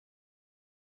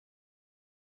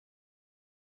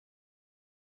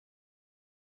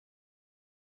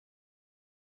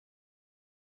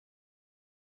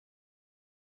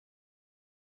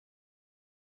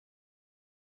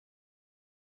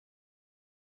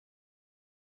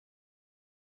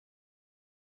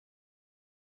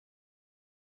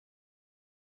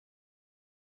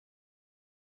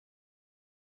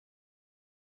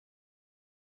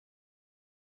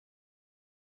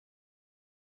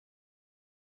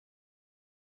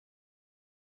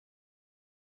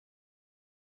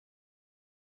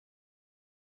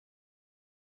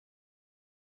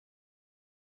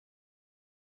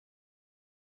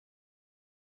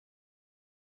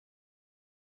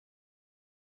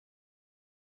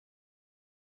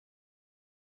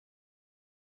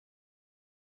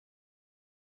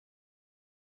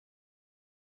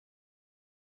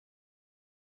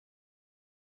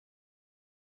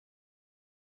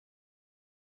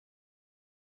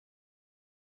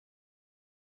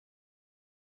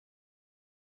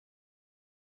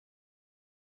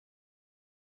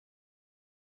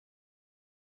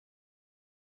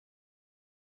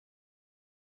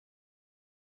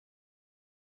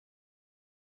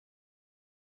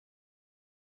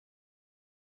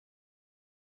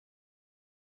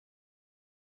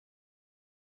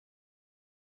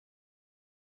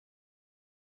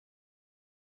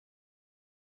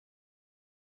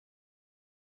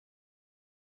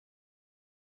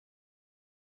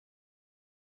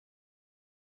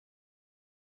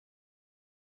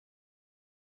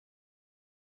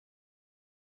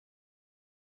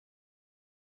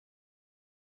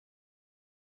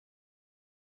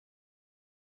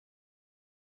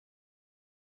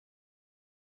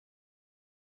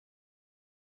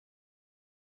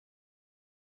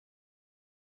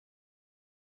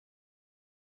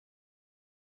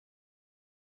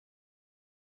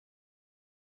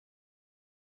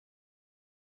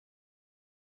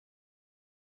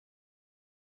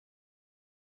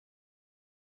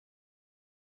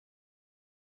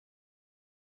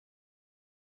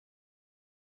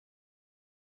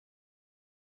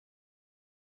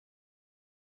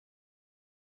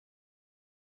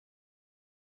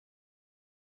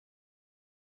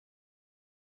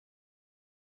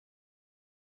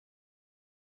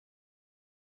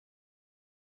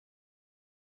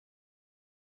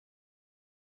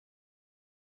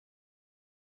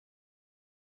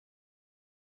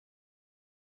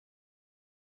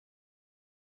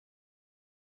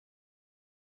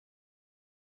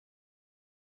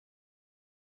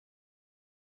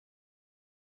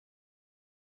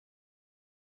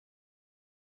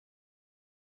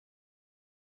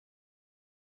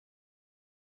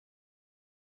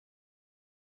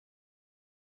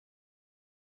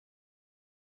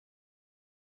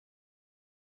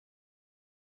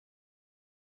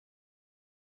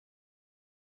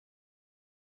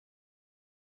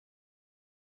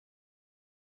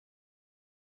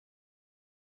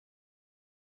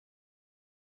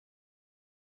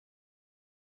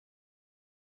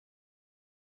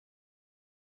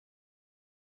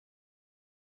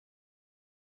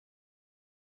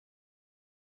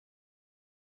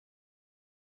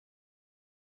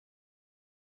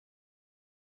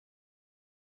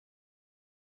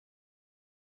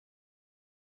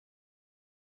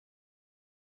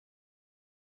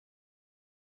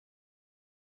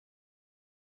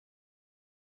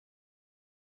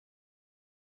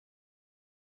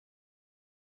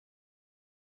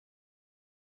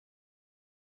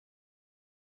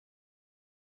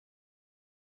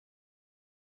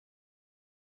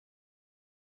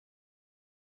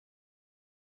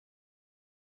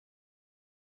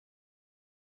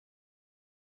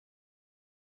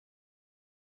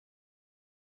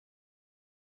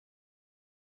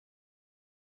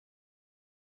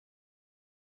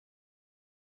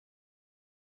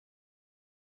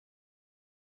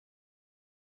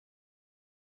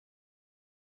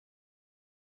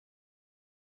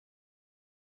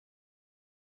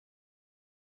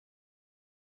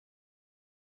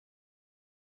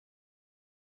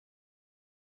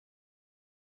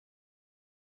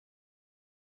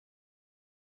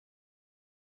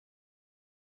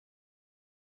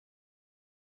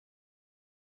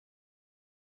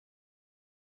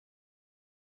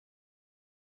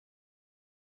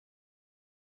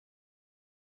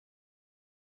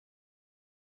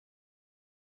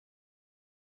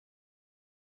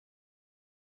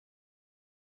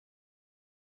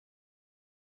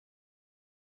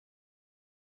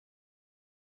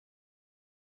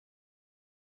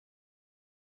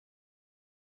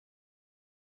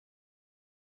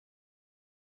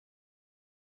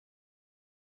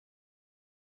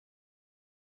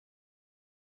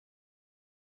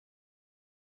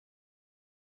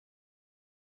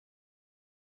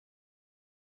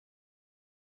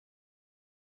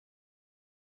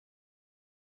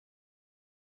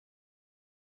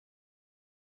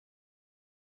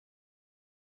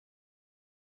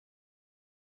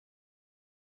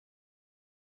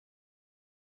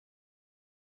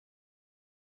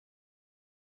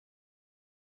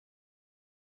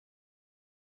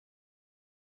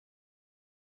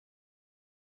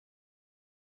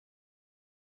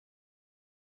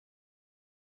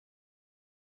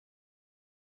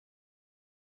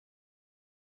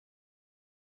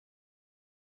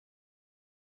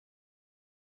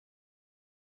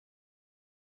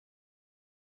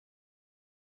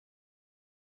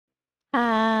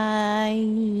Hi.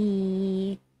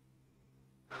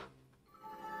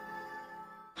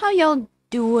 How y'all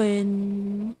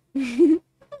doing?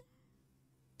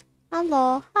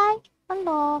 Hello. Hi.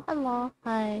 Hello. Hello.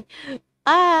 Hi.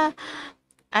 Ah.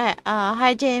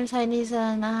 Hi James. Hi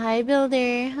Nissan. Hi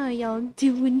Builder. How y'all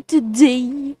doing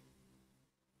today?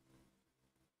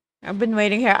 I've been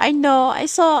waiting here. I know. I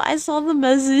saw the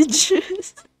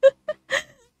messages.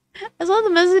 I saw the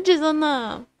messages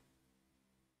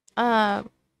uh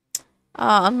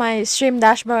on my stream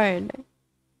dashboard.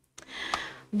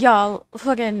 Y'all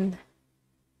fucking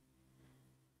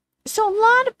so a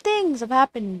lot of things have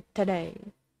happened today.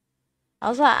 I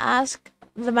was gonna ask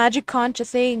the magic concha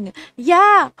thing.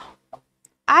 Yeah,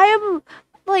 I am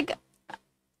like,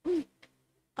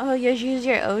 oh, you use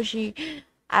your Oshi.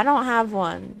 I don't have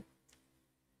one.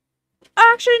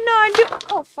 Actually, no, I do.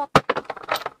 Oh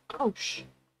fuck. Oh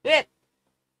shit.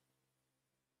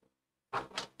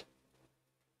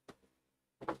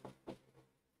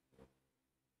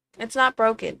 It's not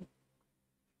broken.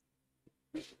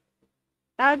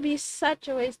 That would be such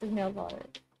a waste of nail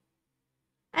polish.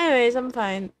 Anyways, I'm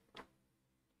fine.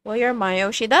 Well, you're my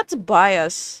Oshi. That's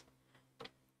bias.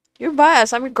 You're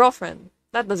biased. I'm your girlfriend.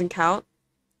 That doesn't count.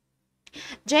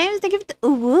 James, think of the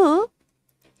ooh.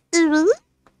 Ooh.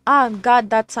 Oh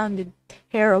god, that sounded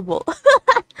terrible.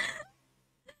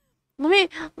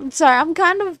 I'm sorry, I'm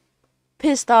kind of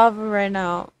pissed off right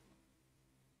now.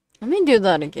 Let me do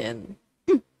that again.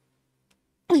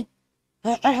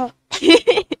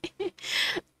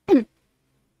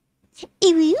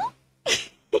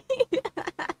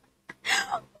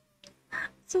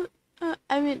 So,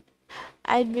 I mean,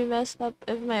 I'd be messed up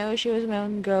if my Oshi was my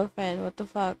own girlfriend. What the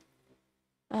fuck?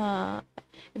 Uh,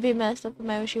 it'd be messed up if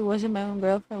my Oshi wasn't my own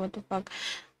girlfriend. What the fuck?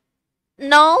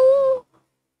 No!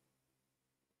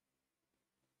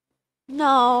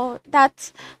 No,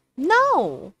 that's.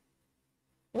 No!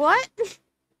 What?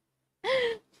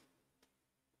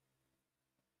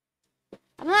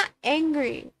 I'm not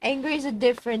angry. Angry is a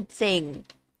different thing.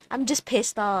 I'm just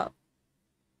pissed off.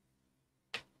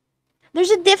 There's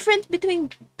a difference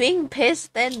between being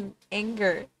pissed and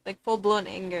anger, like full blown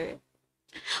anger.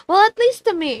 Well, at least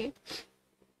to me,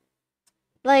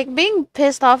 like being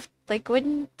pissed off, like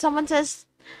when someone says,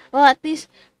 well, at least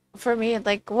for me,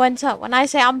 like when I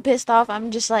say I'm pissed off,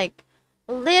 I'm just like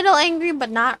a little angry,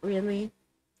 but not really.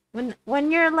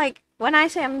 When you're like when I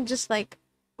say I'm just like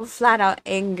flat out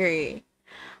angry,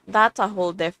 that's a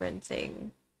whole different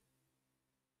thing.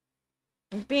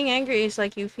 Being angry is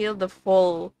like you feel the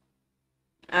full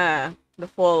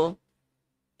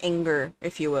anger,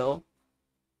 if you will.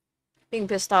 Being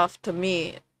pissed off to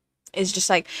me is just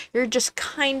like you're just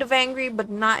kind of angry but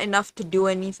not enough to do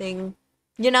anything.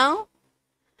 You know?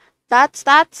 That's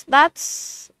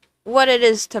what it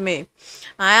is to me.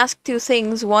 I asked two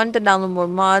things, one to download more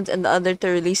mods and the other to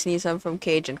release Nissan from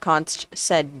Cage, and Conch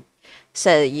said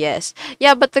yes.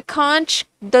 Yeah, but the Conch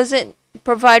doesn't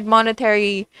provide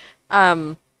monetary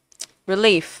um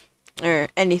relief or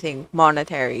anything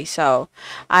monetary, so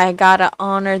I gotta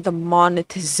honor the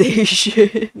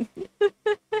monetization.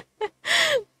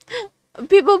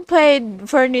 People paid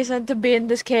for Nissan to be in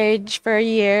this cage for a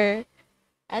year,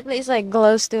 at least like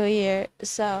close to a year,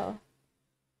 so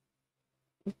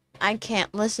I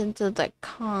can't listen to the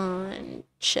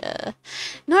concha.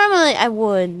 Normally I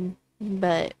would,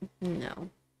 but no.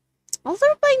 Also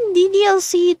playing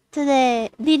DDLC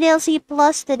today, DDLC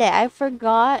Plus today. I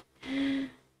forgot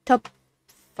to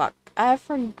fuck. I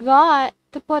forgot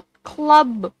to put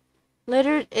club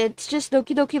It's just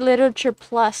Doki Doki Literature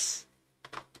Plus.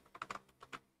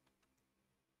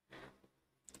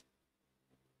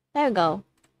 There we go.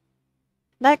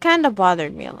 That kind of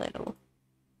bothered me a little.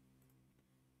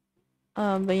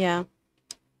 But yeah.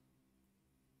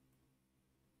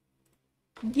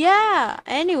 Yeah,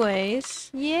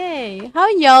 anyways. Yay. How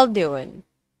y'all doing?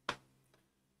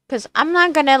 Because I'm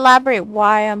not gonna elaborate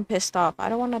why I'm pissed off. I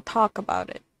don't want to talk about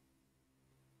it.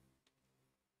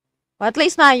 Well, at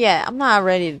least not yet. I'm not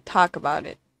ready to talk about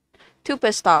it. Too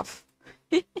pissed off.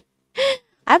 I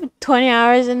have 20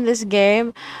 hours in this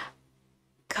game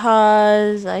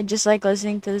because I just like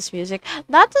listening to this music.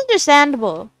 That's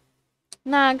understandable.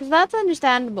 Nah, because that's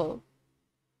understandable.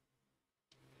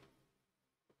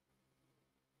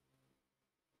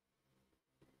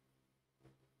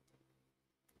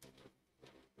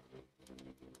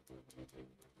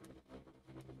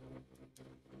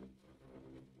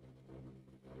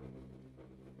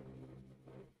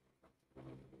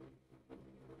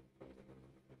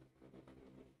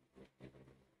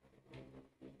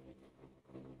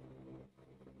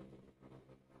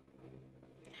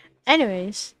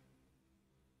 Anyways.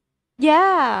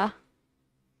 Yeah.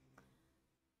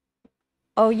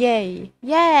 Oh, yay.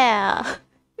 Yeah!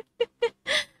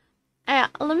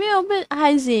 Let me open.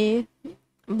 Hi, Z.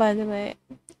 By the way,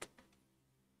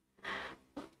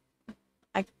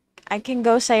 I I can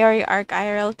go Sayori Arc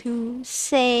IRL too.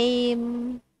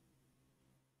 Same.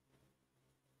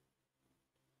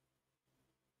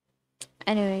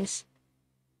 Anyways,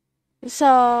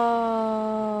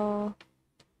 so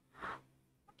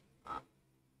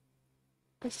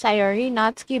Sayori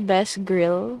Natsuki best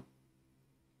grill.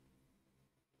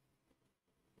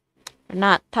 We're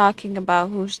not talking about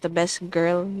who's the best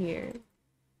girl here.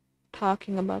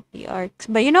 Talking about the arcs,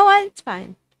 but you know what? It's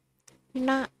fine. You're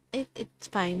not. It's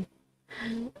fine.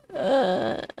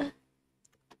 Uh,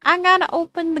 I gotta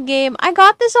open the game. I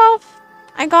got this off.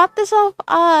 I got this off.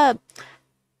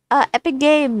 Epic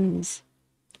Games.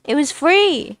 It was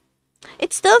free.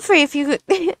 It's still free if you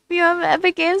if you have an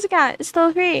Epic Games account. It's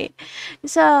still free.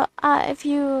 So if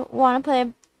you want to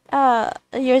play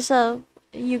yourself,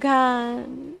 you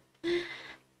can.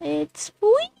 It's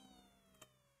free.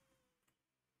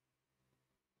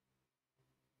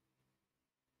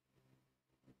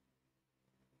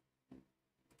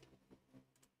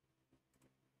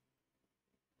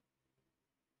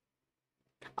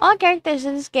 All characters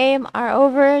in this game are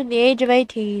over the age of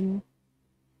 18.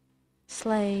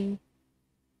 Slay.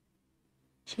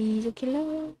 She's a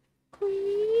killer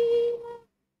queen.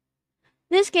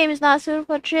 This game is not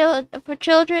suitable for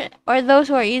children or those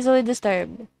who are easily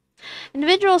disturbed.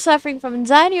 Individuals suffering from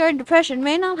anxiety or depression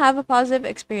may not have a positive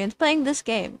experience playing this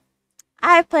game.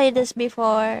 I've played this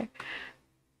before.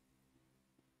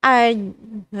 I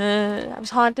was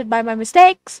haunted by my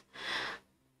mistakes.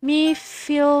 Me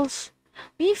feels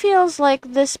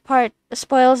like this part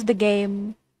spoils the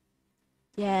game.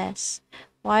 Yes.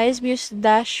 Why is Muse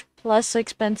Dash Plus so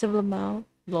expensive, Lamau?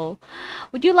 Lol.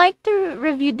 Would you like to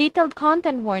review detailed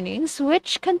content warnings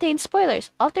which contain spoilers?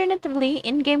 Alternatively,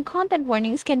 in-game content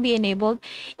warnings can be enabled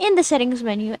in the settings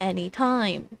menu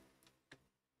anytime.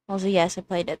 Also, yes, I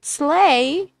played it.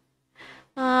 Slay?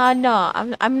 No,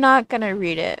 I'm not gonna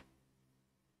read it.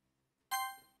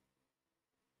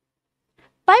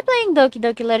 By playing Doki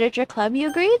Doki Literature Club, you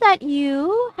agree that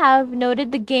you have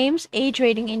noted the game's age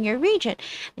rating in your region,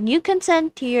 and you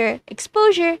consent to your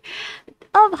exposure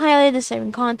of highly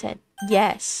disturbing content.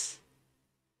 Yes.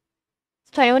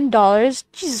 It's $21.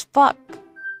 Jesus fuck.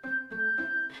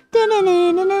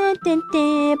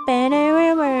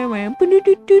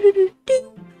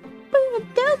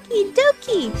 Doki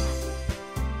Doki.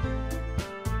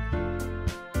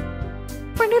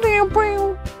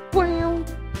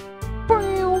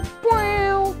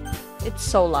 It's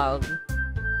so loud.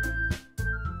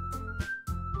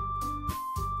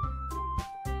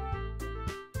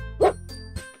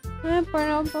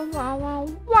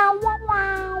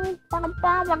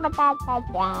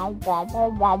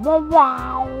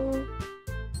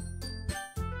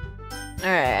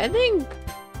 Alright, I think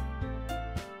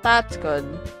that's good.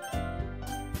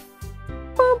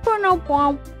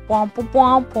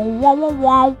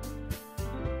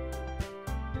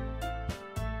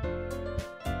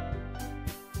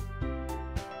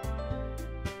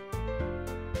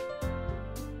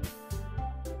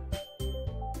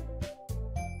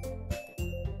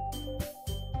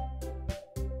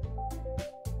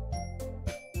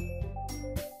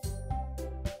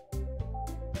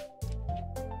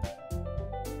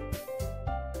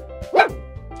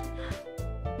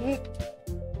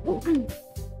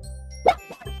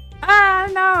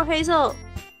 No, Hazel.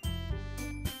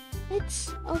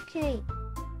 It's okay.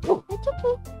 It's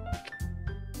okay.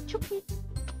 It's okay.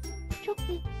 It's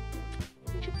okay.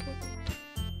 It's okay.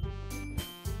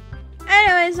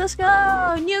 Anyways, let's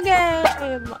go. New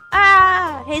game.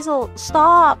 Hazel,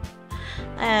 stop.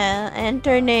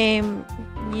 Enter name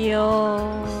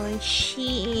Yoshi.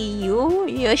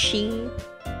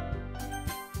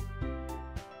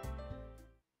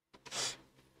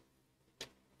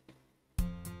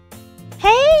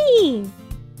 Hey!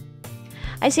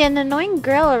 I see an annoying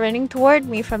girl running toward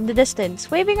me from the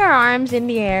distance, waving her arms in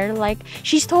the air like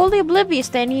she's totally oblivious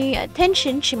to any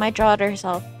attention she might draw to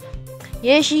herself.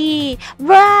 Yoshi!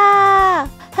 Rah!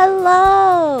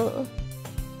 Hello!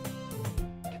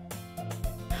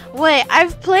 Wait,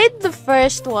 I've played the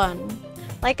first one.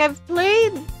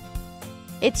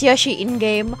 It's Yoshi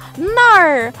in-game.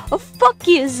 Nar! Oh, fuck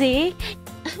you, Z!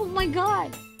 Oh my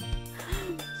god.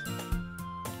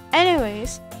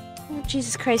 Anyways. Oh,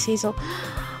 Jesus Christ, Hazel.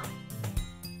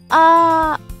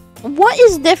 What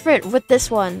is different with this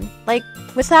one? Like,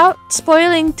 without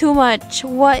spoiling too much,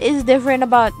 what is different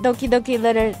about Doki Doki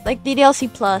like the DLC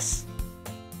Plus?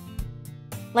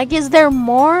 Like, is there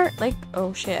more? Like,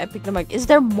 oh shit, I picked the mic. Is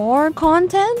there more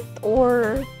content?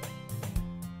 Or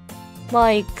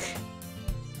Like,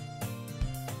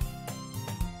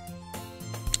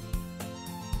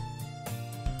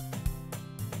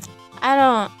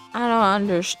 I don't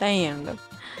understand.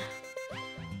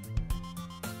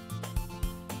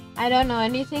 I don't know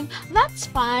anything. That's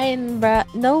fine, bruh.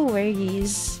 No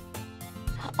worries.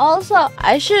 Also,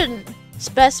 I should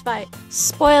specify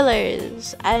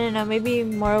spoilers. I don't know, maybe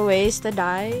more ways to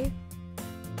die.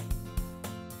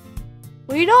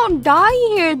 We don't die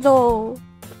here though.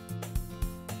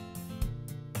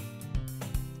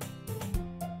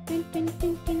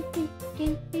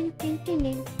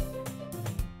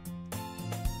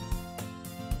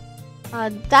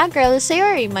 That girl is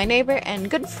Sayori, my neighbor and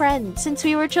good friend since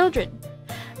we were children.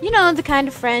 You know, the kind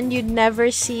of friend you'd never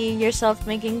see yourself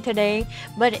making today,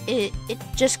 but it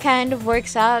just kind of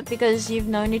works out because you've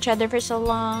known each other for so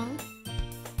long.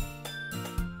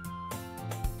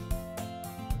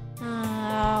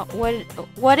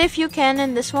 What if you can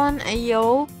in this one?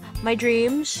 Yo, my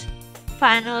dreams.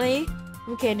 Finally.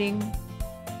 I'm kidding.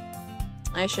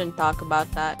 I shouldn't talk about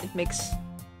that. It makes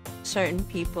certain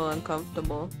people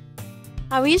uncomfortable.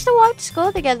 We used to walk to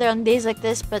school together on days like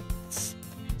this, but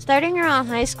starting around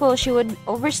high school, she would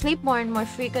oversleep more and more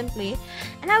frequently,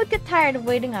 and I would get tired of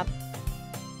waiting up.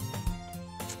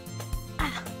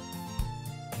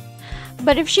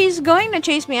 But if she's going to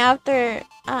chase after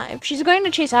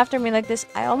me like this,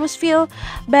 I almost feel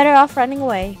better off running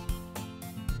away.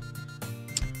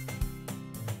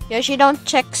 Yoshi, don't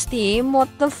check Steam. What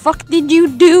the fuck did you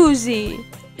do, Z?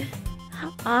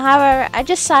 However, I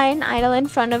just sign idle in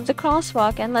front of the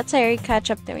crosswalk and let Sayori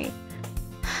catch up to me.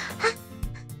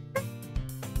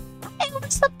 I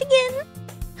overslept again,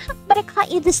 but I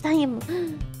caught you this time.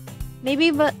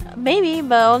 Maybe, but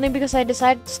only because I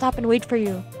decided to stop and wait for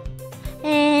you.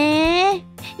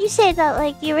 You say that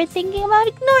like you were thinking about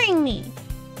ignoring me.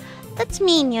 That's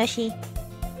mean, Yoshi.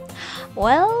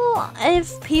 Well,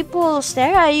 if people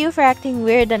stare at you for acting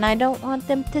weird, then I don't want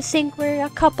them to think we're a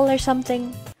couple or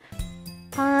something.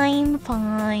 Fine.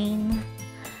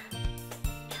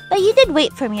 But you did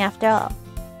wait for me after all.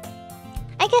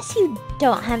 I guess you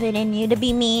don't have it in you to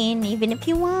be mean, even if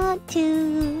you want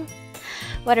to.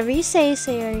 Whatever you say,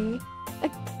 Sayori.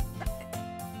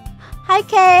 Hi,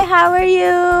 Kay. How are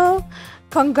you?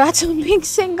 Congrats on being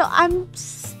single. I'm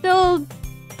still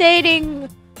dating.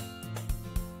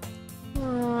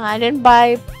 I didn't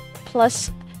buy plus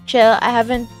chill. I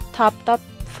haven't topped up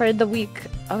for the week.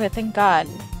 Okay, thank God.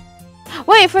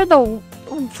 Wait, for the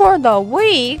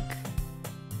week?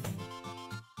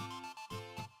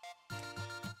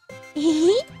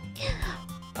 We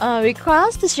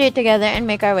cross the street together and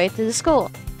make our way to the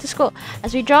school.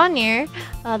 As we draw near,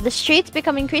 the streets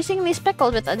become increasingly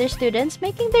speckled with other students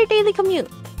making their daily commute.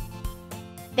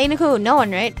 Dainaku, no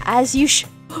one, right? As you should.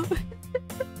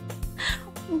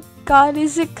 God,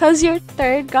 is it cause your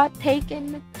third got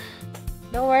taken?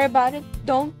 Don't worry about it.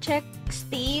 Don't check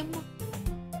Steam.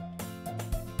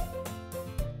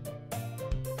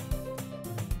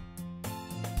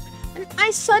 And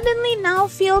I suddenly now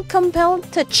feel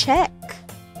compelled to check.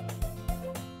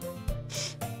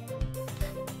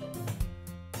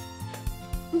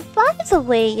 By the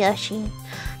way, Yoshi,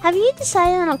 have you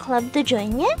decided on a club to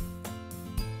join yet?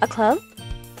 A club?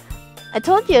 I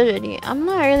told you already, I'm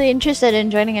not really interested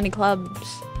in joining any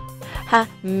clubs.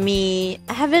 Me.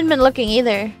 I haven't been looking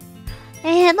either.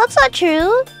 That's not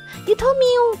true. You told me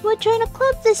you would join a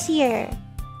club this year.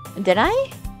 Did I?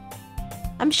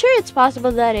 I'm sure it's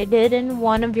possible that I did in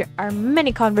one of our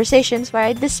many conversations where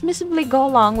I dismissively go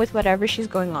along with whatever she's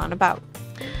going on about.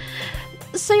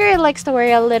 Sayori likes to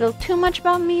worry a little too much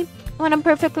about me when I'm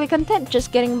perfectly content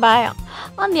just getting by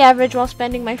on the average while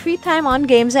spending my free time on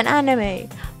games and anime.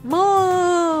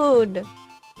 Mood!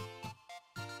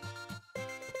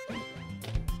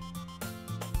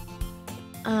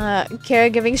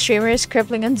 Caregiving streamers,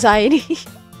 crippling anxiety.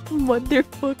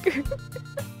 Motherfucker.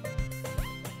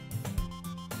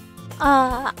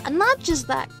 Not just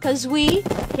that, cause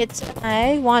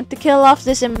I want to kill off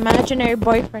this imaginary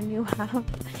boyfriend you have.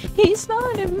 He's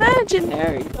not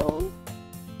imaginary though.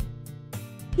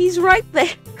 He's right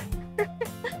there.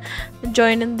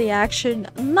 Join in the action.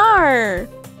 Nar!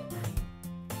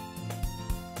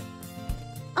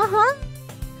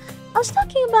 I was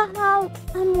talking about how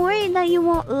I'm worried that you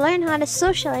won't learn how to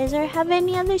socialize or have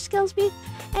any skills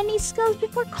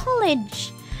before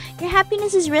college. Your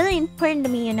happiness is really important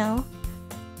to me, you know.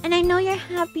 And I know you're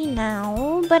happy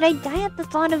now, but I die at the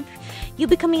thought of you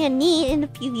becoming a NEET in a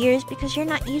few years because you're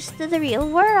not used to the real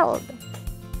world.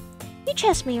 You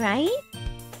trust me, right?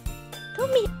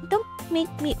 Don't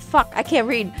make me fuck, I can't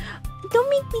read. Don't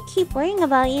make me keep worrying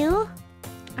about you.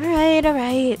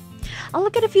 Alright. I'll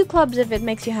look at a few clubs if it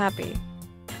makes you happy.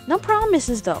 No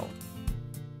promises though.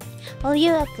 Will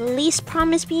you at least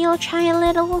promise me you'll try a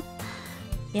little?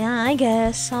 Yeah, I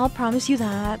guess. I'll promise you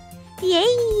that.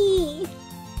 Yay!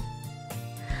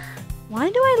 Why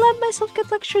do I let myself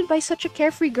get lectured by such a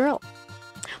carefree girl?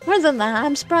 More than that,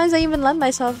 I'm surprised I even let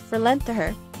myself relent to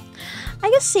her. I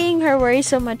guess seeing her worry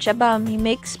so much about me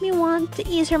makes me want to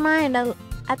ease her mind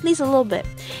at least a little bit,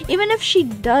 even if she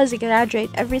does exaggerate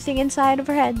everything inside of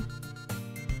her head.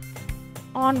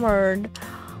 Onward.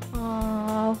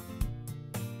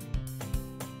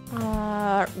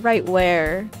 Right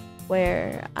where?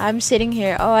 Where? I'm sitting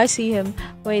here. Oh, I see him.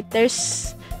 Wait, they're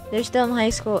still in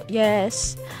high school.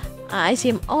 Yes. I see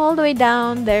him all the way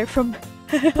down there from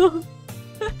hell.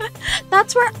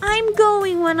 That's where I'm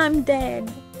going when I'm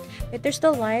dead. Wait, they're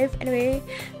still alive. Anyway,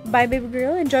 bye baby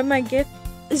girl. Enjoy my gift.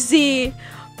 Z,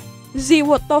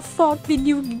 what the fuck did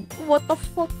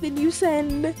you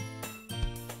send?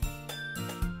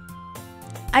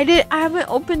 I haven't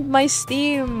opened my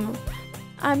Steam.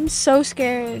 I'm so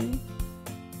scared.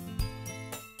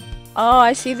 Oh,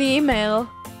 I see the email.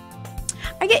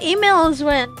 I get emails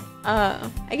when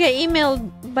I get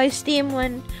emailed by Steam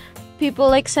when people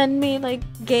like send me like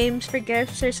games for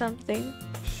gifts or something.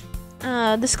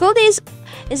 The school days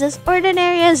is as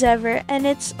ordinary as ever, and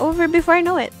it's over before I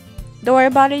know it. Don't worry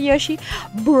about it, Yoshi.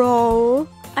 Bro,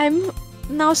 I'm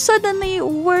now suddenly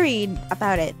worried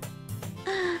about it.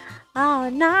 Oh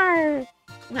no.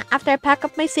 After I pack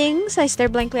up my things, I stare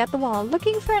blankly at the wall,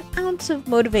 looking for an ounce of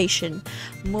motivation.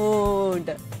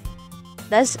 Mood.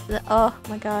 Oh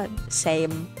my god.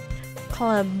 Same.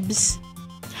 Clubs.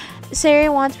 Sayori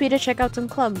wants me to check out some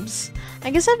clubs. I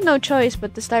guess I have no choice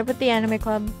but to start with the anime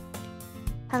club.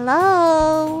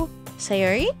 Hello?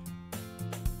 Sayori?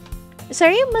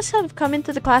 Sayori must have come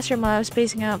into the classroom while I was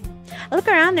spacing out. I look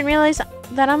around and realize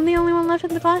that I'm the only one left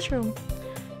in the classroom.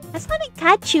 I thought I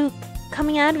caught you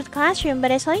coming out of the classroom,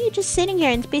 but I saw you just sitting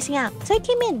here and spacing out, so I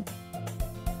came in.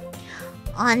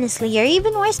 Honestly, you're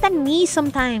even worse than me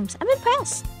sometimes. I'm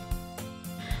impressed.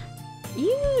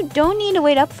 You don't need to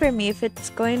wait up for me if it's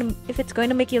going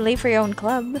to make you late for your own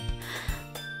club.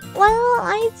 Well,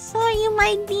 I thought you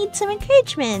might need some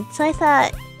encouragement, so I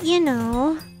thought, you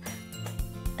know.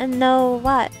 And know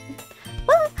what?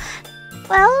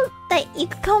 Well, that you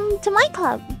could come to my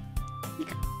club.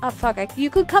 Oh fuck!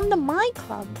 You could come to my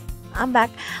club. I'm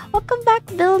back. Welcome back,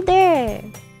 Builder.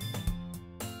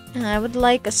 I would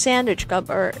like a sandwich club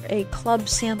or a club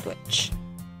sandwich.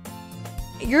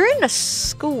 You're in a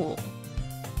school.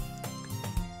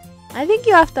 I think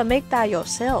you have to make that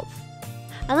yourself.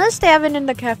 Unless they have it in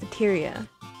the cafeteria.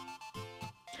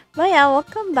 But yeah,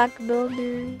 welcome back,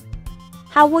 Builder.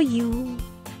 How are you?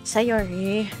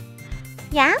 Sayori.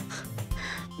 Yeah?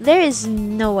 There is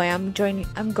no way I'm going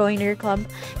to your club.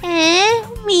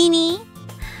 Meanie.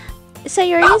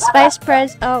 Sayori's vice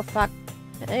president. Oh fuck.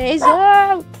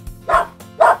 Hazel!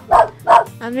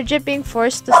 I'm legit being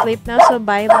forced to sleep now, so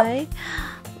bye bye.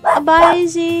 Bye,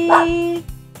 Z.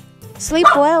 Sleep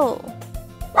well.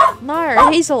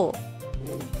 Nar, Hazel.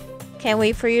 Can't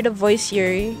wait for you to voice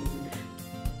Yuri.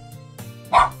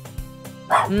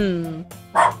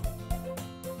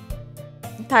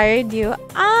 Tired you?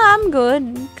 I'm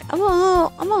good. I'm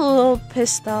a little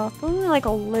pissed off. Only like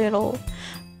a little.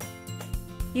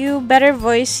 You better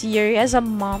voice Yuri as a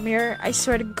mom here. I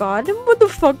swear to God,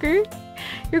 motherfucker.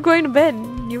 You're going to bed.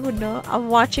 You would know. I'm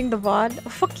watching the VOD.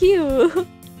 Fuck you.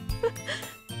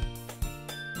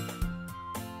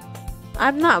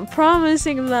 I'm not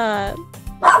promising that.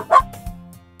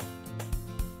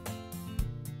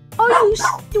 Oh,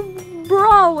 you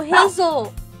bro,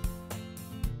 Hazel.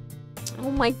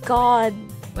 Oh my God.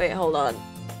 Wait, hold on.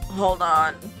 Hold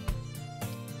on.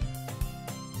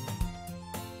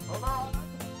 Hold on.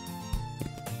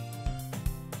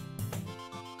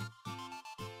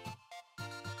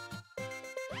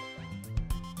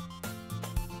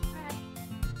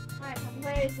 Alright,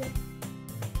 where is it?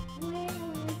 Where is it?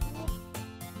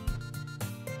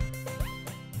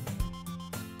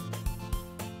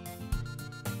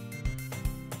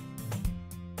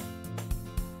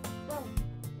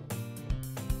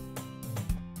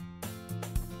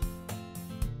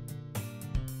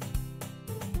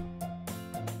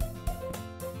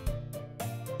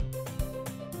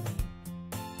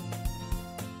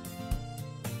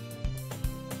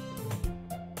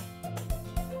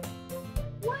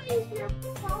 What is your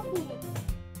problem?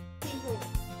 People?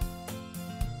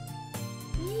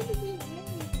 You need to be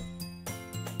ready.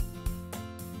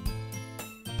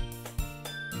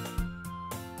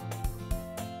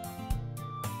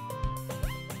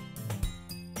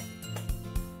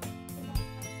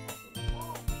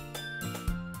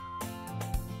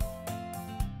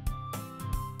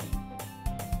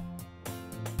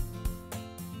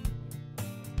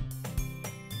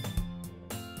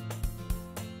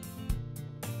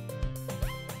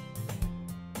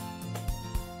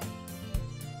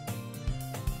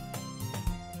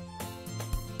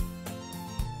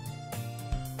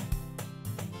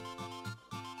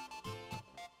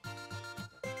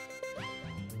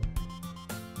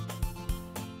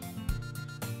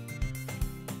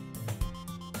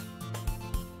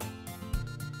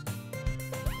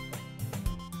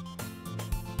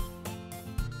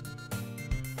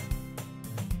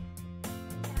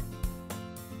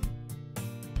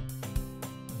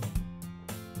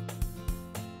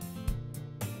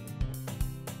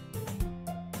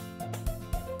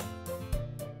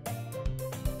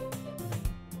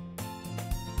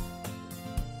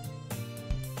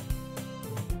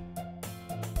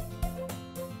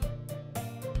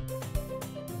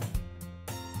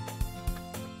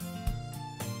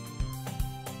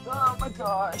 my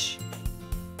gosh.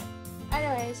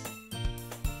 Anyways.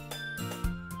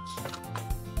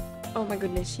 Oh my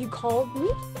goodness, you called me?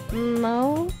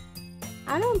 No.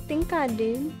 I don't think I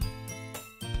did.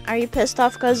 Are you pissed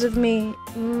off because of me?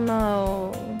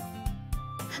 No.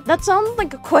 That sounds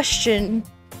like a question.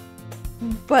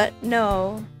 But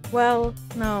no. Well,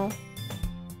 no.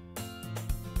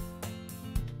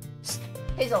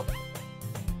 Hazel.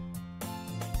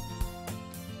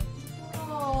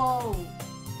 No.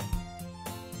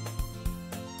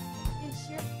 What is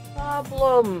your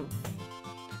problem?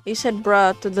 You said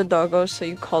bruh to the doggo, so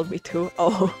you called me too.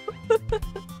 Oh.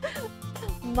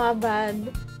 My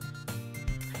bad.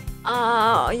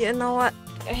 You know what,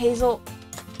 Hazel?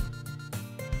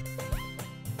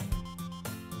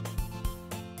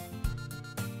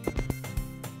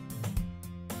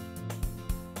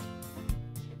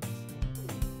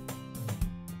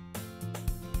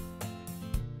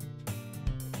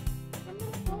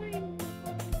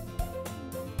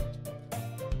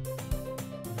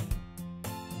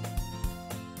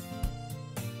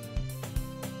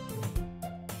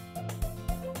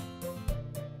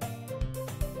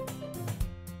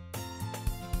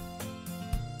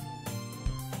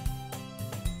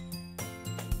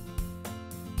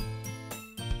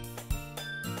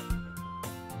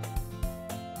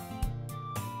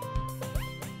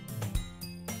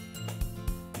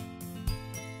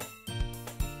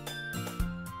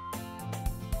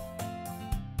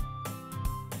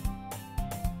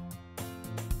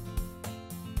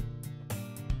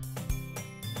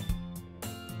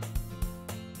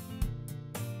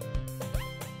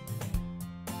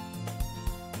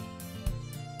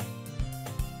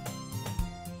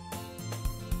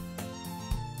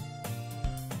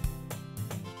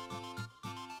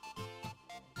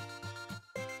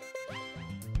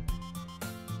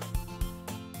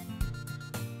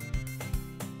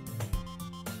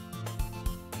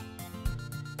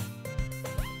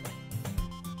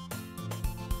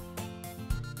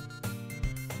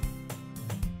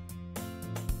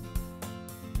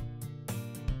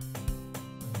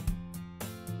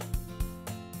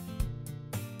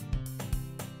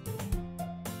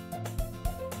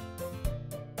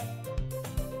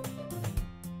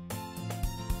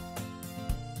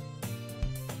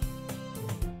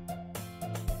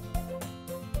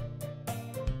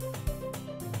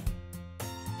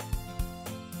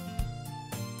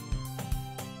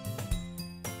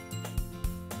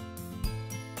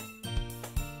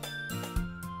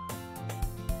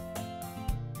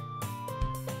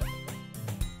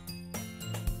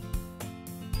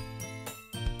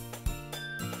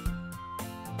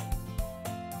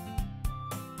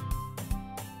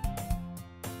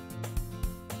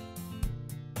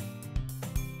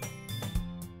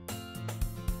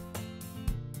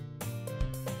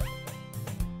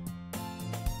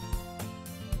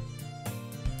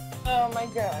 Oh my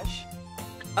gosh.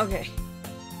 Okay.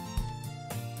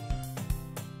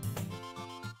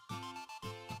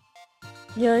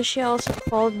 Yeah, she also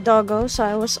called doggo, so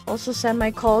I was also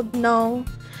semi-called. No.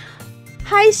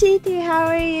 Hi, CT, how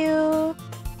are you?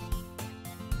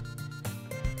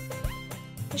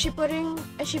 Is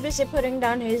she busy putting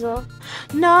down Hazel?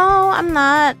 No, I'm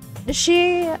not.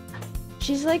 She's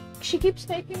like, she keeps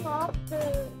taking off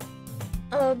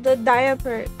the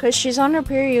diaper because she's on her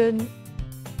period.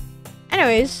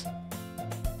 Anyways.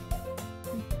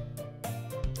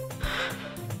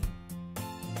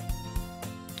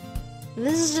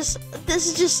 This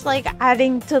is just like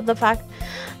adding to the fact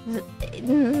that,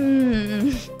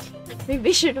 maybe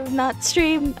I should have not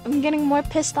streamed. I'm getting more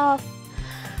pissed off.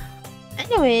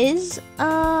 Anyways,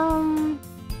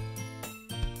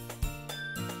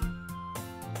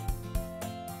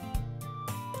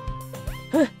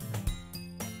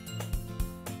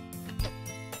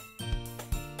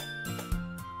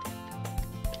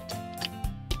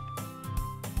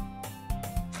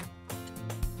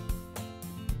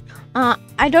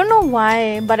 I don't know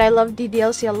why, but I love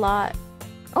DDLC a lot.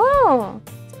 Oh!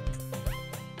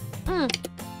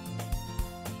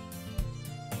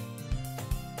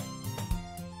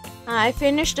 I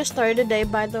finished the story today,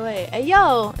 by the way.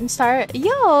 Yo,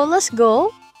 let's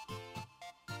go.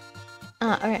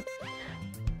 Okay.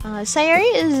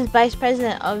 Sayuri is vice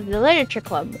president of the literature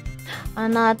club.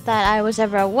 Not that I was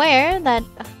ever aware that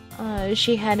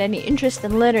she had any interest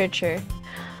in literature.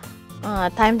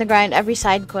 Time to grind every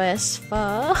side quest.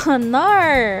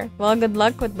 No. Well, good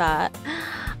luck with that.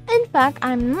 In fact,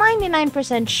 I'm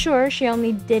 99% sure she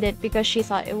only did it because she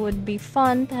thought it would be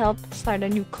fun to help start a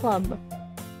new club.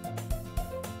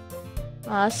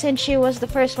 Since she was the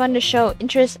first one to show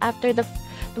interest after the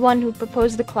one who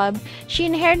proposed the club, she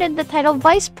inherited the title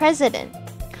Vice President.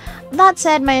 That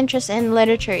said, my interest in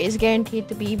literature is guaranteed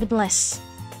to be even less.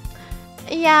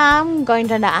 Yeah, I'm going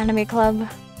to the anime club.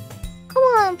 Come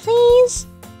on, please.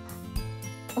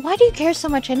 Why do you care so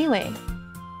much anyway?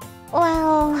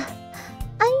 Well,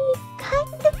 I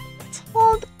kind of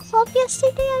told the club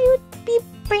yesterday I would be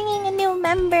bringing a new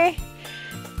member.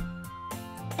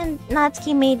 And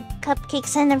Natsuki made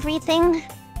cupcakes and everything.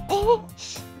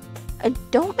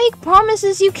 Don't make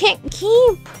promises you can't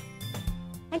keep.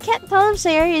 I can't tell if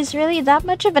Sayori is really that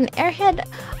much of an airhead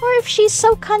or if she's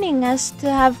so cunning as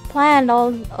to have planned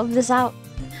all of this out.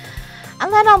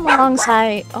 And then on the long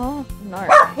side... Oh, no.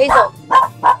 Hazel!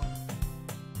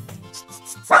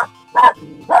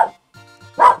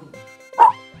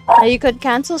 You could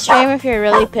cancel stream if you're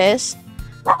really pissed.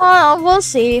 We'll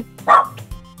see.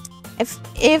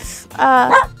 If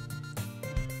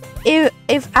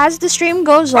as the stream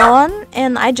goes on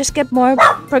and I just get more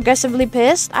progressively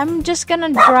pissed, I'm just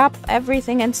gonna drop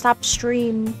everything and stop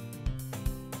stream.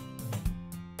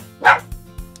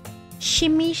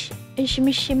 Shimmy. I thought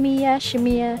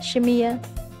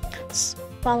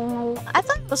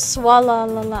it was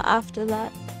swalala after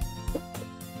that.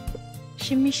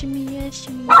 Shimmy.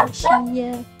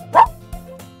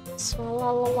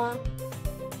 Swalala.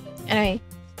 Anyway,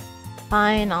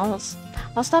 fine. I'll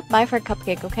stop by for a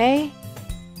cupcake, okay?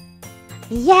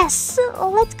 Yes,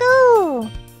 let's go.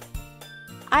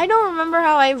 I don't remember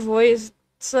how I voiced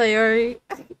Sayori.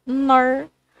 Nar.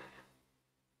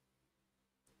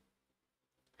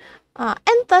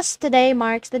 And thus today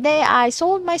marks the day I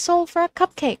sold my soul for a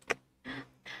cupcake.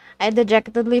 I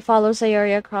dejectedly follow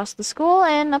Sayori across the school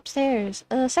and upstairs,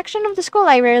 a section of the school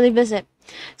I rarely visit.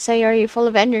 Sayori, full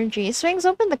of energy, swings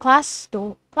open the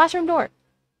classroom door.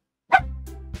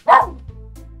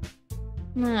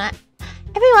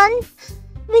 Everyone,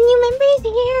 the new member is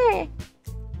here.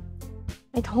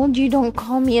 I told you don't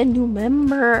call me a new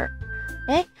member.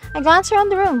 I glance around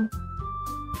the room.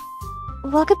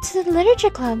 Welcome to the literature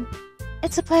club.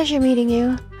 It's a pleasure meeting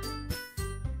you.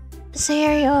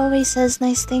 Sayori always says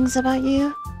nice things about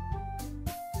you.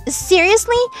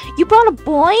 Seriously? You brought a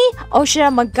boy? Oh shit,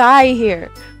 I'm a guy here.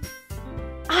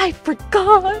 I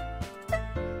forgot.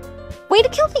 Way to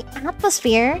kill the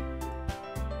atmosphere.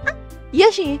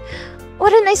 Yoshi,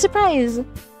 what a nice surprise.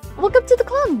 Welcome to the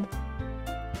club.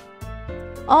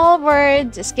 All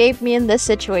words escape me in this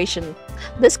situation.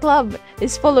 This club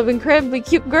is full of incredibly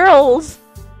cute girls.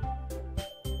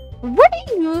 What are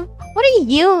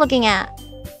you looking at?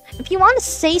 If you want to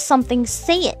say something,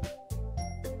 say it.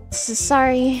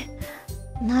 Sorry,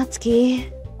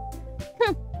 Natsuki.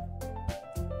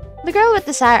 The girl with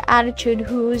this attitude,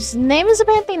 whose name is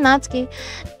apparently Natsuki,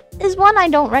 is one I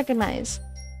don't recognize.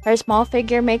 Her small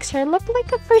figure makes her look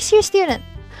like a first-year student.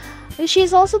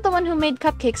 She's also the one who made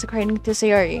cupcakes, according to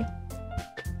Sayori.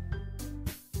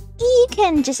 You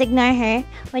can just ignore her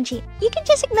when she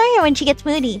gets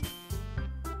moody.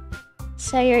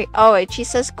 Sayori, oh wait, she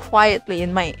says quietly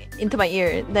into my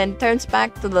ear, then turns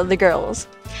back to the girls.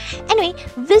 Anyway,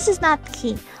 this is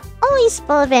Natsuki, always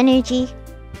full of energy.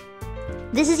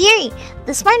 This is Yuri,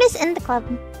 the smartest in the club.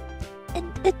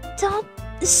 Don't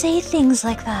say things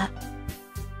like that.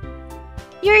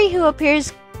 Yuri, who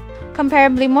appears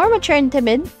comparably more mature and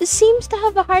timid, seems to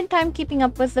have a hard time keeping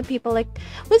up with people like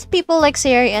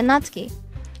Sayori and Natsuki.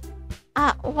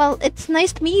 Well, it's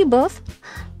nice to meet you both.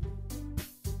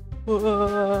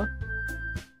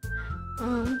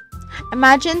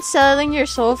 Imagine selling your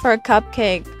soul for a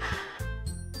cupcake.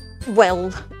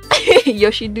 Well,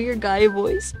 Yoshi, do your guy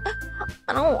voice.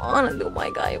 I don't want to do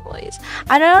my guy voice.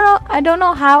 I don't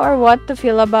know how or what to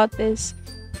feel about this.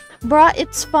 Bruh,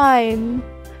 it's fine.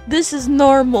 This is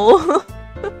normal.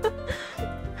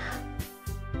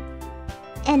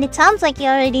 And it sounds like you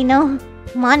already know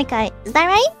Monica. Is that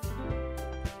right?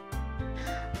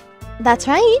 That's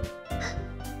right.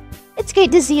 It's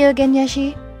great to see you again,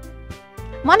 Yoshi.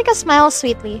 Monica smiles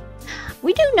sweetly.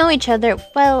 We do know each other.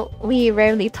 Well, we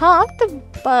rarely talked,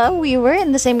 but we were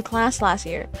in the same class last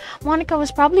year. Monica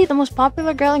was probably the most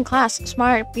popular girl in class.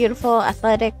 Smart, beautiful,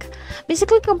 athletic.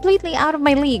 Basically completely out of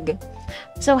my league.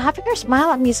 So having her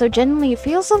smile at me so genuinely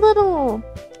feels a little...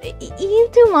 You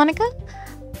too, Monica?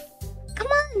 Come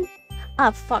on.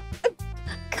 Ah, fuck.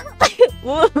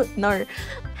 No.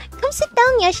 Come sit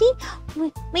down, Yoshi.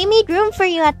 We made room for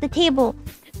you at the table.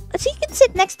 So you can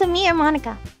sit next to me or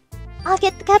Monica. I'll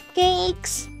get the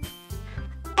cupcakes.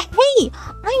 Hey,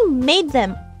 I made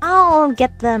them. I'll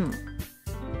get them.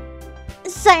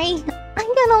 Sorry, I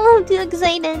got a little too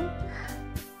excited.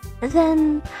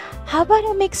 Then, how about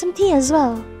I make some tea as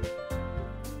well?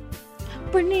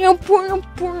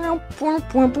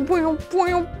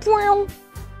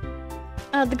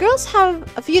 The girls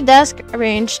have a few desks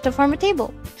arranged to form a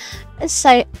table. As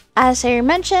I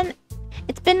mentioned,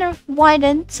 it's been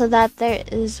widened so that there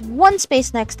is one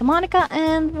space next to Monica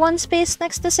and one space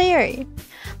next to Sayuri.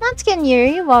 Natsuki and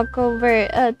Yuri walk over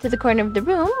to the corner of the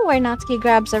room where Natsuki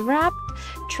grabs a wrapped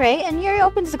tray and Yuri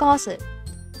opens the closet.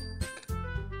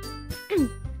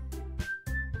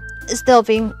 Still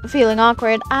feeling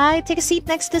awkward, I take a seat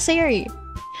next to Sayuri.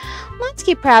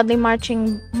 Natsuki proudly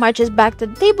marches back to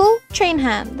the table, tray in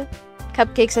hand.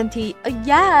 Cupcakes and tea.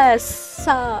 Yes!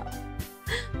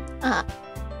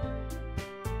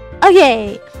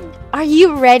 Okay, are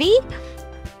you ready?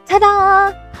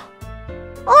 Ta-da!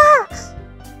 Ah!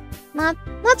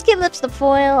 Natsuki lifts the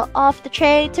foil off the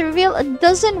tray to reveal a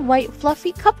dozen white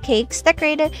fluffy cupcakes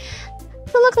decorated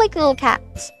to look like little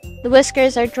cats. The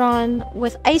whiskers are drawn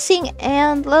with icing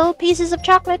and little pieces of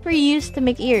chocolate were used to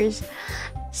make ears.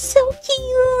 So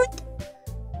cute!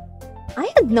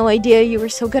 I had no idea you were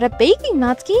so good at baking,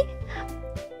 Natsuki.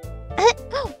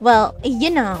 Well,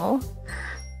 you know.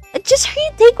 Just hurry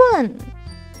and take one.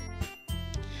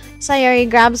 Sayori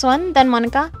grabs one, then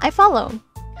Monica. I follow.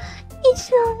 It's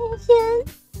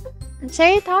delicious.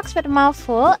 Sayori talks with a mouth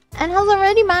full and has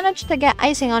already managed to get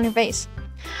icing on her face.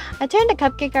 I turn the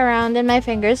cupcake around in my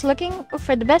fingers, looking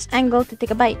for the best angle to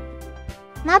take a bite.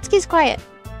 Natsuki's quiet.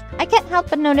 I can't help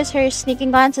but notice her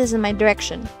sneaking glances in my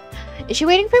direction. Is she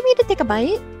waiting for me to take a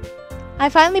bite? I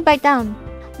finally bite down.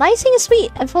 The icing is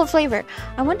sweet and full of flavor.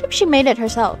 I wonder if she made it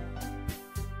herself.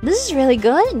 This is really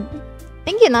good.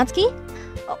 Thank you, Natsuki.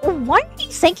 Why are you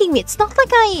thanking me? It's not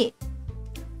like I...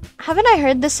 Haven't I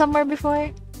heard this somewhere before?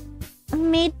 I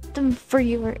made them for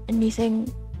you or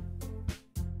anything.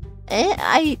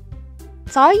 I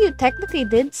thought you technically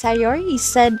did, Sayori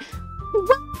said.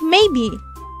 Well, maybe.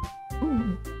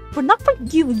 But not for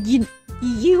you.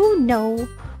 You know.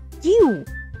 You,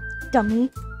 dummy.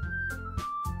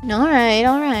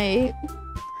 Alright.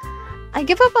 I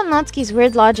give up on Natsuki's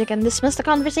weird logic and dismiss the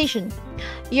conversation.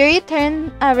 Yuri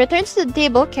returns to the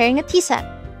table carrying a tea set.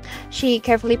 She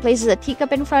carefully places a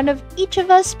teacup in front of each of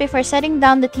us before setting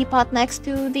down the teapot next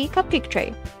to the cupcake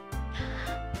tray.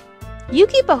 You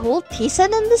keep a whole tea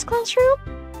set in this classroom?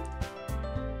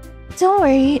 Don't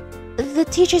worry, the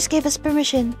teachers gave us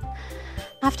permission.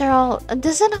 After all,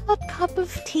 doesn't a hot cup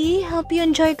of tea help you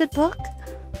enjoy a good book?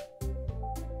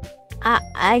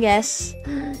 I guess.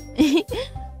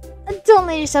 Don't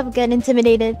let yourself get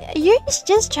intimidated. Yuri's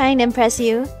just trying to impress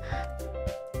you.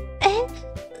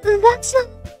 That's not...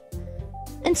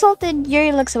 Insulted,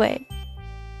 Yuri looks away.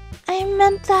 I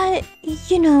meant that,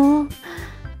 you know...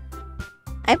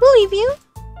 I believe you.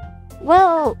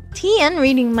 Well, tea and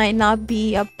reading might not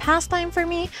be a pastime for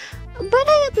me, but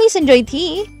I at least enjoy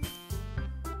tea.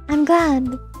 I'm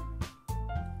glad.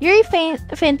 Yuri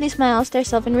faintly smiles to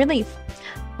herself in relief.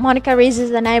 Monica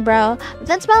raises an eyebrow,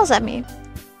 then smiles at me.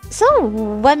 So,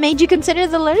 what made you consider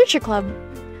the literature club?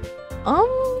 I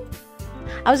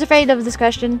was afraid of this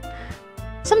question.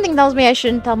 Something tells me I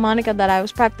shouldn't tell Monica that I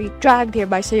was practically dragged here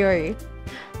by Sayori.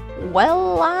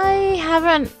 Well, I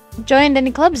haven't joined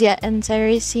any clubs yet, and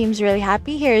Sayori seems really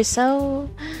happy here, so...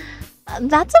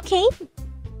 that's okay.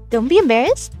 Don't be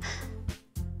embarrassed.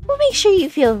 We'll make sure you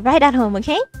feel right at home,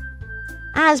 okay?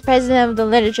 As president of the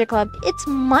literature club, it's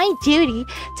my duty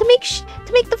to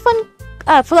make the fun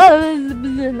flow.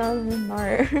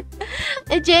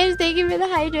 James, thank you for the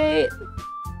hydrate.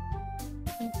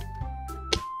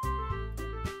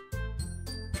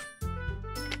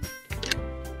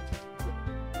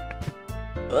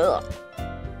 Ugh.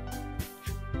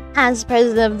 As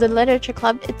president of the literature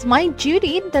club, it's my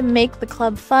duty to make the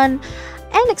club fun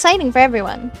and exciting for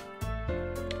everyone.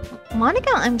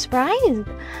 Monica, I'm surprised.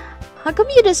 How come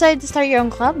you decided to start your own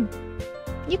club?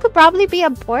 You could probably be a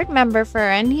board member for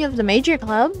any of the major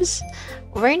clubs.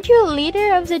 Weren't you a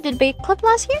leader of the debate club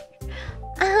last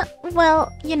year?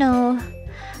 Well, you know,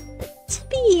 to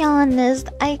be honest,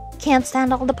 I can't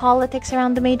stand all the politics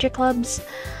around the major clubs.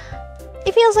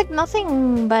 It feels like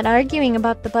nothing but arguing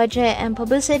about the budget and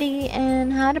publicity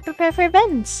and how to prepare for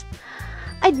events.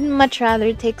 I'd much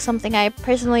rather take something I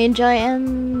personally enjoy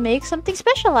and make something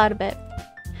special out of it.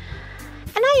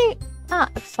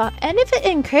 And if it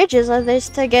encourages others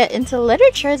to get into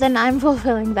literature, then I'm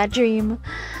fulfilling that dream.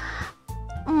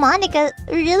 Monica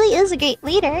really is a great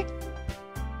leader.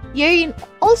 Yuri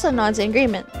also nods in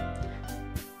agreement.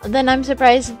 Then I'm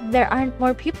surprised there aren't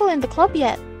more people in the club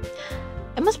yet.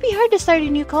 It must be hard to start a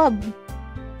new club.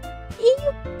 You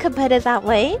could put it that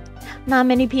way. Not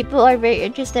many people are very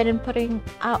interested in putting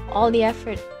out all the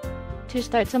effort to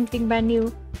start something brand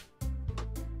new.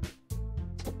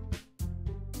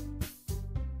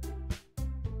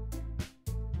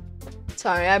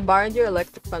 Sorry, I borrowed your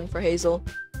electric fan for Hazel.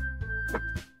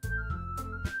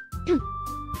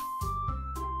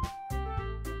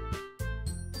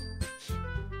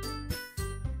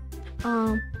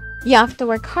 You have to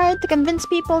work hard to convince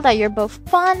people that you're both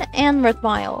fun and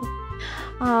worthwhile.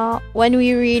 When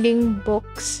we were reading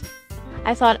books,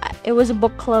 I thought it was a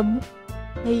book club.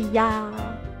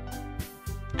 Yeah.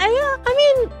 I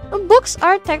mean, books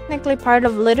are technically part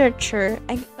of literature.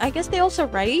 I guess they also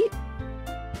write.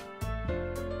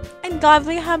 I'd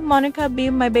gladly have Monica be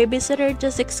my babysitter,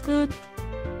 just exclude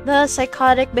the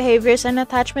psychotic behaviors and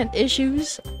attachment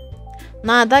issues.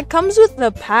 Nah, that comes with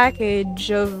the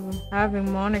package of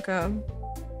having Monica.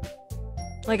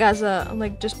 Like, as a,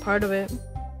 like, just part of it.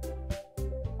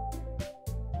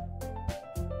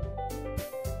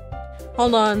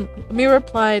 Hold on, let me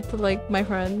reply to, like, my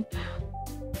friend.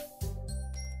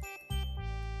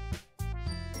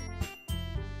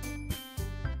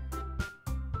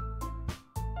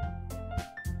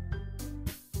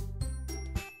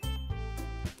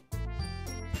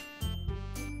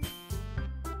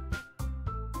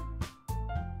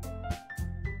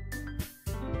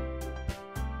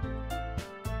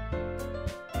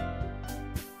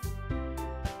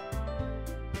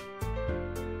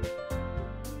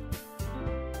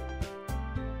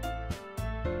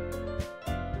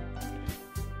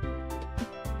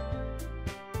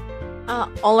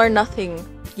 All or nothing.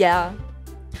 Yeah.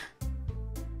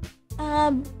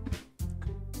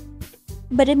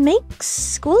 But it makes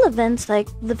school events like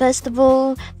the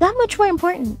festival that much more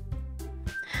important.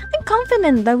 I'm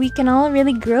confident that we can all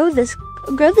really grow this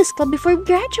club before we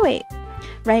graduate.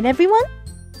 Right, everyone?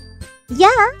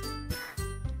 Yeah.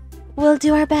 We'll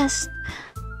do our best.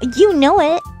 You know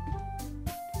it.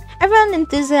 Everyone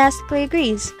enthusiastically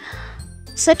agrees.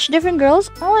 Such different girls,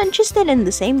 all interested in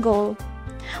the same goal.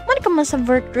 Monica must have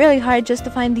worked really hard just to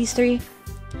find these three.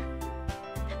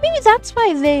 Maybe that's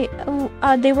why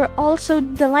they were all so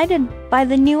delighted by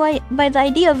the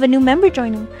idea of a new member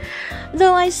joining.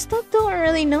 Though I still don't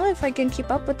really know if I can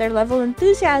keep up with their level of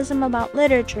enthusiasm about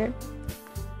literature.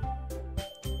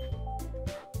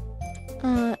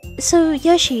 So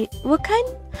Yoshi, what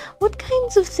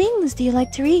kinds of things do you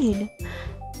like to read?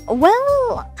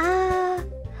 Well,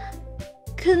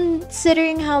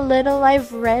 considering how little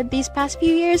I've read these past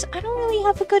few years, I don't really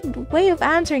have a good way of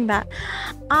answering that.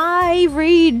 I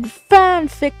read fan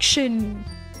fiction.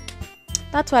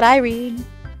 That's what I read.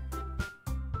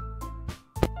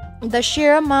 The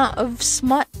sheer amount of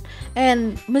smut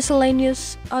and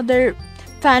miscellaneous other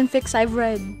fanfics I've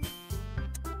read.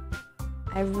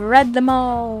 I've read them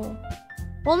all.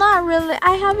 Well, not really.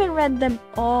 I haven't read them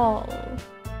all.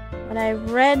 But I've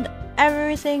read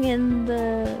everything in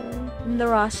the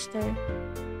roster.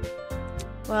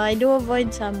 Well, I do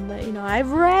avoid some, but you know,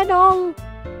 I've read all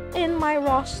in my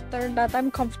roster that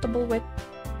I'm comfortable with.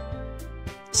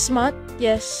 Smut?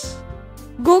 Yes.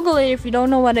 Google it if you don't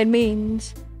know what it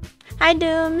means. Hi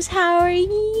Dooms, how are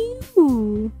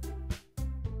you?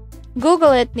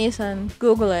 Google it, Nissan.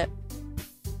 Google it.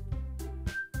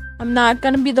 I'm not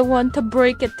gonna be the one to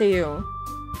break it to you.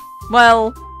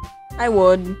 Well, I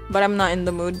would, but I'm not in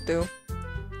the mood to.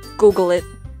 Google it.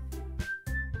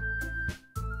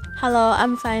 Hello,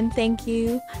 I'm fine, thank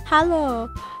you. Hello,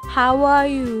 how are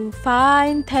you?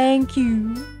 Fine, thank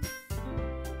you.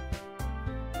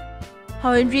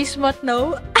 How do smut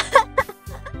know?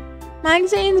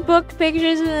 Magazines, book,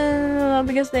 pictures,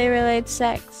 because they relate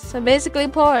sex. So basically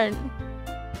porn.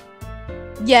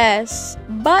 Yes,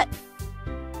 but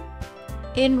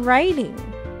in writing.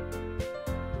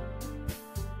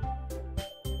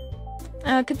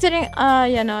 Considering,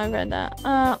 yeah, no, I read that.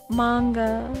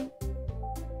 Manga.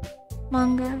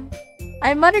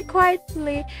 I muttered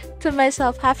quietly to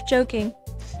myself, half joking.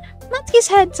 Natsuki's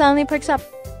head suddenly perks up.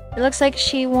 It looks like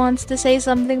she wants to say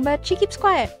something, but she keeps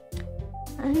quiet.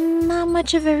 I'm not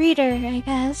much of a reader, I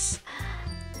guess.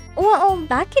 Well,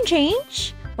 that can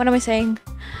change. What am I saying?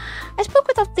 I spoke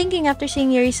without thinking after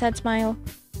seeing Yuri's sad smile.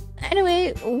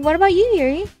 Anyway, what about you,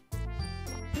 Yuri?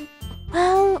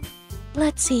 Well,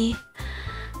 let's see.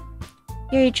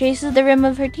 Yuri traces the rim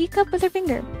of her teacup with her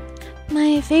finger.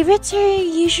 My favorites are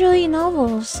usually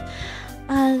novels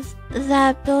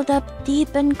that build up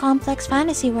deep and complex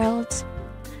fantasy worlds.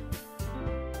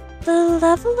 The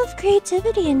level of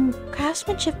creativity and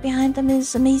craftsmanship behind them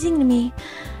is amazing to me.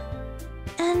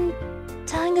 And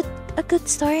telling a good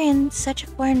story in such a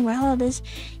foreign world is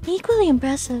equally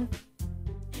impressive.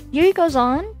 Yuri goes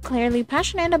on, clearly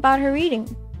passionate about her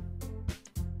reading.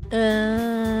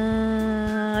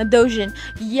 Dojin.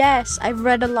 Yes, I've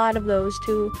read a lot of those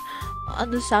too. Oh,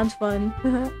 this sounds fun.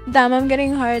 Damn, I'm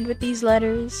getting hard with these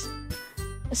letters.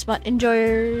 smut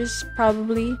enjoyers,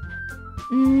 probably.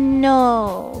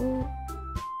 No.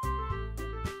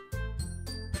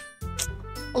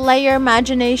 Let your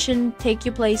imagination take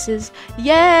you places.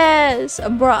 Yes!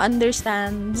 Bro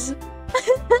understands.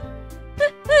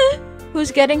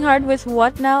 Who's getting hard with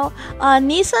what now?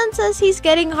 Nissan says he's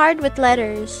getting hard with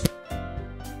letters.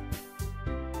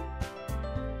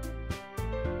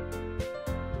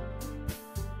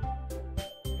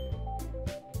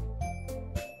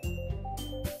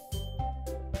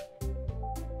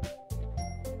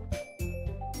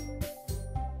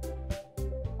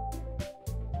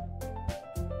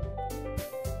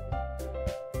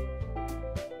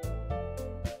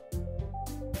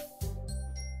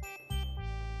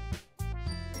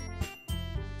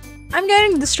 I'm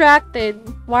getting distracted.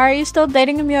 Why are you still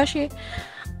dating him, Yoshi?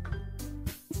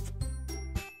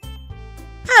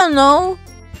 I don't know.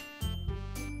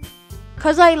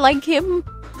 Cause I like him.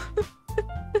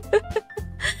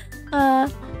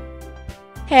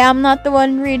 Hey, I'm not the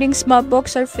one reading smut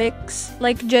books or fics.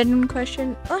 Like, genuine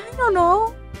question. I don't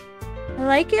know. I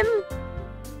like him.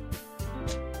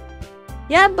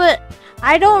 Yeah, but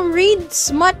I don't read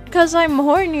smut cause I'm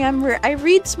horny. I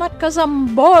read smut cause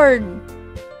I'm bored.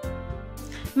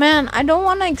 Man, I don't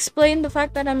want to explain the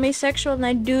fact that I'm asexual and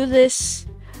I do this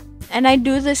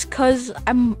cause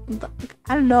I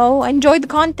don't know, I enjoy the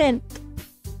content.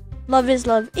 Love is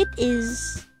love. It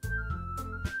is.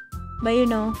 But you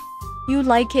know, you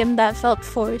like him, that felt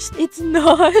forced. It's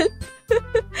not.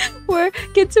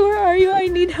 Kitsu, where are you? I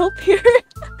need help here.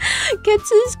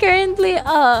 Kitsu is currently,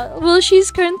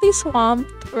 she's currently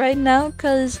swamped right now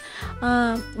cause,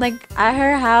 like, at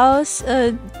her house,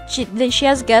 she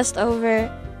has guests over.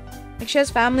 Like, she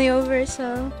has family over,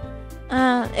 so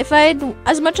if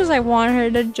as much as I want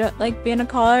her to like be in a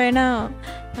call right now,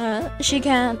 she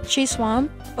can't. She's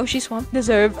swamped. Oh, she's swamped.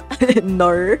 Deserve.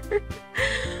 No.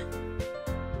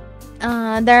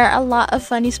 There are a lot of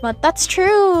funny smut. That's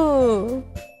true.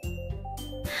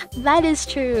 That is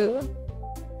true.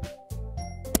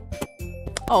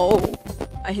 Oh,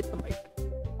 I hit the mic.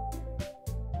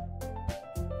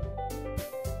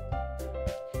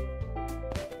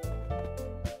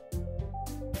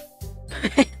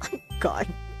 God.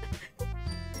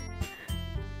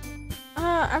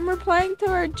 I'm replying to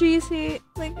our GC,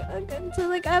 like, so,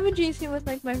 like, I have a GC with,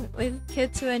 like, with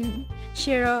Kitsu and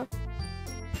Shiro.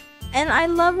 And I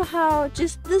love how,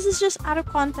 this is just out of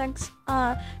context,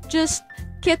 just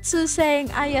Kitsu saying,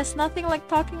 yes, nothing like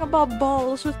talking about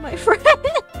balls with my friend.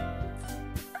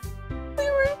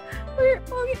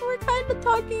 we're kind of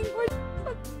talking,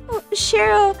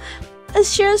 Shiro's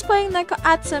playing like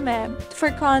Atsume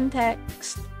for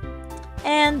context,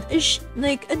 and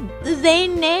they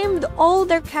named all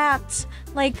their cats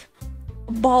like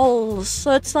balls,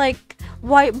 so it's like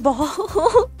white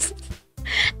balls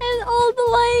and all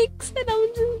the likes, and I'm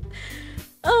just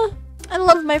I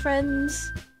love my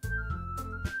friends.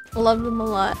 I love them a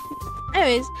lot.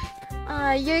 Anyways,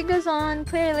 Yuri goes on,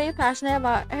 clearly passionate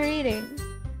about her reading.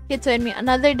 Kitsu and me,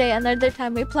 another day, another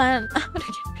time, we plan how to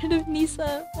get rid of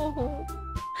Nisa. Oh,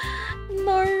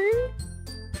 no.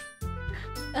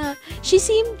 She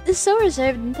seemed so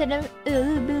reserved and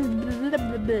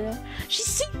she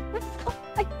seemed.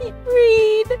 I can't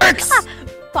read.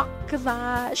 Fuck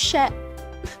that shit.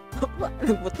 What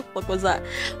the fuck was that?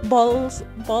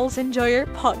 Balls enjoyer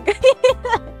pug.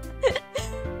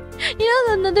 You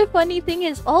know, another funny thing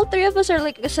is all three of us are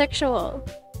like asexual.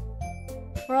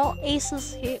 We're all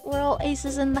aces here. We're all ace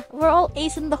in the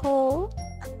hole.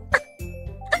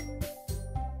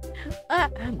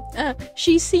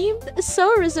 She seemed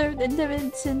so reserved and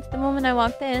timid since the moment I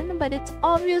walked in, but it's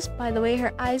obvious by the way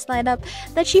her eyes light up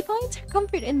that she finds her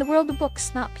comfort in the world of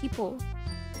books, not people.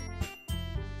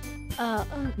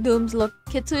 Dooms, look,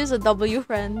 Kitsu is a W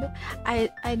friend.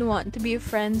 I'd want to be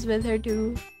friends with her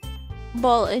too.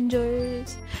 Ball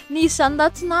enjoyers. Nissan,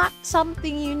 that's not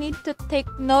something you need to take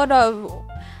note of.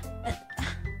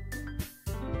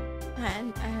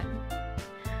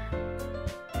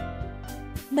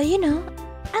 But you know,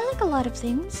 I like a lot of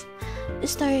things.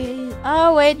 Stories.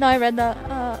 Oh wait, no, I read that.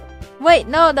 Wait,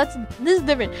 no, this is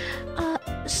different.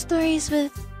 Stories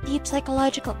with deep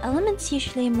psychological elements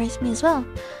usually immerse me as well.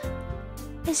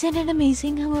 Isn't it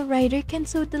amazing how a writer can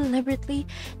so deliberately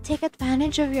take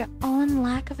advantage of your own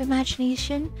lack of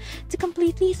imagination to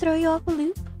completely throw you off a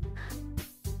loop?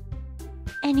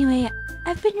 Anyway,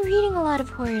 I've been reading a lot of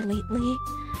horror lately.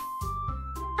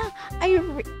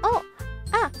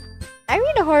 I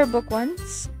read a horror book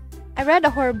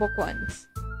once.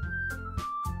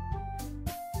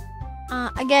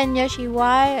 Again, Yoshi,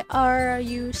 why are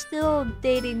you still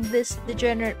dating this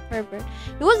degenerate pervert?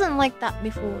 He wasn't like that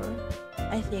before.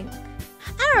 I think.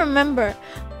 I don't remember.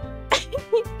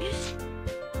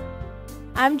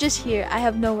 I'm just here. I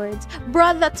have no words.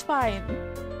 Bruh, that's fine.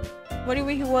 What do you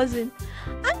mean he wasn't?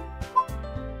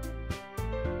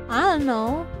 I don't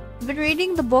know. Been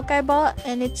reading the book I bought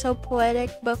and it's so poetic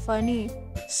but funny.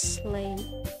 Slay.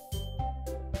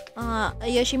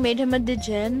 Yeah, she made him a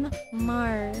degen.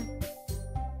 Mar.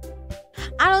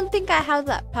 I don't think I have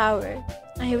that power.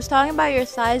 He was talking about your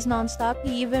thighs nonstop.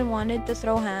 He even wanted to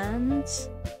throw hands.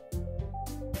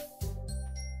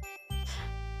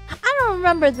 I don't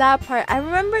remember that part. I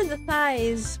remember the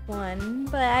thighs one,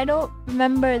 but I don't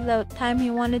remember the time he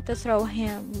wanted to throw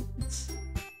hands.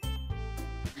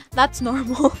 That's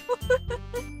normal.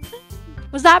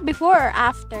 Was that before or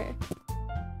after?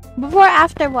 Before or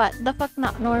after what? The fuck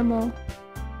not normal?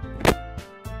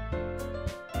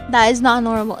 That is not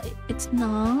normal. It's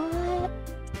not.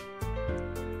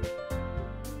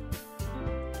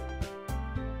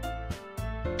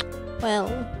 Well.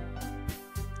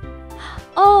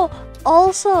 Oh,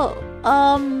 also,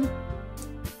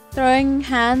 throwing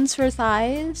hands for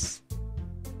thighs.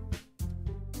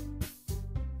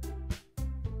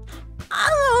 I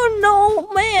don't know,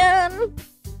 man.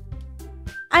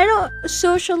 I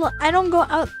don't go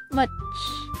out much.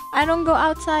 I don't go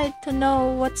outside to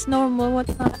know what's normal,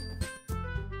 what's not.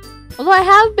 Although I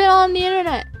have been on the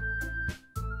internet.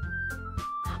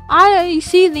 I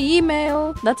see the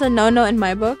email. That's a no-no in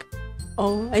my book.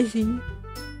 Oh, I see.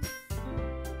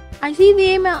 I see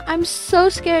the email. I'm so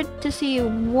scared to see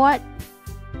what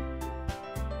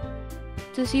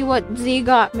Z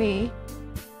got me.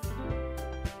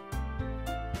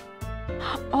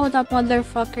 Oh, that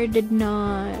motherfucker did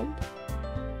not.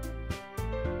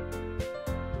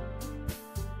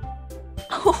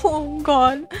 Oh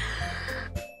god.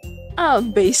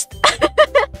 Based.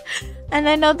 And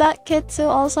I know that Kitsu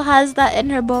also has that in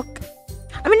her book.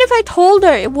 I mean, if I told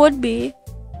her, it would be.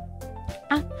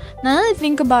 Now that I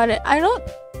think about it, I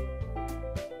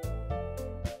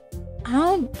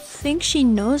don't think she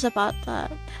knows about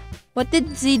that. What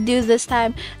did Z do this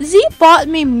time? Z bought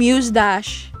me Muse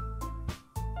Dash.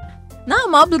 Now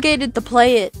I'm obligated to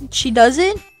play it. She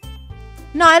doesn't?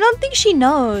 No, I don't think she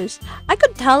knows. I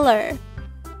could tell her.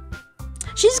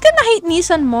 She's gonna hate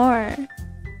Nissan more.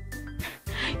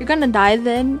 You're gonna die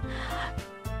then?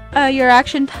 Your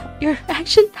action time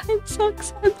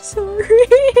sucks. I'm sorry.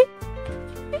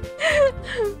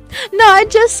 No, I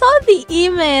just saw the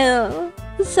email.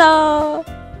 So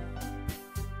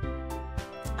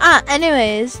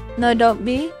anyways, no, don't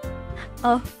be.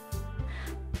 Oh,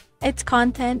 it's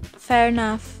content. Fair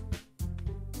enough.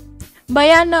 But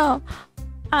yeah, no.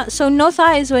 So no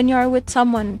thighs when you're with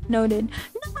someone. Noted.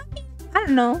 No, I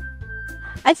don't know.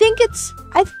 I think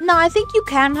I think you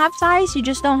can have thighs. You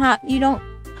just don't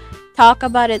talk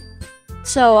about it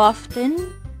so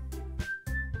often,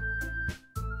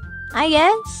 I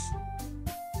guess.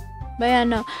 But yeah,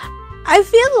 no. I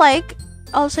feel like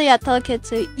also, yeah, tell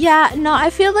Kitsu. Yeah, no, I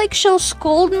feel like she'll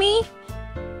scold me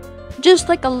just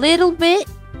like a little bit.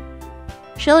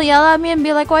 She'll yell at me and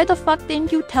be like, why the fuck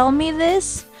didn't you tell me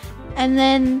this? And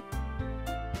then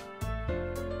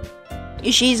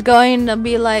she's going to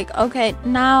be like, okay,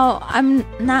 now I'm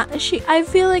not. I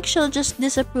feel like she'll just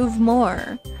disapprove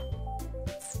more.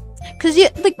 Cause you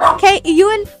like, okay, you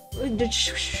and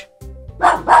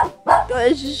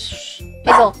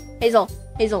Hazel,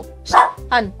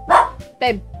 hun,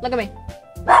 babe, look at me.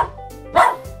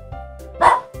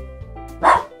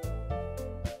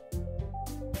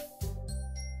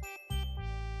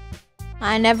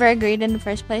 I never agreed in the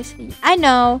first place. I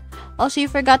know. Also, you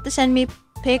forgot to send me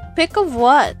pic of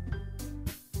what?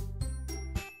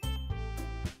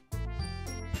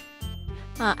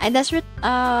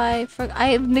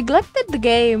 I neglected the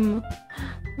game.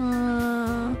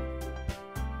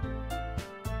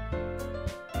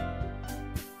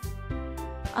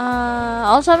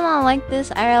 Also, I'm not like this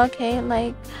IRLK,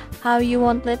 like how you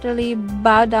won't literally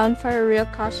bow down for a real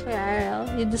cosplay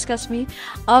IRL. You discuss me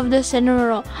of the cinema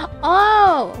roll.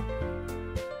 Oh,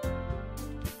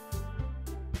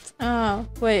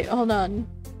 wait, hold on.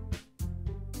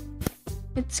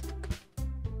 It's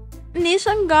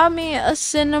Nissan got me a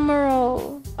cinema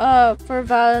roll for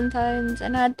Valentine's,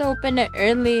 and I had to open it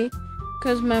early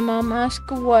because my mom asked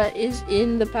what is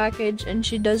in the package and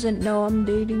she doesn't know I'm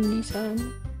dating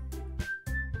Nissan.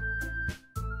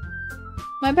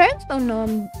 My parents don't know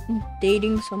I'm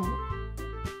dating someone.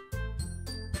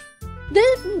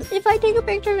 If I take a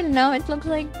picture of it now, it looks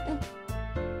like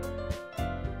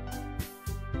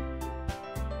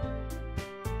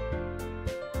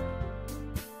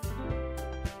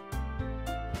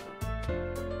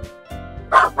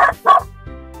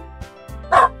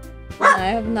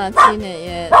have not seen it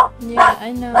yet. Yeah,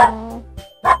 I know.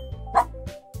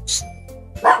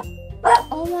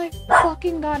 Oh my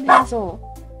fucking god, Hazel.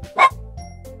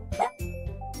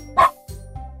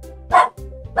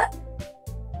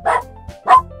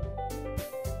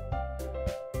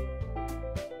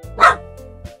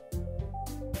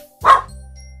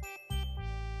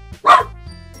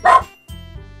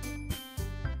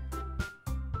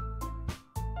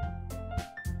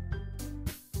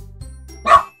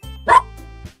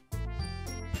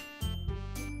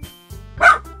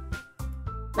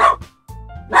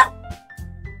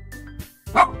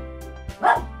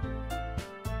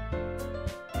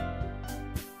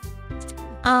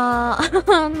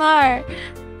 Mar,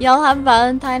 y'all have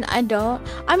Valentine? I don't.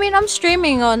 I mean, I'm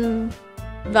streaming on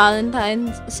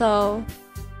Valentine's, so.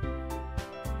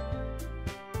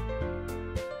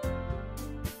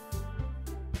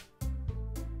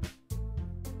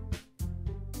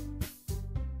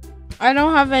 I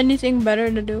don't have anything better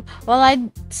to do. Well,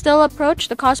 I'd still approach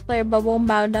the cosplayer, but won't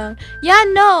bow down. Yeah,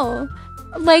 no.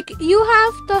 Like, you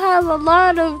have to have a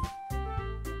lot of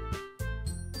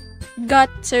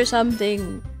guts or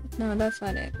something. No, that's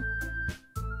not it.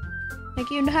 Like,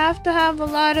 you'd have to have a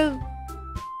lot of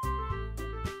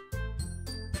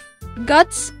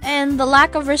guts and the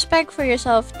lack of respect for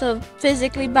yourself to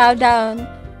physically bow down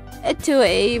to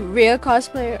a real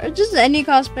cosplayer, or just any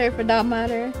cosplayer for that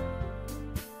matter.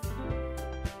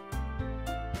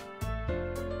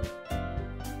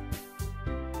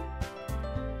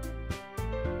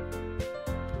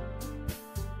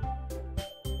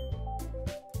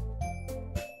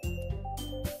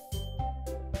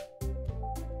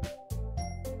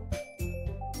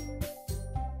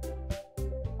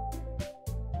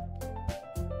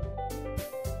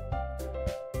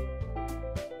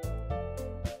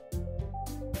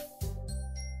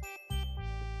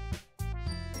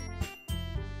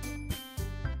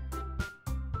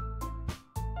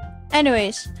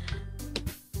 Anyways,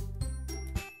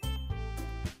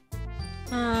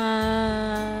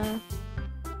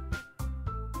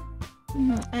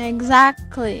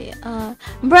 exactly.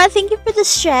 Bruh, thank you for the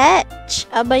stretch.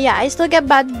 But yeah, I still get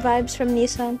bad vibes from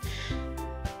Nissan.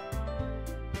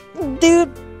 Dude,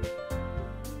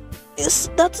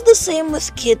 that's the same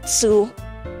with Kitsu.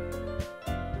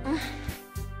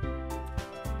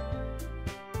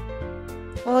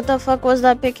 What the fuck was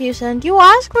that pic you sent? You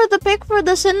asked for the pic for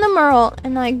the cinema roll,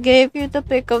 and I gave you the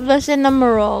pic of the cinema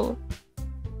roll.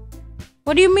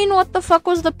 What do you mean, what the fuck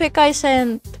was the pic I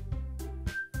sent?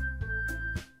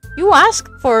 You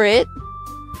asked for it.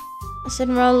 The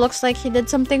cinema roll looks like he did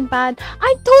something bad.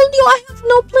 I told you I have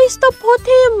no place to put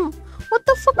him. What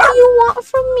the fuck do you want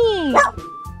from me?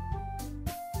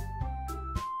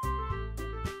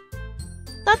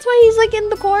 That's why he's like in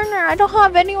the corner. I don't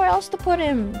have anywhere else to put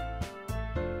him.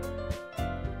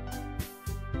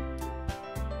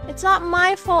 It's not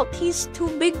my fault. He's too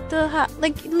big to have.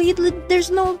 Like,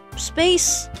 there's no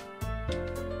space.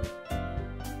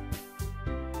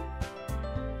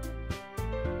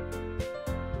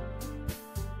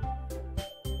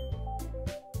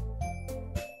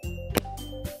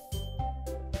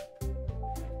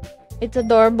 It's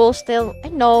adorable still. I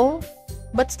know.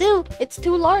 But still, it's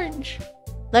too large.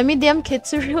 Let me DM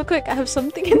Kitsu real quick. I have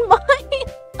something in mind.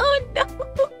 Oh no.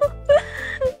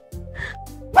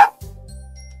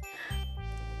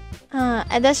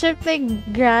 I definitely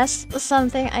grasp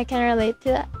something I can relate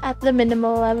to at the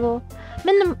minimal level.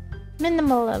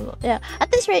 Minimal level, yeah.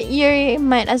 At this rate, Yuri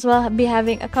might as well be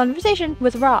having a conversation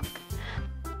with Rock.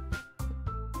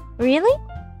 Really?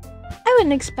 I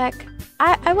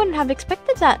wouldn't have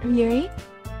expected that, Yuri.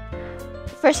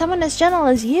 For someone as gentle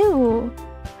as you.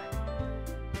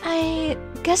 I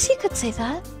guess you could say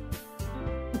that.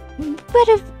 But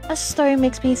if a story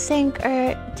makes me think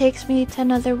or takes me to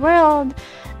another world,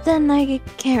 then I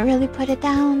can't really put it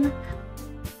down.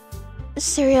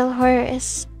 Serial horror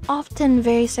is often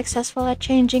very successful at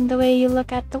changing the way you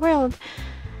look at the world.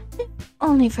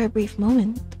 Only for a brief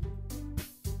moment.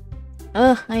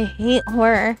 Ugh, I hate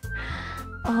horror.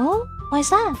 Oh? Why's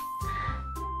that?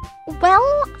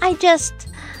 Well, Natsuki's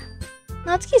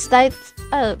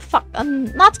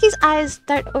Natsuki's eyes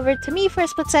dart over to me for a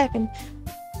split second.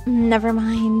 Never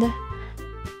mind.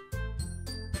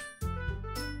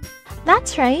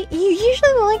 That's right. You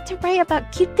usually like to write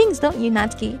about cute things, don't you,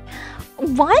 Natsuki?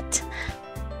 What?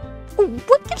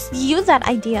 What gives you that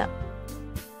idea?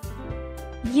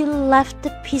 You left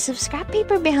a piece of scrap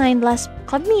paper behind last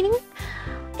club meeting.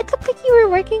 It looked like you were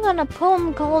working on a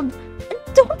poem called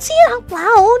Don't Say It Out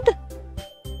Loud.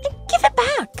 Give it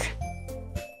back.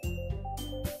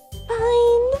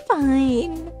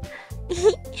 Fine.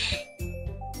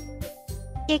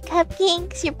 Your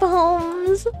cupcakes, your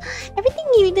poems. Everything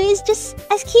you do is just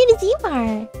as cute as you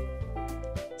are.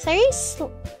 Sorry,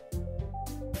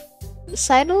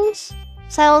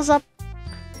 sidles up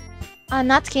on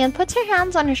Natsuki and puts her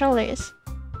hands on her shoulders.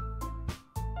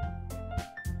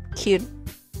 Cute.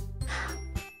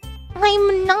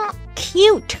 I'm not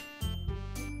cute.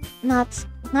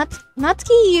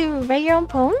 Natsuki, you write your own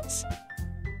poems?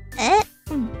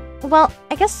 Well,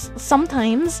 I guess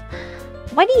sometimes.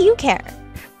 Why do you care?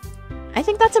 I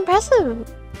think that's impressive.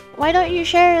 Why don't you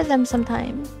share them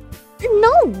sometime?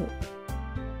 No!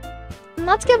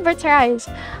 Natsuki averts her eyes.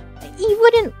 You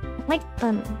wouldn't like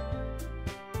them.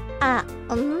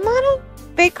 I'm not a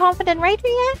very confident writer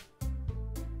yet.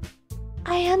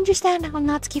 I understand how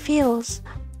Natsuki feels.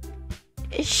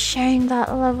 Sharing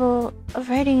that level of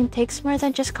writing takes more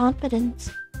than just confidence.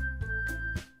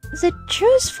 The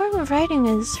truest form of writing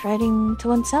is writing to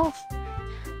oneself.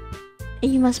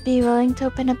 You must be willing to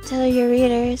open up to your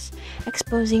readers,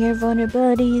 exposing your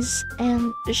vulnerabilities,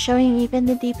 and showing even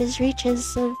the deepest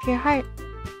reaches of your heart.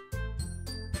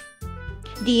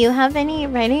 Do you have any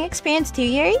writing experience too,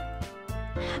 Yuri?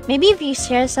 Maybe if you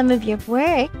share some of your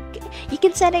work, you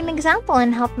can set an example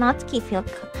and help Natsuki feel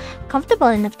comfortable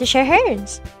enough to share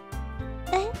hers.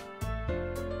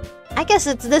 I guess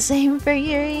it's the same for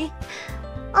Yuri.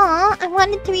 Aw, I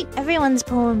wanted to read everyone's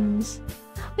poems.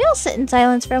 We all sit in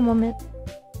silence for a moment.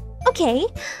 Okay,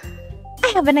 I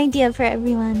have an idea for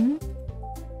everyone.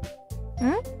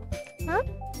 Huh?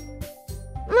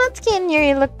 Natsuki and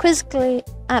Yuri look quizzically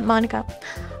at Monica.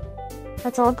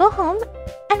 Let's all go home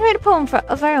and write a poem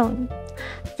of our own.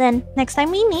 Then, next time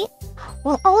we meet,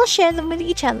 we'll all share them with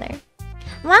each other.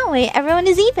 That way, everyone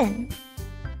is even.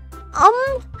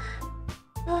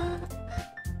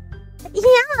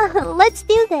 Yeah, let's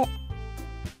do that.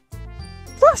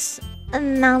 Plus,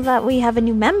 now that we have a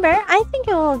new member, I think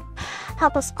it will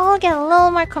help us all get a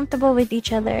little more comfortable with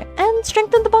each other and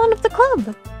strengthen the bond of the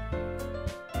club.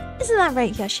 Isn't that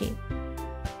right, Yoshi?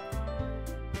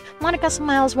 Monica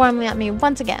smiles warmly at me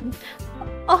once again.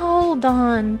 Hold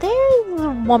on,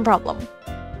 there's one problem.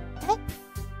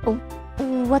 Oh,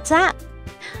 what's that?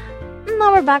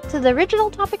 Now we're back to the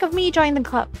original topic of me joining the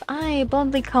club. I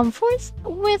boldly come forth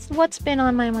with what's been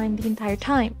on my mind the entire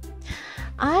time.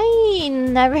 I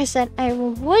never said I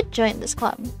would join this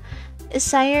club.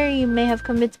 Sire, you may have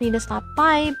convinced me to stop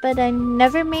by, but I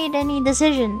never made any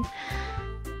decision.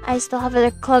 I still have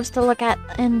other clubs to look at,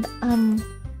 and,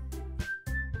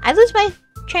 I lose my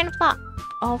train of thought.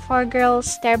 All four girls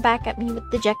stare back at me with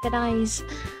dejected eyes.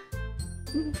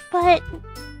 But...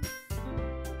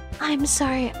 I'm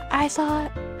sorry, I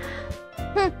thought...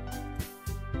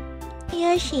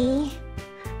 Yoshi...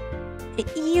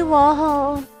 You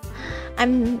all...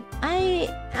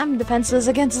 I'm defenseless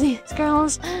against these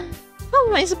girls. How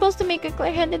am I supposed to make a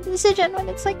clear-headed decision when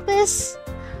it's like this?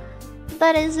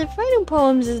 That is, if writing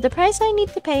poems is the price I need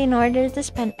to pay in order to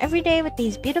spend every day with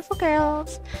these beautiful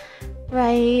girls.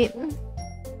 Right.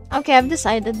 Okay, I've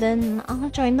decided then.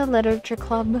 I'll join the literature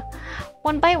club.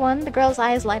 One by one, the girls'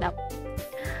 eyes light up.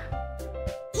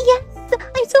 Yes!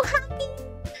 I'm so happy!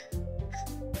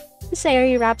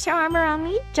 Sayori wraps her arm around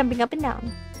me, jumping up and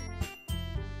down.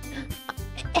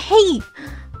 Hey!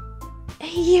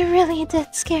 You really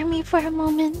did scare me for a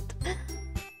moment.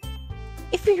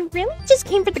 If you really just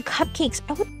came for the cupcakes,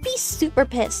 I would be super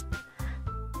pissed.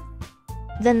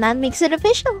 Then that makes it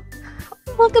official.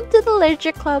 Welcome to the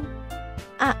literature club.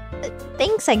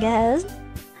 Thanks, I guess.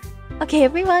 Okay,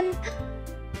 everyone.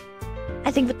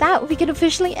 I think with that, we can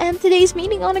officially end today's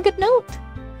meeting on a good note.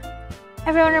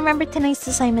 Everyone remember tonight's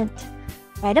assignment.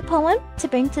 Write a poem to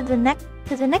bring to the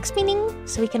next meeting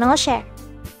so we can all share.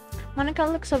 Monica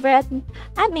looks over at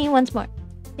me once more.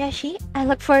 Yoshi, I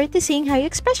look forward to seeing how you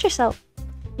express yourself.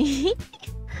 Yeah.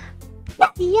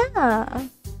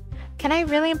 Can I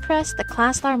really impress the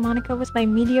class star Monica with my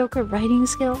mediocre writing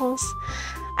skills?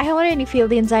 I already feel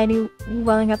the anxiety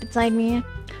welling up inside me.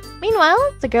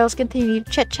 Meanwhile, the girls continue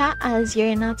to chit-chat as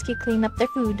Yuri and Natsuki clean up their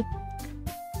food.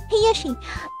 Hey Yoshi,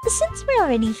 since we're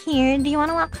already here, do you want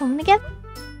to walk home together?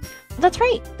 That's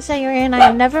right, Sayori and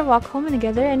I never walk home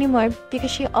together anymore because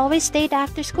she always stayed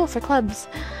after school for clubs.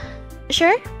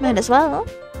 Sure, might as well.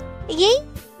 Yay!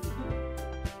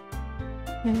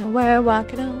 We're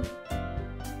walking home.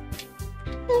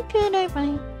 How could I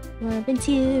write love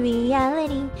into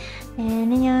reality?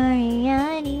 And in your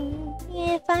reality,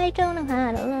 if I don't know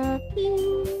how to love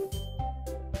you,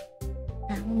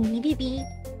 I need to be.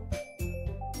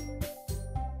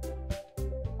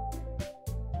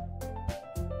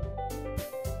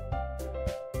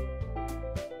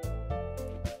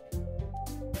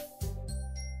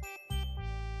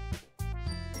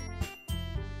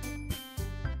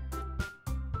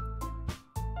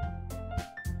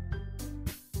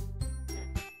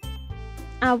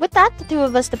 With that, the two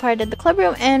of us departed the club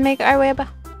room and make our way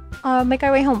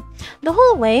home. The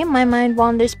whole way, my mind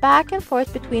wanders back and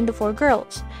forth between the four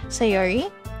girls: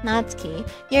 Sayori, Natsuki,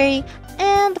 Yuri,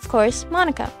 and of course,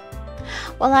 Monica.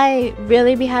 Will I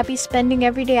really be happy spending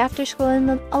every day after school in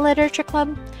a literature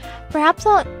club? Perhaps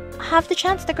I'll have the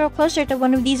chance to grow closer to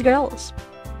one of these girls.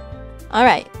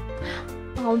 Alright,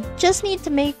 I'll just need to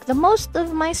make the most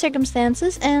of my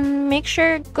circumstances and make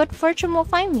sure good fortune will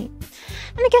find me.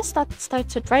 And I guess that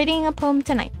starts with writing a poem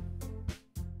tonight.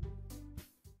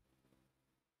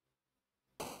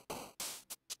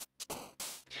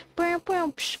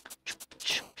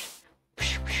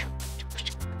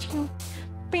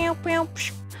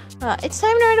 It's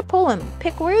time to write a poem.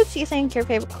 Pick words you think your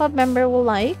favorite club member will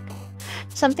like.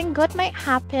 Something good might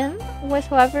happen with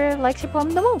whoever likes your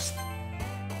poem the most.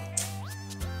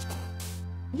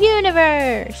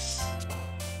 Universe.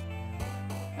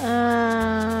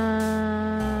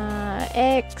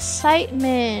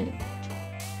 Excitement.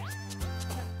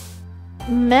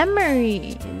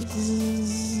 Memories.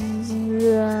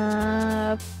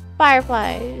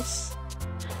 Fireflies.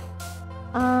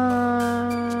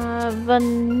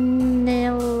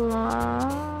 Vanilla.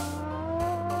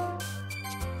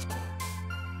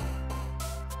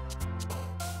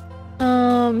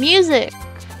 Music.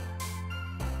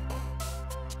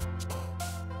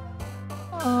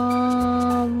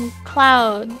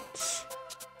 Clouds.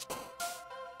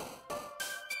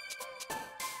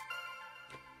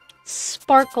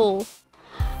 Sparkle.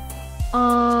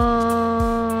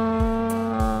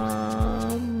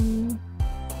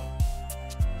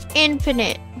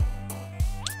 Infinite.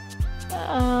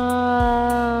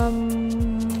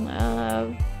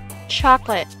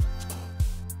 Chocolate.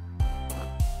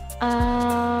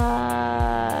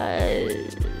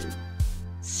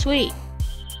 Sweet.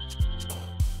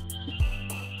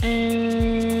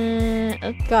 And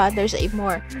oh god, there's 8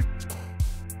 more.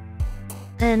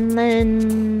 And then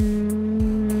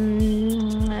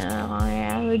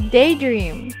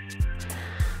daydream.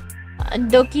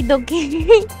 Doki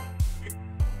Doki.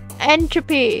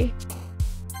 Entropy.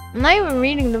 I'm not even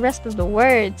reading the rest of the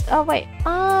words. Oh wait.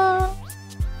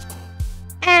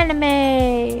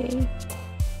 Anime.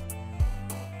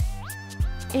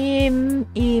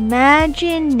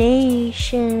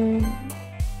 Imagination.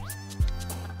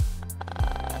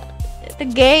 The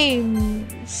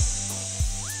games.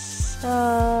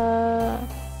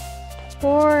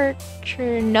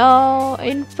 Torture. No.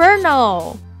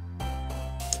 Inferno.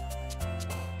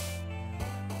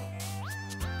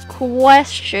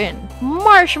 Question.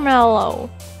 Marshmallow.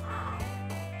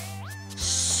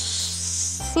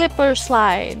 Slipper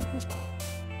slide.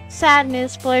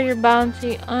 Sadness, pleasure,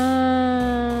 bounty.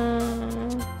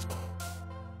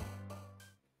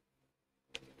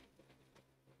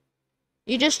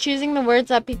 You're just choosing the words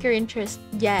that pique your interest.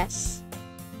 Yes.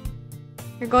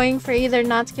 You're going for either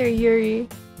Natsuki or Yuri.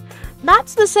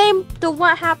 That's the same to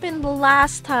what happened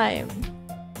last time.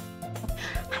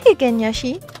 Hi again,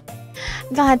 Yoshi.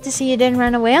 Glad to see you didn't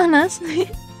run away on us.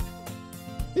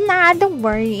 Nah, don't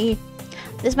worry.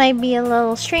 This might be a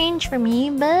little strange for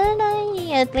me, but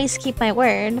I at least keep my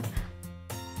word.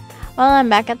 Well, I'm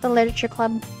back at the literature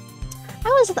club. I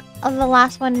was the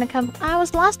last one to come. I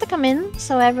was last to come in,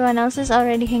 so everyone else is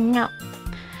already hanging out.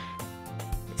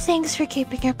 Thanks for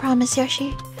keeping your promise,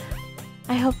 Yoshi.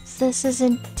 I hope this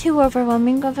isn't too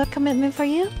overwhelming of a commitment for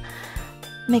you,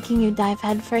 making you dive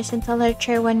headfirst into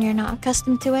literature when you're not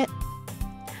accustomed to it.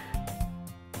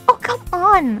 Oh, come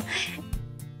on!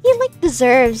 He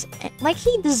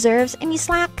deserves any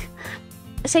slack.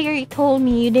 Sayori told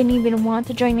me you didn't even want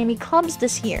to join any clubs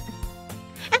this year.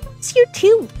 And last year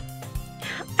too.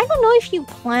 I don't know if you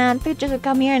plan to just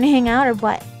come here and hang out or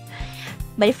what.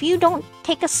 But if you don't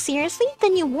take us seriously,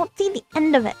 then you won't see the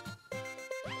end of it.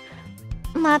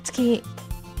 Natsuki,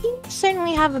 you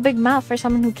certainly have a big mouth for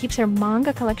someone who keeps her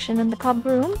manga collection in the club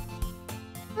room.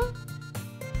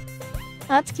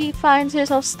 Natsuki finds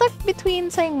herself stuck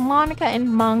between saying Monica and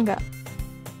manga.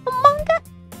 Manga?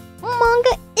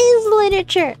 Manga is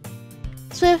literature!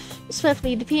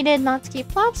 Swiftly defeated, Natsuki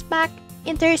flops back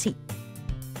into her seat.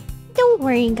 Don't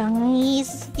worry,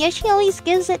 guys. Yoshi always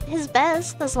gives it his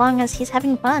best as long as he's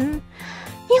having fun.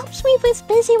 He helps me with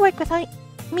busy work without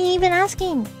me even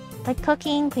asking. Like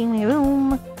cooking, cleaning my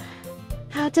room.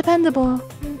 How dependable.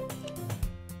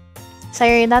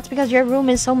 Sorry, that's because your room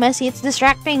is so messy it's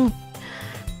distracting.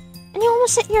 And you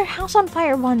almost set your house on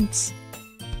fire once.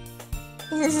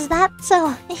 Is that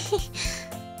so?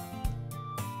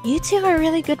 You two are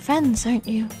really good friends, aren't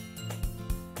you?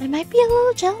 I might be a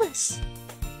little jealous.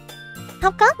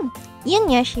 How come? You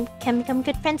and Yoshi can become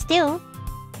good friends too.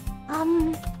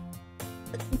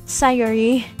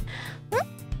 Sayori.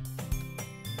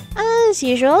 As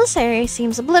usual, Sayori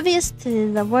seems oblivious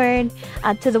to the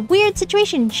weird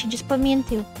situation she just put me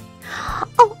into.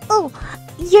 Oh,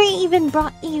 Yuri even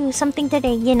brought you something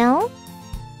today, you know?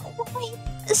 Wait,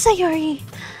 Sayori.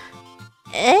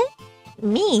 Eh?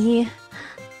 Me?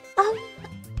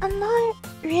 I'm not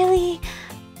really...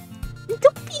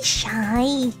 Don't be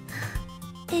shy.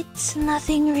 It's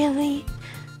nothing really.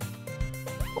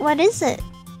 What is it?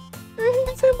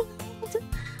 Never mind.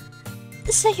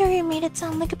 Sayori made it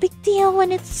sound like a big deal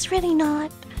when it's really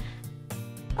not.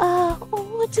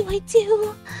 What do I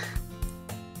do?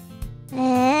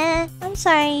 I'm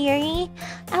sorry, Yuri.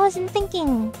 I wasn't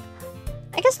thinking.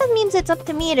 I guess that means it's up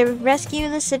to me to rescue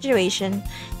the situation.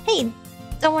 Hey,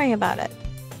 don't worry about it.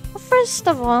 First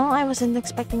of all, I wasn't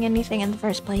expecting anything in the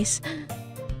first place.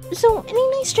 So, any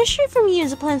nice gesture from you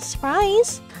is a pleasant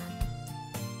surprise.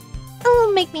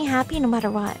 It'll make me happy no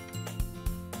matter what.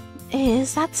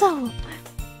 Is that so?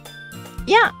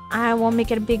 Yeah, I won't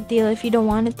make it a big deal if you don't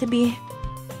want it to be.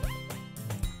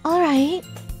 Alright.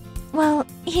 Well,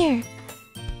 here.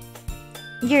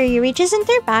 Yuri reaches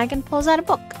into her bag and pulls out a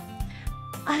book.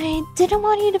 I didn't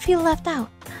want you to feel left out.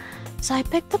 So I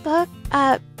picked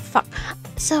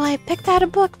So I picked out a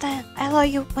book that I thought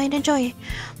you might enjoy.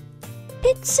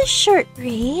 It's a short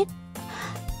read,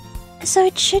 so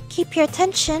it should keep your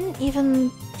attention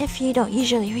even if you don't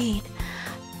usually read.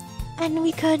 And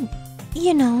we could,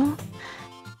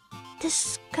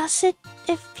 discuss it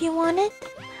if you wanted.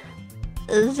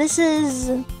 This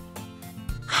is...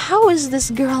 How is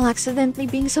this girl accidentally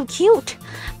being so cute?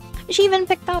 She even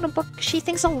picked out a book she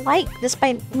thinks I'll like,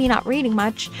 despite me not reading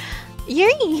much.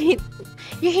 Yuri,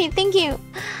 thank you.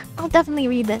 I'll definitely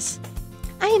read this.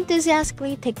 I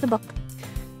enthusiastically take the book.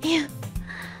 Yeah.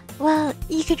 Well,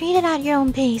 you could read it at your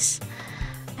own pace.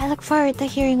 I look forward to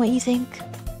hearing what you think.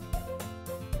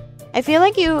 I feel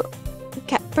like you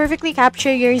perfectly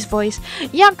capture Yuri's voice.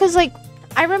 Yeah, because,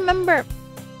 I remember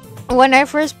when I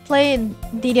first played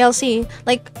DDLC,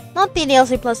 not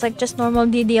DDLC plus, just normal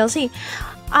DDLC,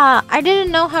 I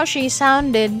didn't know how she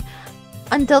sounded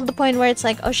until the point where it's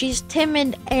she's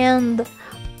timid and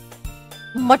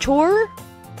mature.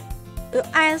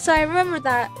 And so I remember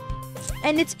that.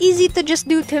 And it's easy to just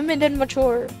do timid and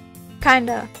mature.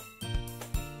 Kinda.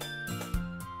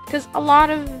 Because a lot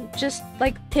of just,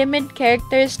 timid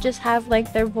characters just have,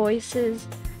 their voices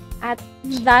at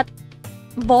that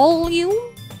volume?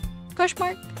 Question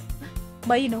mark?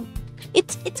 But,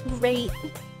 it's great.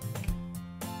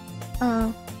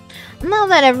 Now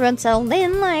that everyone's settled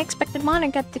in, I expected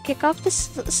Monica to kick off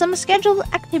some scheduled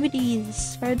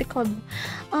activities for the club.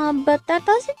 But that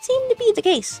doesn't seem to be the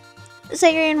case.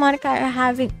 Sayuri and Monica are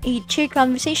having a cheery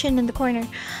conversation in the corner.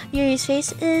 Yuri's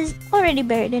face is already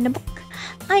buried in a book.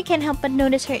 I can't help but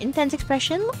notice her intense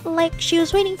expression, like she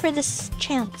was waiting for this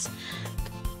chance.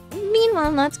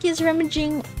 Meanwhile, Natsuki is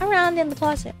rummaging around in the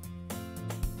closet.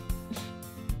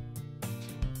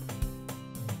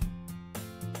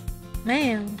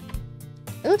 Man,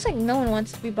 it looks like no one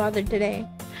wants to be bothered today.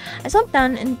 I slipped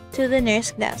down into the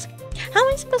nearest desk. How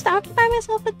am I supposed to occupy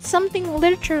myself with something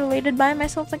literature-related by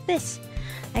myself like this?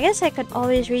 I guess I could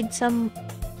always read some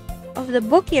of the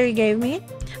book Yuri gave me,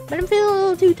 but I'm feeling a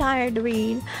little too tired to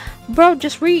read. Bro,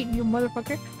 just read, you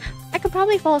motherfucker. I could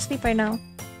probably fall asleep right now.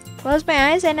 Close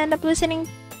my eyes and end up listening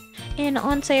in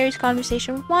on Sayori's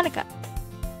conversation with Monica.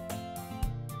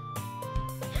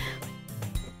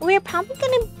 We're probably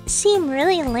gonna seem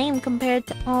really lame compared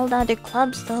to all the other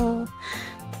clubs, though.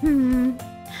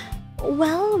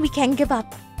 Well, we can't give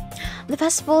up. The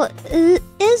festival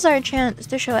is our chance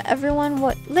to show everyone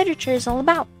what literature is all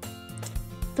about.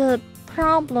 The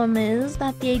problem is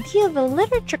that the idea of a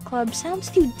literature club sounds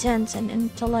too dense and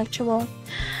intellectual.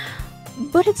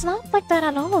 But it's not like that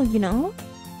at all,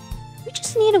 We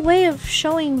just need a way of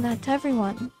showing that to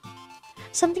everyone.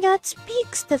 Something that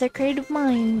speaks to their creative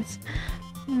minds.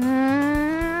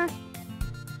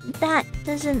 That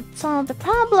doesn't solve the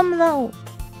problem, though.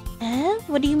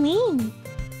 What do you mean?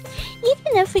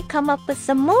 Even if we come up with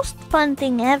the most fun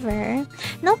thing ever,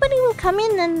 nobody will come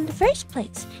in the first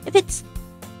place if it's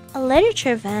a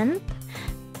literature event.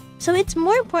 So it's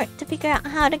more important to figure out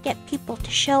how to get people to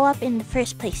show up in the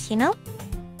first place,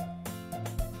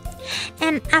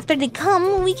 And after they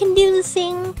come, we can do the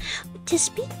thing to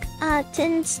speak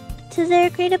to their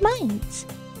creative minds.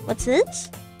 What's this?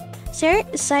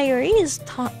 Sayori is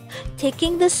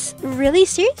taking this really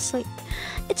seriously.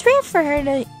 It's rare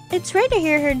to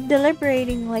hear her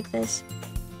deliberating like this.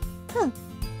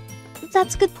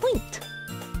 That's a good point.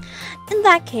 In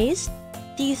that case,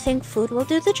 do you think food will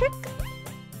do the trick?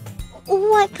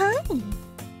 What kind?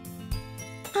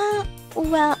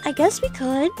 Well, I guess we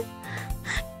could.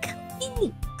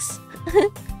 Thanks.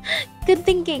 Good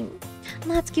thinking.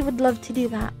 Natsuki would love to do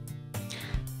that.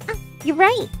 You're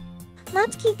right.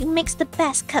 Natsuki makes the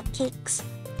best cupcakes.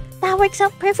 That works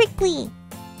out perfectly.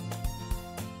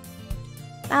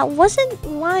 That wasn't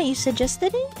why you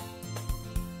suggested it?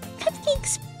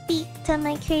 Cupcakes speak to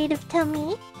my creative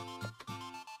tummy.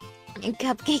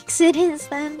 Cupcakes it is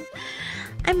then.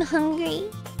 I'm hungry.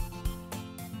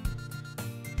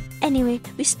 Anyway,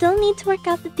 we still need to work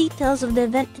out the details of the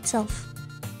event itself.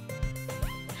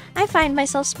 I find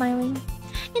myself smiling.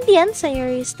 In the end,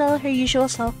 Sayuri is still her usual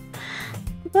self.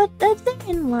 But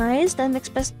therein lies the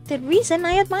unexpected reason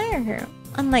I admire her.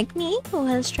 Unlike me, who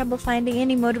has trouble finding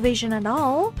any motivation at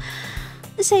all,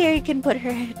 Sayuri can put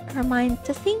her mind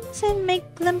to things and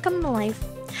make them come to life.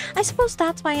 I suppose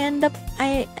that's why I end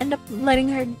up letting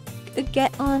her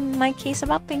get on my case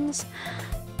about things.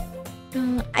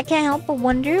 I can't help but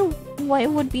wonder what it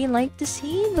would be like to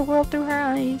see the world through her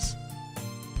eyes.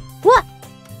 What?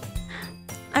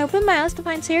 I opened my eyes to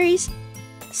find Sayuri's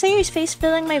face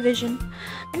filling my vision.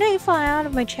 I know you fall out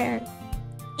of my chair.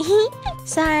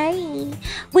 Sorry.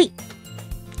 Wait.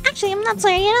 Actually, I'm not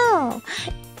sorry at all.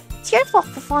 It's your fault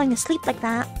for falling asleep like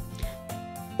that.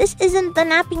 This isn't the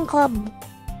napping club.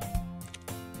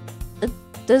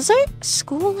 Does our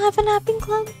school have a napping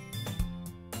club?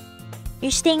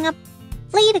 You're staying up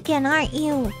late again, aren't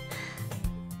you?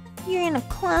 You're in a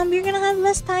club, you're gonna have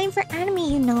less time for anime,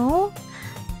 you know?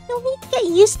 You'll need to get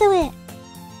used to it.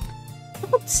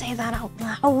 Don't say that out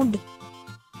loud.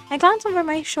 I glanced over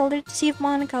my shoulder to see if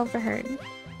Monica overheard.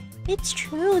 It's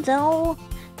true, though.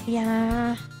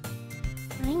 Yeah.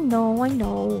 I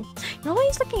know. You're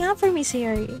always looking out for me,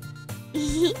 Sayuri.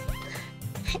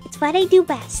 It's what I do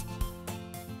best.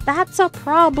 That's a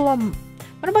problem.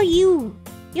 What about you?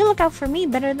 You look out for me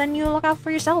better than you look out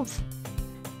for yourself.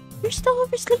 You're still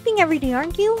oversleeping every day,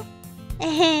 aren't you?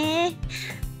 Every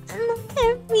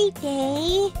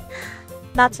day.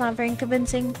 That's not very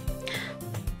convincing.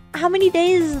 How many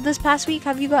days this past week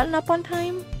have you gotten up on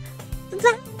time?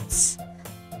 It's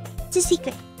a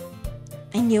secret.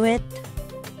 I knew it.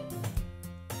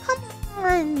 Come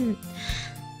on.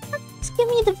 Just give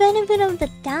me the benefit of the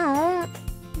doubt.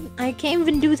 I can't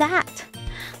even do that.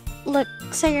 Look,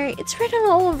 Sayuri, it's written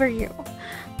all over you.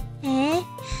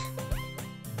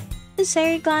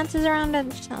 Sayuri glances around at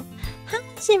herself. How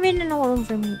is it written all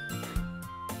over me?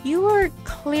 You were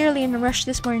clearly in a rush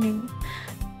this morning.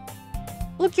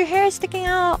 Look, your hair is sticking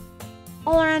out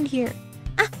all around here.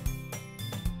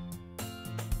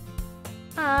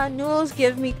 Noodles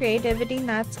give me creativity.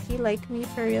 Natsuki like me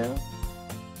for real.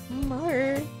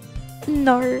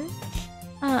 No.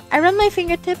 I run my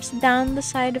fingertips down the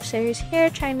side of Sayuri's hair,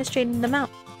 trying to straighten them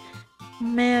out.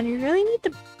 Man, you really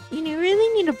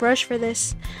need a brush for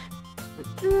this.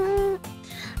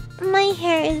 My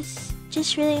hair is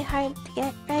just really hard to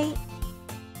get right.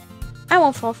 I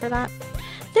won't fall for that.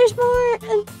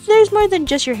 There's more than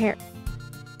just your hair.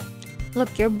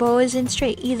 Look, your bow isn't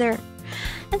straight either.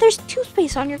 And there's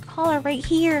toothpaste on your collar right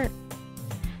here.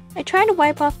 I try to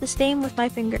wipe off the stain with my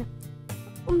finger.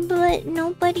 But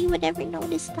nobody would ever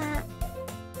notice that.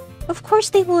 Of course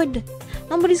they would.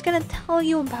 Nobody's gonna tell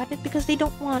you about it because they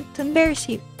don't want to embarrass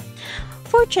you.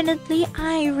 Fortunately,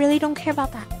 I really don't care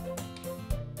about that.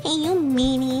 Hey, you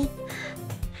meanie.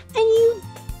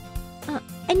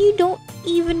 And you don't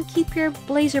even keep your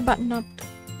blazer button up.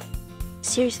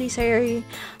 Seriously, Sayuri,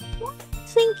 why do you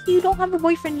think you don't have a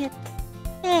boyfriend yet?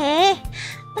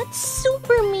 That's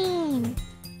super mean.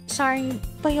 Sorry,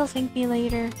 but you'll thank me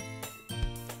later.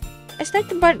 I start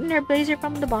to button her blazer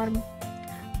from the bottom.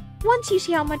 Once you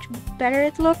see how much better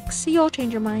it looks, you'll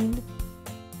change your mind.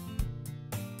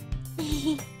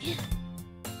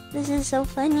 This is so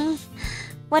funny.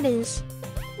 What is?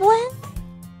 What?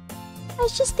 I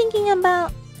was just thinking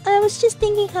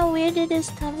how weird it is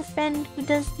to have a friend who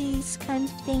does these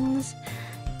kinds of things.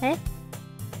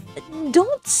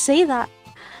 Don't say that.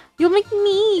 You'll make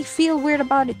me feel weird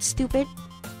about it, stupid.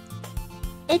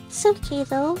 It's okay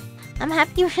though. I'm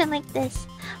happy we're like this.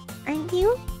 Aren't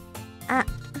you?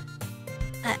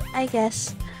 I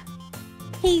guess.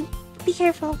 Hey, be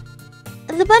careful.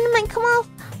 The button might come off.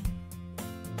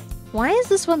 Why is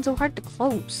this one so hard to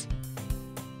close?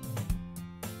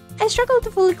 I struggle to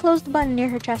fully close the button near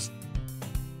her chest.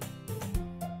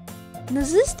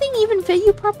 Does this thing even fit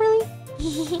you properly?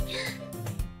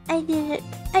 I did it.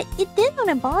 It did when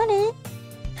I bought it.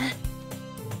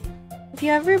 If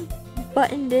you ever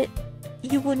buttoned it,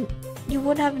 you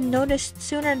would have noticed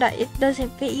sooner that it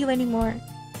doesn't fit you anymore.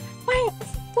 Why?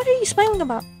 What are you smiling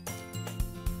about?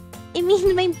 It means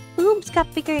my boobs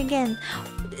got bigger again.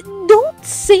 Don't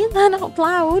say that out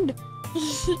loud.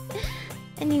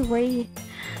 Anyway,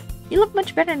 you look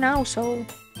much better now, so...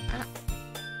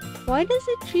 Why does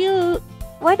it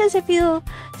feel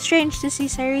strange to see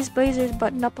Sayuri's blazers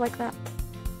buttoned up like that?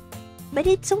 But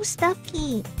it's so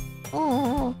stuffy.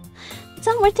 Oh, it's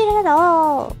not worth it at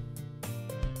all.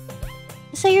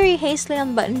 Sayuri hastily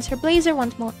unbuttons her blazer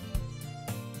once more.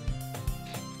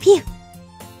 Phew.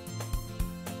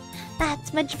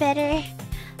 That's much better.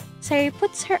 Sayuri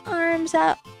puts her arms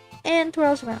out and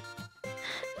twirls around.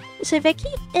 So if I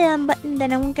keep unbuttoned,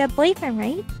 then I won't get a boyfriend,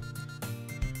 right?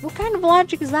 What kind of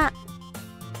logic is that?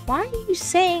 Why are you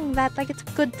saying that like it's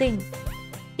a good thing?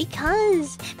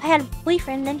 Because if I had a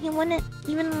boyfriend, then he wouldn't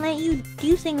even let you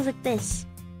do things like this.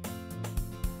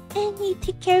 And he'd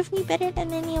take care of me better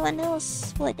than anyone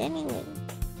else would anyway.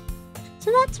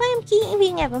 So that's why I'm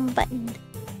keeping it unbuttoned.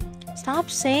 Stop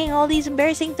saying all these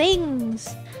embarrassing things.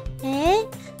 Eh?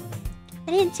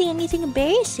 I didn't say anything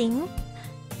embarrassing.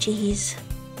 Jeez.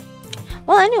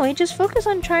 Well, anyway, just focus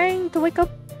on trying to wake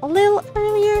up a little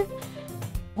earlier.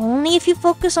 Only if you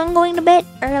focus on going to bed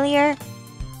earlier.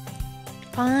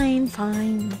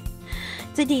 Fine.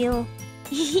 It's a deal.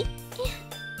 I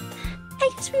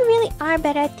guess we really are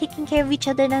better at taking care of each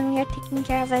other than we are taking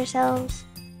care of ourselves.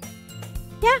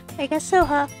 Yeah, I guess so,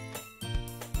 huh?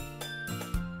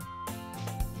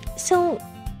 So,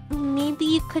 maybe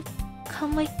you could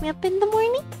come wake me up in the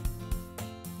morning?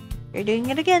 You're doing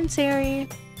it again,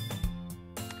 Sayuri.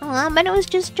 But I was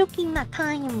just joking that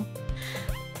time.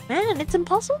 Man, it's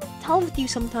impossible to tell with you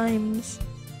sometimes.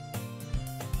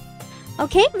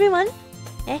 Okay, everyone.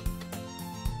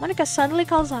 Monica suddenly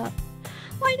calls out.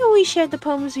 Why don't we share the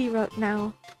poems we wrote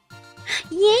now?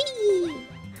 Yay!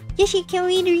 Yoshi, can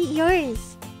we read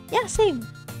yours? Yeah, same.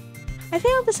 I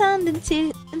failed to sound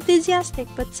enthusiastic,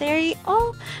 but Sayuri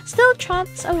still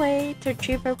trots away to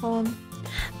retrieve her poem.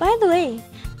 By the way,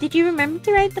 did you remember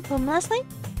to write the poem last night?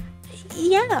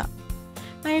 Yeah.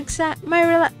 My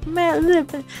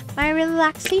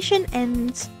relaxation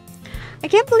ends. I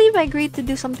can't believe I agreed to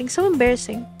do something so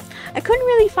embarrassing. I couldn't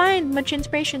really find much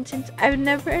inspiration since I've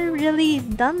never really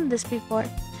done this before.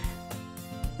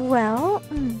 Well,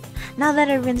 now that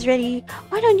everyone's ready,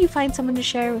 why don't you find someone to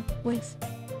share with?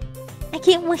 I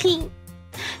can't wait.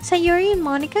 Sayuri and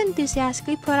Monica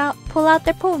enthusiastically pull out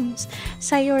their poems.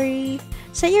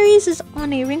 Sayuri's is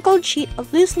on a wrinkled sheet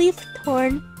of loose leaf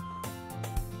torn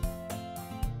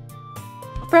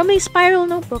from a spiral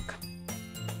notebook.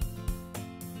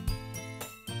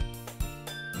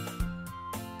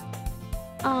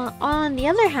 On the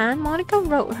other hand, Monica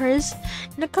wrote hers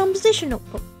in a composition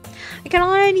notebook. I can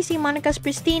already see Monica's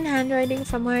pristine handwriting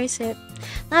from where I sit.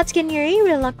 Natsuki and Yuri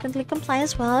reluctantly comply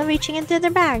as well, reaching into their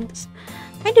bags.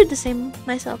 I do the same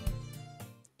myself.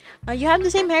 You have the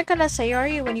same haircut as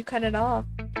Sayuri when you cut it off.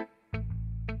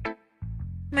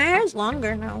 My hair is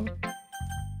longer now.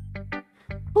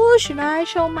 Who should I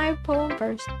show my poem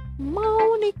first?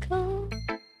 Monica.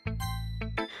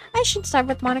 I should start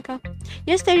with Monica.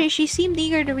 Yesterday, she seemed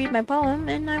eager to read my poem,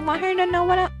 and I want her to know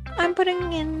what I'm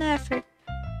putting in effort.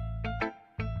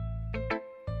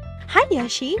 Hi,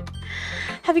 Yoshi.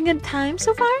 Having a good time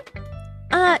so far?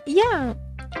 Yeah.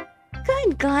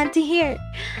 Good, glad to hear.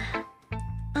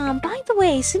 By the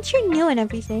way, since you're new and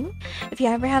everything, if you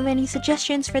ever have any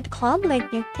suggestions for the club,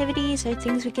 like new activities or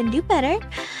things we can do better,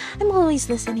 I'm always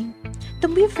listening.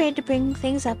 Don't be afraid to bring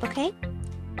things up, okay?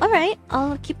 Alright,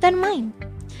 I'll keep that in mind.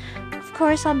 Of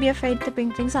course, I'll be afraid to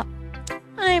bring things up.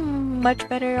 I'm much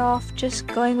better off just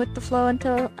going with the flow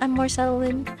until I'm more settled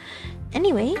in.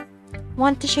 Anyway,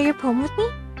 want to share your poem with me?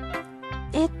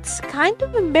 It's kind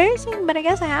of embarrassing, but I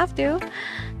guess I have to.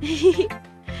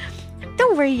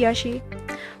 Don't worry, Yoshi.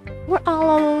 We're all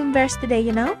a little embarrassed today,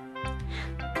 you know?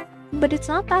 But it's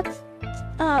not that...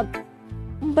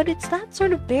 but it's that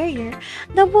sort of barrier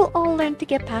that we'll all learn to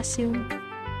get past soon.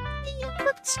 Yeah,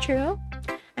 that's true.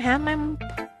 I hand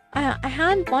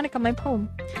Monica my poem.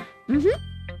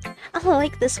 I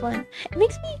like this one. It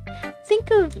makes me think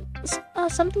of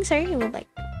something Sayuri would like.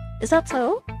 Is that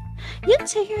so? You and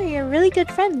Sayuri are really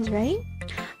good friends, right?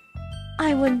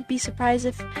 I wouldn't be surprised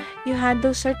if you had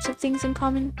those sorts of things in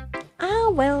common.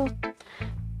 Well,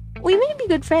 we may be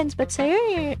good friends, but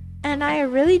Sayuri and I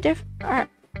are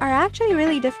actually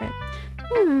really different.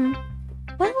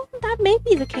 Well, that may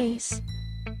be the case.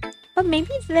 But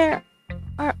maybe there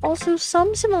are also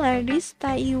some similarities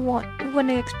that you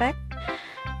wouldn't expect.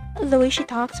 The way she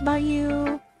talks about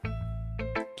you.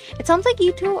 It sounds like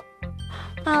you two.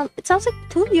 It sounds like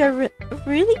two of you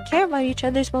really care about each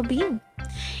other's well-being.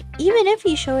 Even if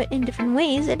you show it in different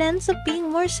ways, it ends up being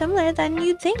more similar than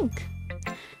you'd think.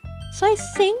 So I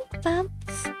think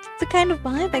that's the kind of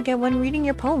vibe I get when reading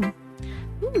your poem.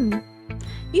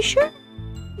 You sure?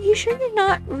 You sure you're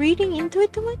not reading into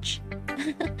it too much?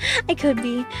 I could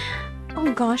be.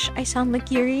 Oh gosh, I sound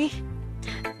like Yuri.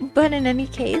 But in any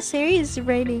case, Sayori's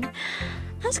writing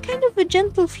has kind of a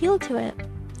gentle feel to it.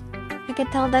 I can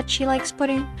tell that she likes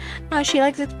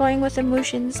exploring with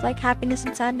emotions like happiness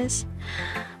and sadness.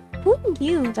 Who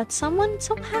knew that someone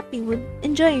so happy would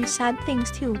enjoy sad things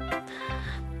too?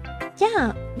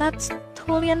 Yeah, that's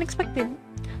totally unexpected.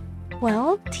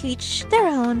 Well, teach their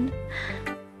own.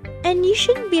 And you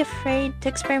shouldn't be afraid to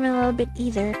experiment a little bit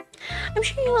either. I'm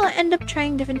sure you will end up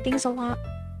trying different things a lot.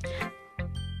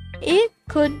 It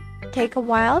could take a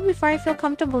while before I feel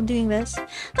comfortable doing this.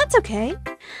 That's okay.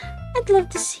 I'd love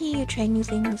to see you try new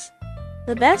things.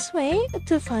 The best way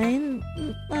to find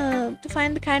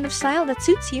the kind of style that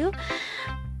suits you.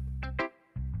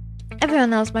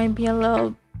 Everyone else might be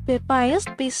a bit biased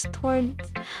towards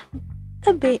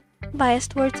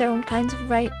their own kinds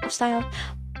of style,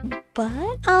 but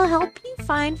I'll help you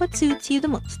find what suits you the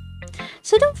most.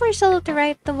 So don't force yourself to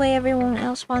write the way everyone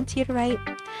else wants you to write.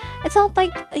 It's not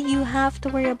like you have to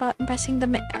worry about impressing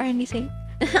them or anything.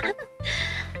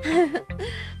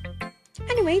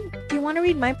 Anyway, do you want to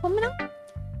read my poem now?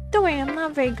 Don't worry, I'm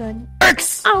not very good.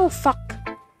 X! Oh, fuck.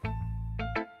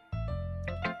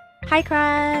 Hi,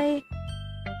 Cry.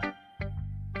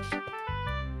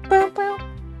 Bow, bow.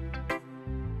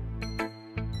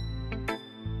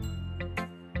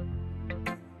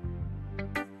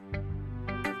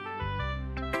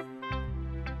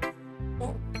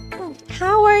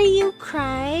 How are you,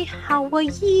 Cry? How are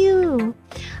you?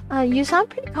 You sound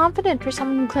pretty confident for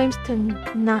someone who claims to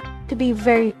not be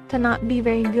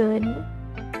very good.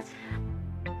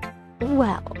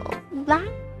 Well,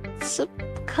 that's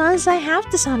because I have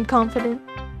to sound confident.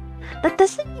 That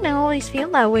doesn't mean I always feel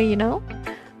that way, you know?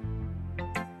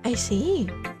 I see.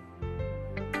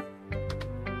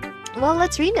 Well,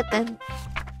 let's read it then.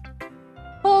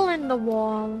 Hole in the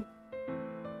wall.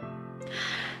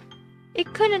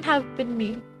 It couldn't have been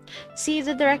me. See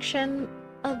the direction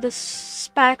of the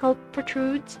spackle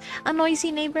protrudes? A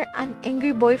noisy neighbor, an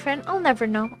angry boyfriend? I'll never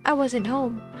know. I wasn't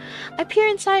home. I peer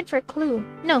inside for a clue.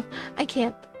 No, I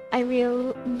can't. I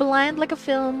reel blind like a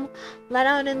film, let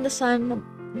out in the sun,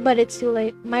 but it's too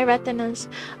late. My retina's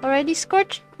already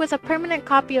scorched with a permanent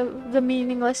copy of the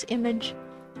meaningless image.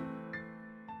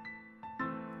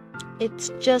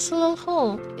 It's just a little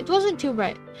hole. It wasn't too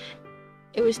bright.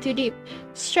 It was too deep,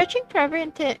 stretching forever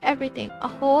into everything, a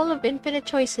hole of infinite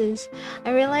choices.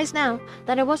 I realize now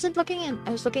that I wasn't looking in,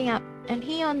 I was looking out, and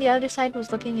he on the other side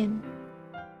was looking in.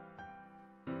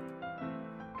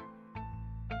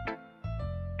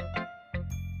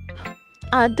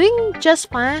 Doing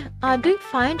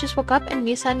fine, just woke up and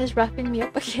Misan is wrapping me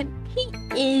up again. He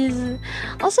is.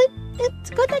 Also, it's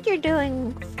good that you're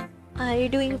doing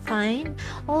fine.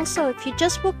 Also, if you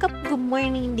just woke up, good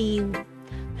morning to you.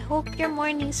 I hope your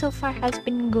morning so far has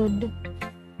been good.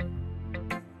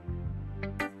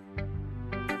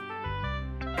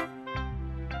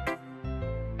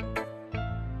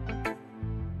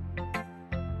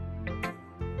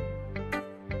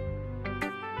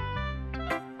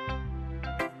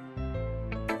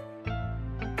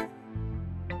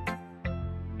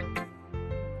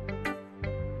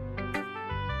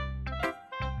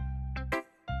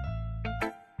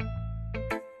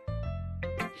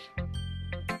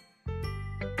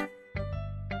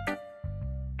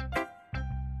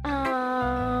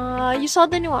 You saw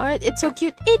the new art? It's so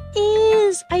cute. It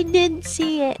is! I did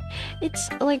see it.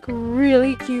 It's like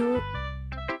really cute.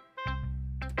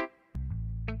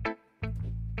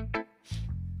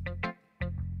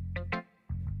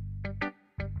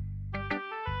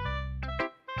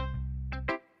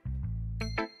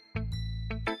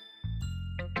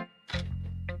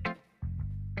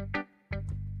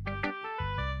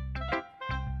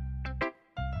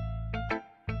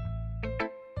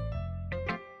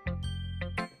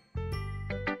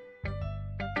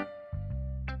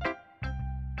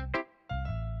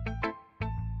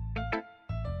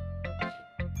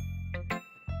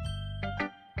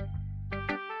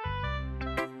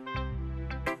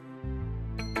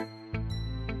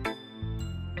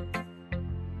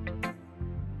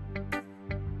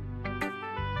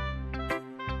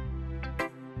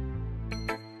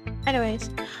 Anyways,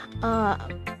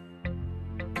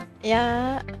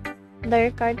 yeah,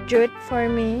 the card drew it for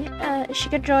me. She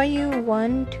could draw you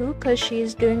one too, cause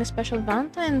she's doing a special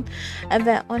Valentine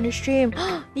event on her stream.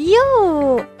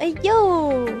 Yo,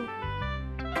 yo.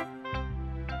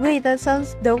 Wait, that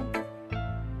sounds dope.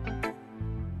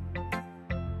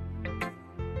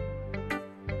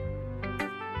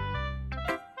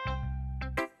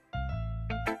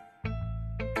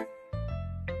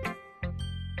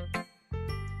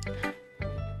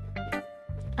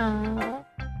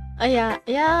 Uh,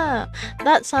 yeah,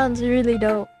 that sounds really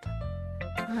dope.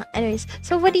 Anyways,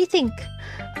 so what do you think?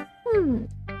 Hmm,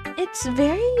 it's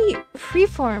very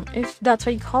freeform, if that's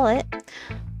what you call it.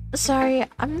 Sorry,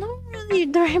 I'm not really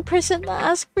the right person to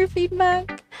ask for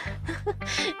feedback.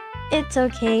 It's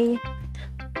okay.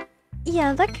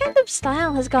 Yeah, that kind of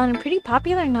style has gotten pretty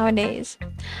popular nowadays.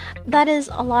 That is,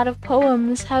 a lot of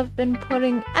poems have been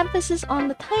putting emphasis on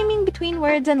the timing between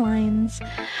words and lines.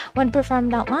 When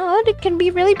performed out loud, it can be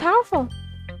really powerful.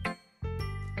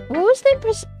 What was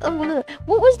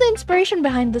the inspiration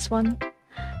behind this one?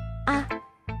 Uh,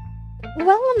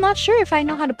 well, I'm not sure if I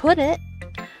know how to put it,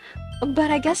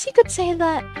 but I guess you could say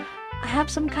that I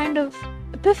have some kind of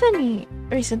epiphany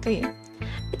recently.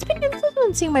 It's been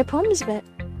influencing my poems a bit.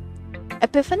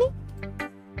 Epiphany?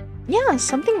 Yeah,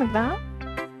 something like that.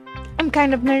 I'm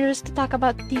kind of nervous to talk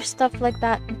about deep stuff like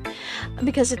that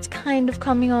because it's kind of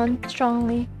coming on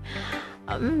strongly.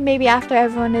 Maybe after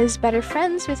everyone is better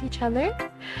friends with each other.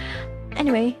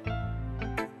 Anyway,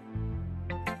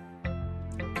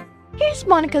 here's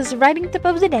Monica's writing tip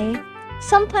of the day.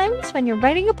 Sometimes when you're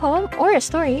writing a poem or a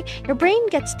story, your brain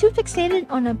gets too fixated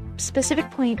on a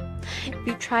specific point. If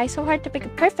you try so hard to make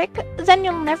it perfect, then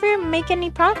you'll never make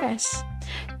any progress.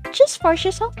 Just force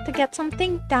yourself to get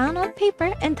something down on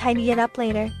paper and tidy it up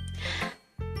later.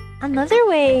 Another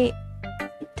way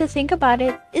to think about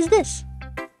it is this.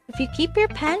 If you keep your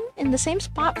pen in the same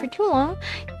spot for too long,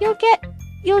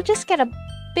 you'll just get a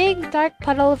big dark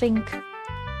puddle of ink.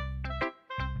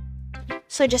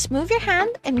 So just move your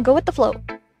hand and go with the flow.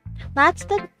 That's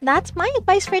my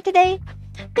advice for today.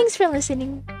 Thanks for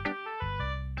listening.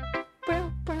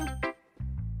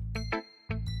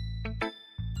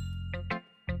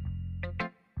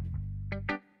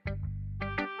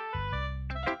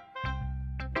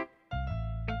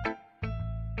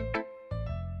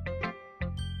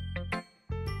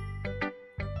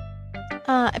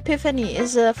 Epiphany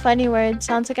is a funny word.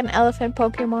 Sounds like an elephant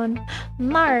Pokemon.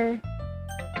 Mar.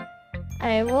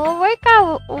 I will work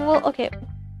out. Okay.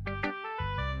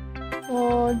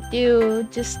 We'll do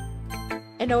just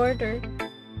in order.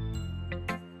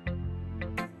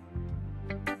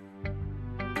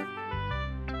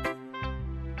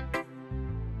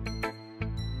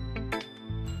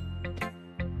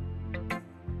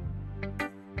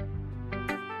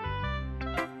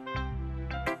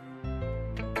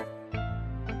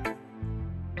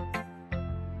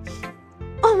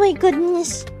 Oh my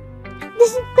goodness.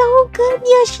 This is so good,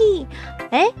 Yoshi.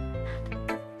 Eh?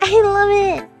 I love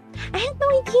it. I had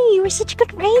no idea you were such a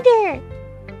good writer.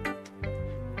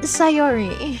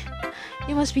 Sayori,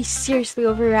 you must be seriously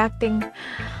overreacting.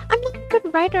 I'm not a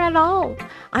good writer at all.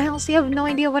 I honestly have no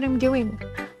idea what I'm doing.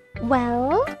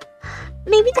 Well,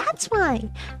 maybe that's why.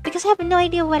 Because I have no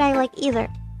idea what I like either.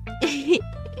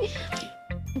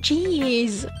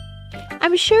 Jeez.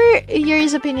 I'm sure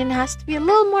Yuri's opinion has to be a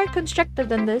little more constructive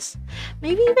than this.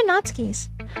 Maybe even Natsuki's.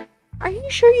 Are you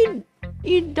sure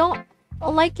you don't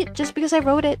like it just because I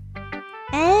wrote it?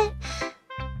 Well,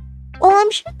 I'm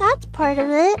sure that's part of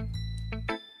it.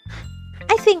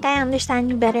 I think I understand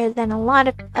you better than a lot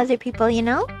of other people, you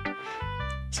know?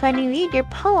 So when you read your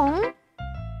poem,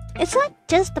 it's not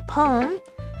just a poem,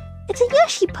 it's a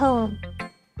Yoshi poem.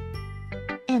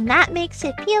 And that makes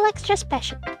it feel extra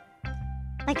special.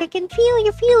 Like I can feel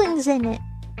your feelings in it.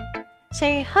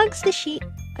 Sayuri hugs the sheet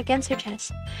against her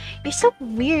chest. You're so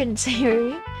weird,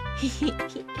 Sayuri.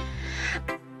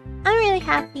 I'm really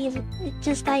happy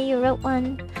just that you wrote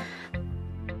one.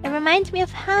 It reminds me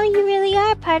of how you really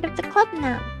are part of the club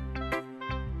now.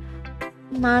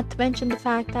 Not to mention the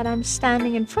fact that I'm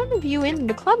standing in front of you in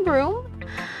the club room.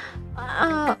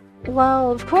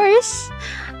 Well, of course.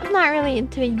 I'm not really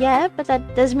into it yet, but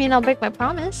that doesn't mean I'll break my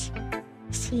promise.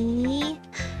 See?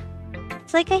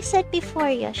 It's like I said before,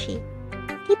 Yoshi.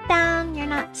 Deep down, you're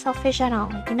not selfish at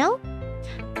all, you know?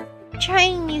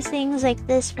 Trying new things like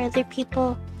this for other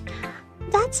people,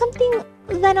 that's something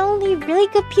that only really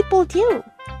good people do.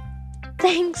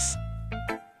 Thanks,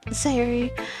 Sayuri.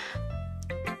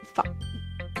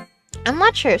 I'm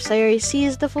not sure if Sayuri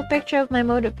sees the full picture of my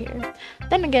motive here.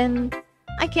 Then again,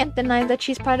 I can't deny that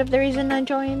she's part of the reason I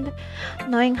joined,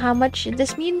 knowing how much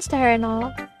this means to her and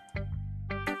all.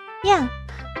 Yeah,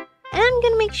 and I'm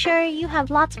gonna make sure you have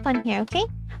lots of fun here, okay?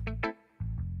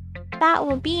 That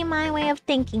will be my way of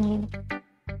thanking you.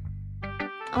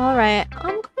 Alright,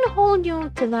 I'm gonna hold you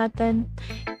to that then.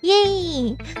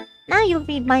 Yay! Now you'll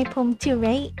read my poem too,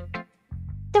 right?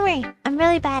 Don't worry, I'm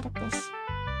really bad at this.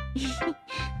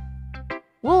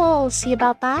 We'll see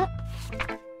about that.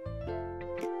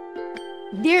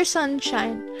 Dear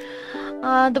sunshine,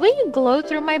 the way you glow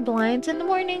through my blinds in the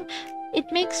morning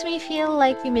It makes me feel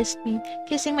like you missed me.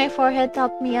 Kissing my forehead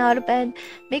helped me out of bed,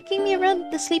 making me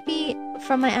rub the sleepy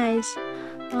from my eyes.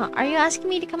 Are you asking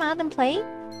me to come out and play?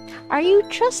 Are you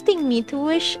trusting me to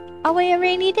wish away a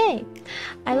rainy day?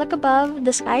 I look above,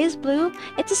 the sky is blue.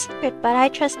 It's a secret, but I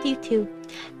trust you too.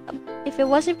 If it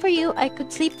wasn't for you, I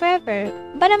could sleep forever.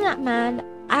 But I'm not mad.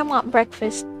 I want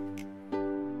breakfast.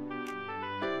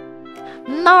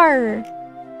 Nar!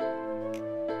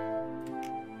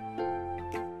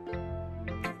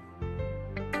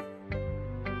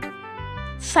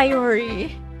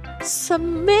 Sayori.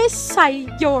 Miss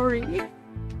Sayori.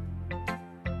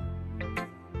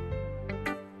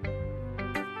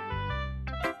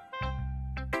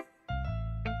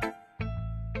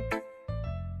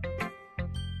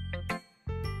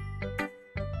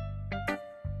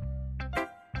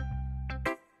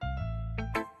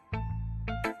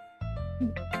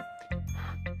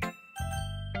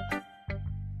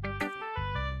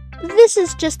 This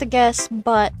is just a guess,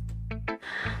 but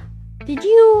did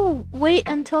you wait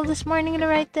until this morning to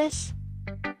write this?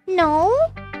 No,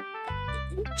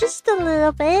 just a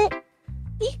little bit.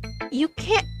 You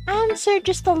can't answer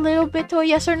just a little bit to a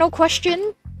yes or no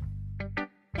question.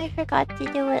 I forgot to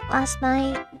do it last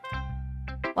night.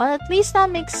 Well, at least that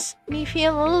makes me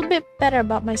feel a little bit better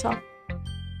about myself.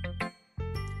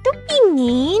 Don't be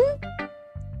mean.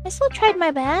 I still tried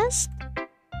my best.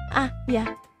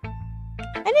 Yeah.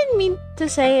 I didn't mean to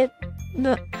say it.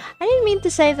 I didn't mean to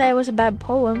say that it was a bad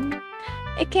poem.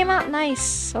 It came out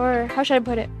nice, or how should I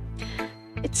put it?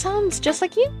 It sounds just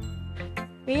like you.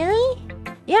 Really?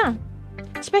 Yeah.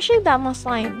 Especially that last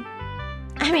line.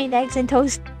 I made eggs and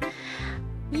toast.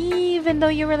 Even though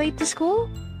you were late to school?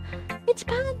 It's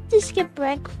bad to skip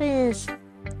breakfast.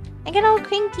 I get all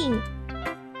cranky.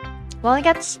 Well, I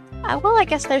guess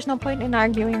there's no point in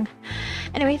arguing.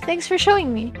 Anyway, thanks for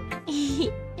showing me.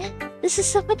 This is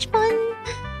so much fun.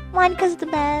 Monica's the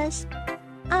best.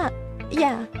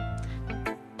 Yeah.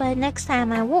 But next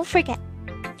time I won't forget.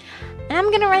 And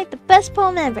I'm gonna write the best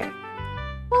poem ever.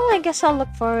 Well, I guess I look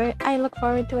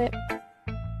forward to it.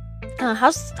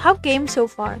 How game so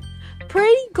far?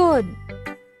 Pretty good.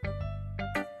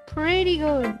 Pretty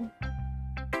good.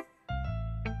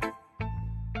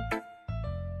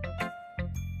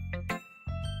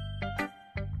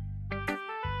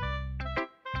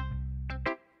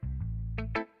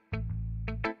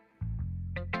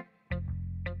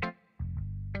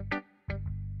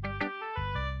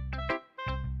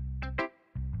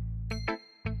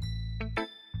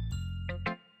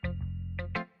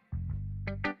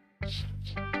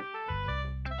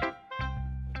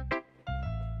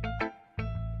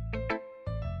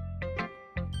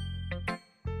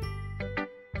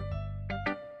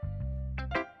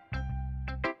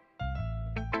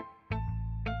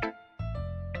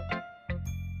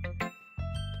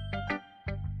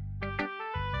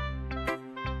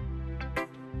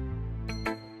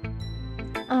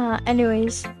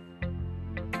 Anyways.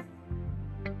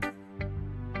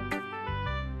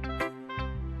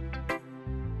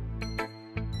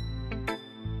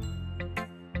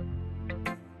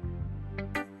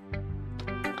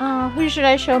 Who should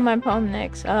I show my poem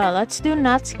next? Let's do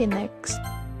Natsuki next.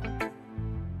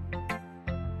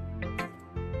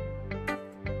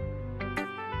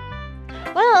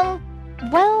 Well,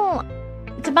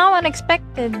 it's about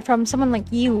unexpected from someone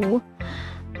like you.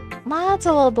 That's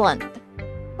a little blunt.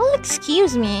 Well,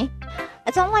 excuse me.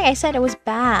 It's not like I said it was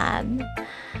bad.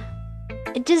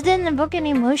 It just didn't evoke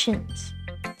any emotions.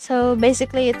 So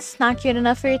basically, it's not cute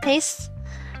enough for your taste?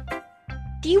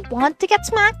 Do you want to get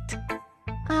smacked?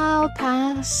 I'll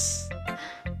pass.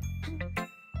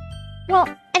 Well,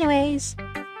 anyway,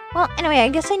 I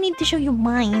guess I need to show you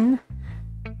mine.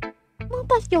 Not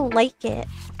that you'll like it.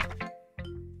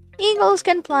 Eagles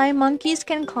can fly, monkeys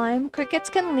can climb, crickets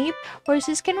can leap,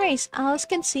 horses can race, owls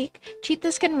can seek,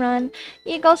 cheetahs can run,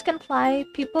 eagles can fly,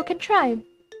 people can try.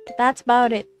 But that's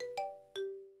about it.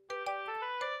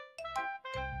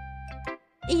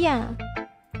 Yeah.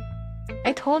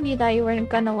 I told you that you weren't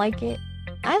gonna like it.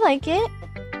 I like it.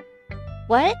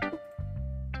 What?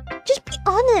 Just be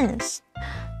honest.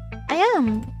 I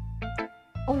am.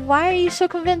 Why are you so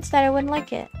convinced that I wouldn't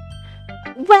like it?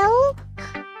 Well,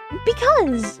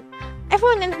 because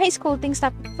everyone in high school thinks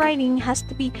that writing has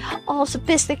to be all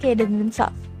sophisticated and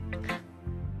stuff.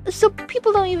 So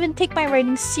people don't even take my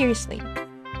writing seriously.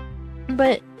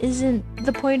 But isn't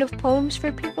the point of poems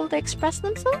for people to express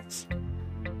themselves?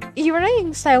 Your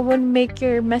writing style wouldn't make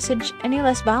your message any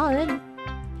less valid.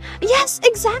 Yes,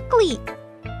 exactly.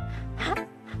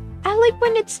 I like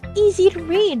when it's easy to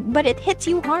read, but it hits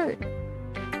you hard.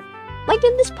 Like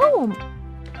in this poem.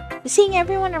 Seeing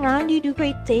everyone around you do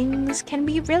great things can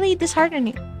be really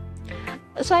disheartening.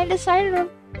 So I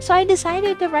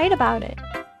decided to write about it.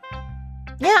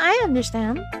 Yeah, I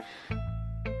understand.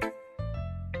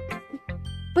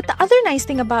 But the other nice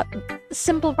thing about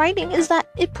simple writing is that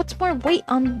it puts more weight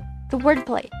on the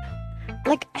wordplay.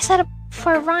 Like, I set up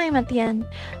for a rhyme at the end,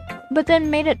 but then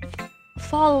made it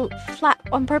fall flat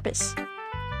on purpose.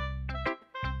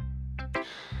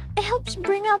 It helps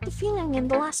bring out the feeling in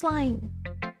the last line.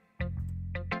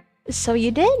 So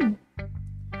you did.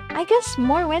 I guess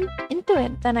more went into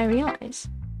it than I realized.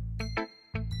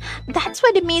 That's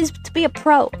what it means to be a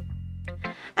pro.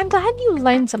 I'm glad you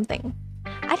learned something.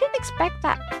 I didn't expect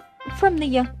that from the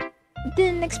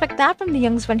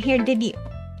youngs one here, did you?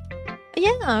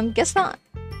 Yeah, guess not.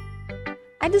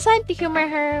 I decided to humor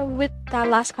her with that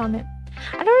last comment.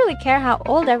 I don't really care how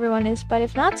old everyone is, but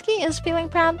if Natsuki is feeling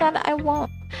proud that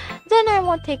then I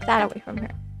won't take that away from her.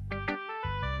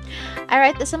 I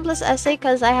write the simplest essay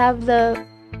because I have the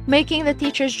making the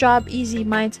teacher's job easy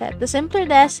mindset. The simpler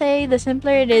the essay, the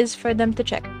simpler it is for them to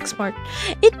check. Smart.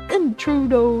 It and true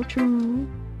though, true.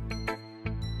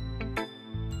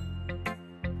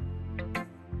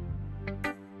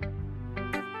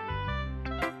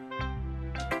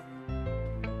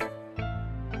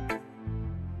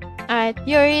 Alright,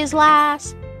 Yuri's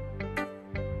last.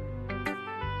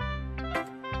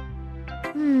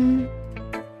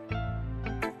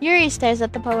 Yuri stares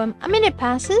at the poem. A minute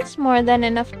passes, more than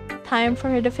enough time for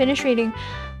her to finish reading.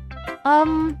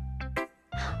 Oh.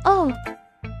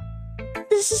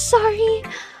 Sorry.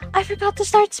 I forgot to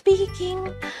start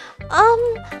speaking.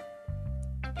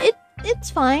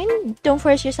 It's fine. Don't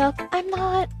force yourself. I'm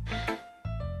not.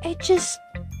 I just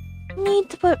need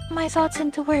to put my thoughts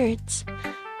into words.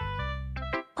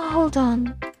 Hold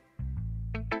on.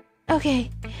 Okay.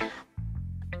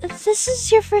 This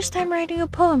is your first time writing a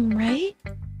poem, right?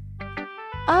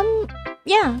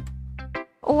 Yeah.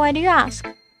 Why do you ask?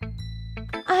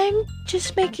 I'm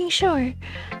just making sure.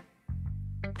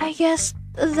 I guess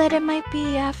that it might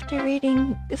be after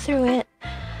reading through it.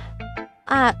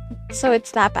 So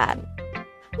it's that bad.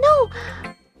 No!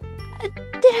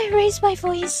 Did I raise my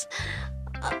voice?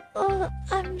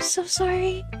 I'm so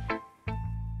sorry.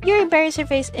 Yuri buries her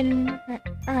face in her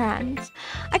hands.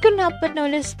 I couldn't help but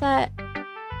notice that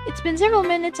it's been several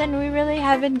minutes and we really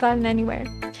haven't gotten anywhere.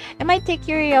 It might take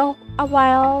Yuri a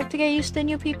while to get used to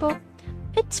new people.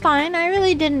 It's fine, I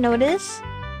really didn't notice.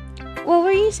 What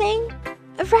were you saying?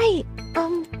 Right,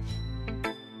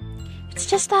 it's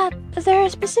just that there are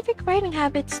specific writing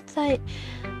habits that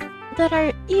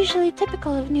are usually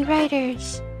typical of new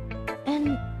writers,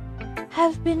 and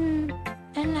having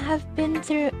been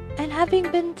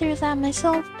through that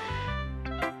myself,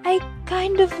 I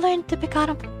kind of learned to pick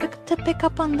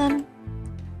up on them.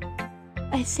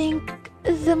 I think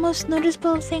the most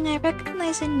noticeable thing I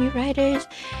recognize in new writers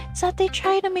is that they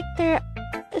try to make their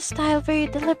style very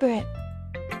deliberate.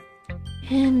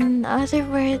 In other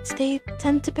words, they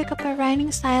tend to pick up a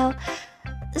writing style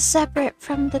separate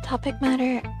from the topic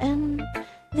matter, and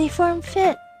they form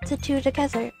fit the two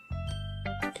together.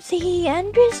 The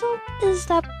end result is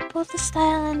that both the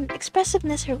style and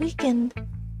expressiveness are weakened.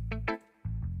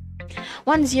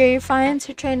 Once Yuri finds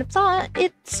her train of thought,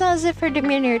 it's as if her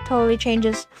demeanor totally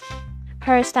changes.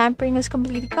 Her stammering is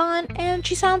completely gone, and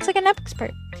she sounds like an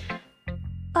expert.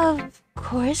 Of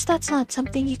course, that's not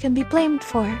something you can be blamed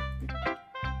for.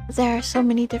 There are so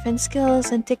many different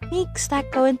skills and techniques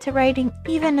that go into writing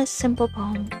even a simple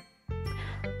poem.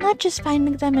 Not just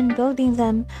finding them and building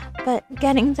them, but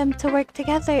getting them to work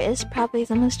together is probably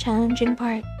the most challenging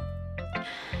part.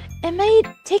 It might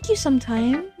take you some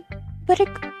time, but it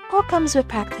all comes with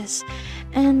practice,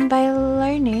 and by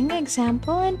learning,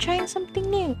 example, and trying something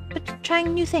new,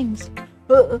 trying new things.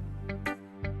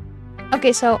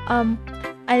 Okay, so,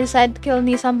 I decided to kill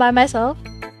Nissan by myself.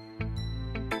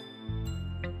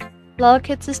 Lol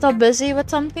Kids is still busy with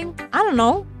something? I don't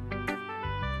know.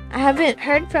 I haven't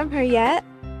heard from her yet.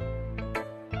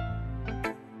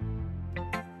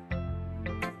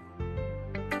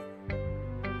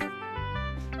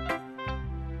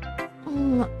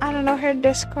 I don't know her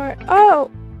Discord.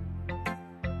 Oh,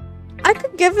 I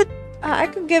could give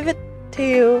it to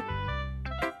you.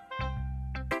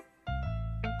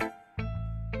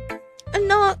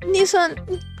 No,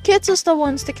 Nissan, Kitsu still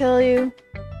wants to kill you.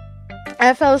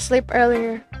 I fell asleep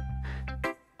earlier.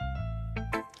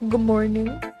 Good morning.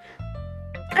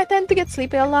 I tend to get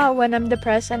sleepy a lot when I'm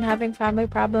depressed and having family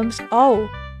problems. Oh.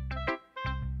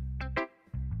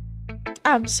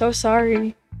 I'm so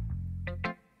sorry.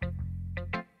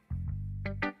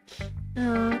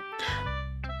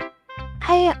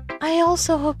 I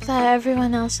also hope that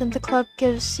everyone else in the club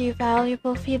gives you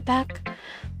valuable feedback.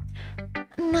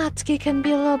 Natsuki can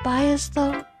be a little biased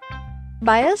though.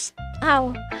 Biased?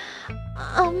 How?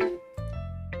 Um,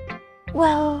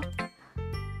 well,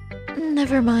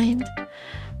 never mind.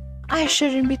 I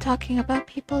shouldn't be talking about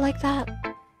people like that.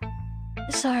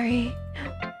 Sorry.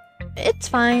 It's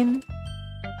fine.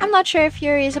 I'm not sure if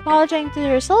Yuri is apologizing to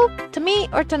herself, to me,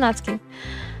 or to Natsuki.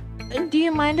 Do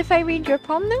you mind if I read your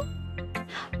poem now?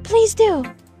 Please do.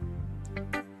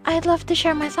 I'd love to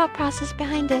share my thought process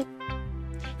behind it.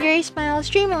 Yuri smiles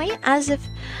dreamily as if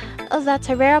that's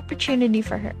a rare opportunity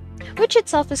for her, which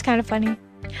itself is kind of funny.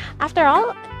 After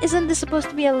all, isn't this supposed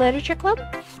to be a literature club?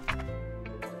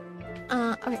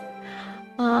 Okay.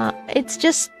 It's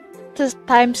just to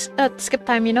skip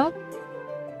time, you know?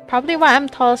 Probably why I'm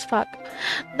tall as fuck.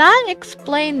 That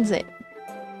explains it.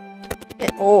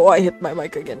 Oh, I hit my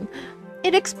mic again.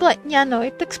 It explains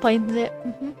it.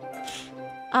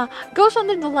 Goes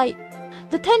under the light.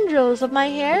 The tendrils of my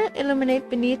hair illuminate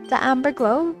beneath the amber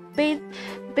glow,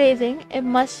 bathing. It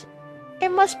must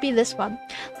be this one,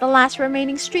 the last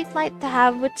remaining streetlight to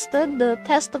have withstood the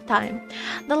test of time,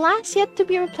 the last yet to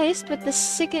be replaced with the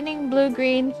sickening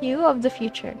blue-green hue of the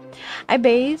future. I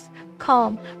bathe,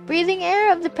 calm, breathing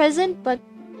air of the present but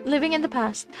living in the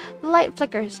past. The light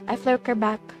flickers. I flicker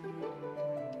back.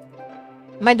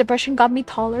 My depression got me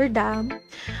taller, damn.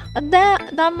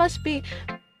 That must be...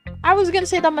 I was gonna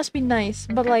say that must be nice,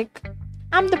 but like,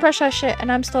 I'm depressed as shit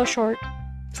and I'm still short.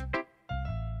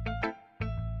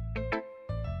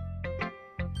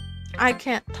 I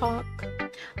can't talk.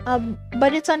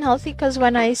 But it's unhealthy because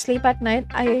when I sleep at night,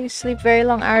 I sleep very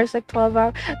long hours, like 12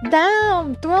 hours.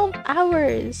 Damn! 12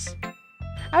 hours!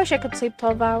 I wish I could sleep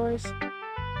 12 hours.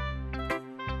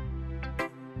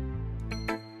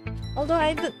 Although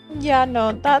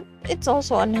that it's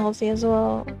also unhealthy as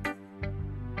well.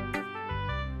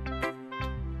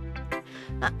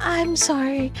 I'm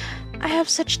sorry. I have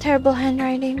such terrible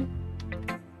handwriting.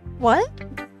 What?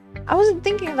 I wasn't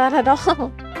thinking that at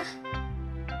all.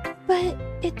 But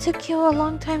it took you a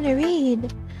long time to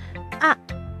read.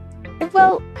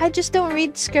 Well, I just don't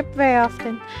read script very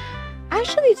often. I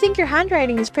actually think your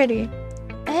handwriting is pretty.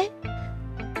 Eh?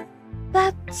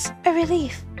 That's a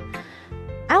relief.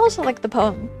 I also like the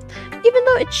poem. Even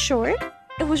though it's short,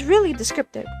 it was really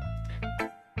descriptive.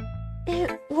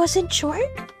 It wasn't short?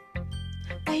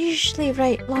 I usually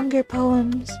write longer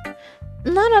poems.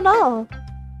 Not at all.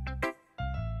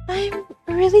 I'm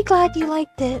really glad you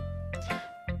liked it.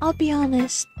 I'll be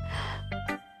honest.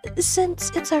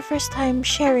 Since it's our first time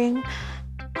sharing,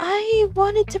 I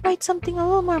wanted to write something a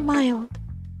little more mild.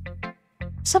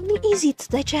 Something easy to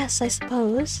digest, I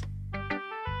suppose.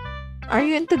 Are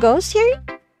you into ghosts, Yuri?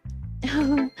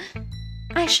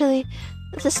 Actually,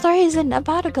 the story isn't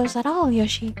about a ghost at all,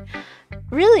 Yoshi.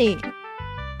 Really?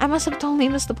 I must have totally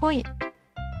missed the point.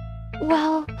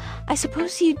 Well, I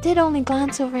suppose you did only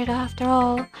glance over it after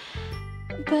all.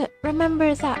 But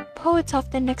remember that poets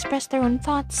often express their own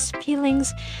thoughts,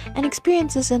 feelings, and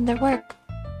experiences in their work.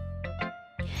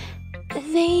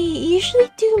 They usually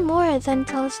do more than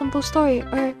tell a simple story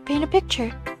or paint a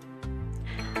picture.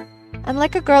 I'm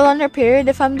like a girl on her period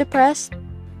if I'm depressed.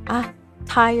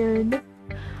 Tired.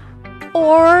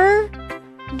 Or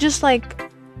just like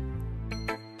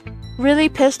really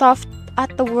pissed off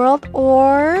at the world,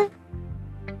 or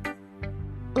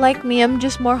like me, I'm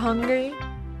just more hungry.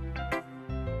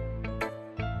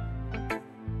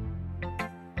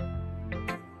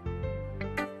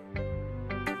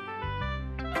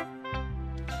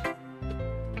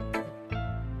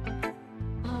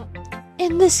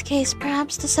 In this case,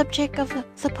 perhaps the subject of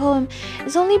the poem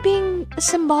is only being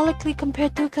symbolically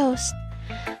compared to a ghost,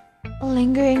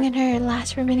 lingering in her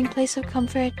last remaining place of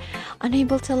comfort,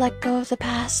 unable to let go of the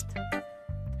past,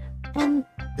 and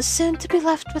soon to be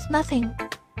left with nothing.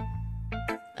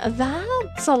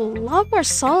 That's a lot more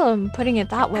solemn, putting it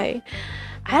that way.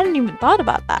 I hadn't even thought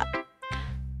about that.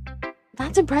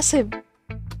 That's impressive.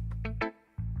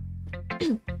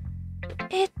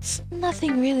 It's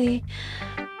nothing really.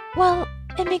 Well,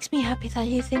 it makes me happy that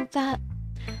you think that.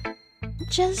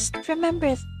 Just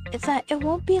remember that it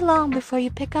won't be long before you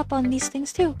pick up on these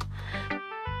things too.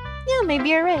 Yeah, maybe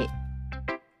you're right.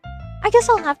 I guess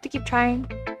I'll have to keep trying.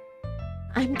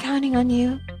 I'm counting on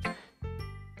you.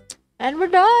 And we're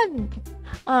done.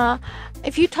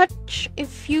 If you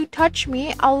touch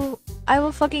me, I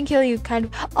will fucking kill you, kind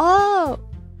of. Oh,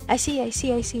 I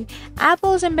see.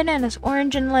 Apples and bananas,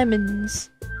 orange and lemons,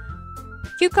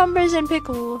 cucumbers and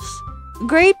pickles,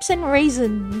 grapes and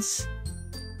raisins.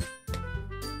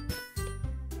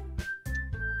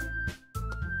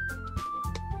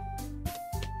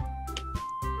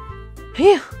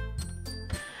 Phew.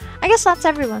 I guess that's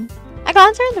everyone. I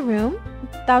glanced around the room.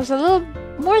 That was a little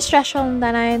more stressful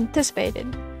than I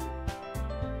anticipated.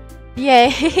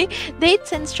 Yay,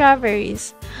 dates and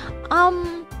strawberries.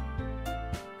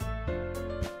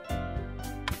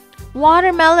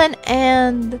 Watermelon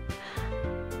and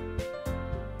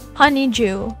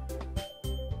honeydew.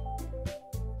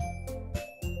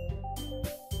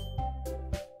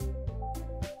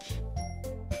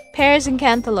 Pears and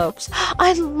cantaloupes.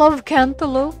 I love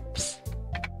cantaloupes.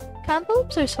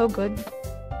 Cantaloupes are so good.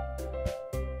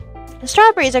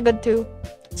 Strawberries are good too.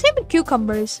 Same with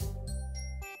cucumbers.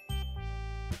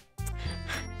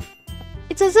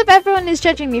 It's as if everyone is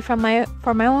judging me for my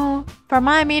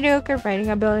mediocre writing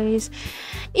abilities.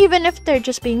 Even if they're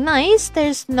just being nice,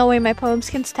 there's no way my poems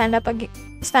can stand up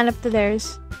to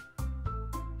theirs.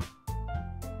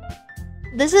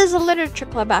 This is a literature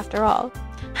club after all.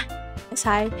 I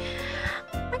sighed.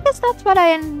 I guess that's what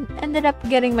I ended up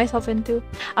getting myself into.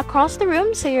 Across the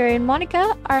room, Sayuri and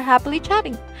Monica are happily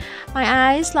chatting.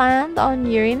 My eyes land on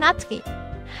Yuri and Natsuki.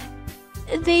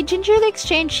 They gingerly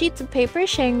exchange sheets of paper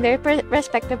sharing their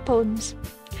respective poems.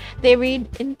 They read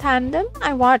in tandem.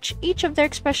 I watch each of their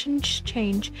expressions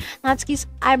change. Natsuki's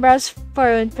eyebrows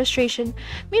furrow in frustration.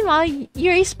 Meanwhile,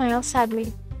 Yuri smiles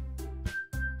sadly.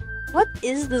 What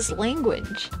is this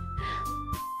language?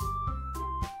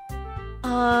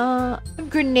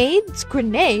 Grenades?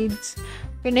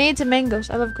 Grenades and mangoes.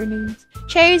 I love grenades.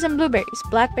 Cherries and blueberries.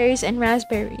 Blackberries and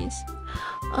raspberries.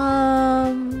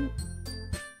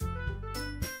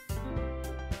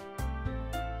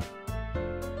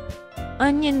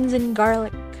 Onions and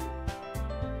garlic.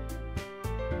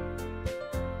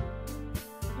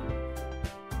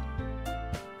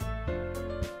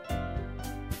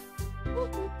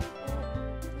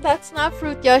 That's not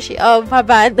fruit, Yoshi. Oh, my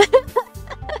bad.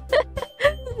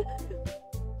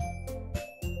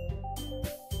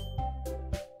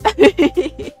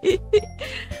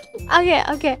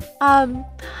 Okay.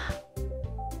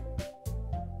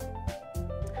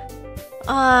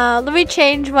 Let me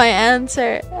change my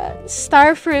answer.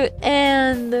 Starfruit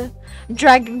and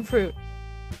dragon fruit.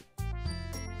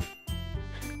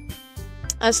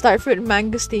 Starfruit and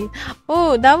mangosteen.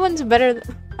 Oh, that one's better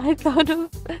than I thought of.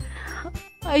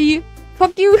 You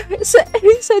fuck you said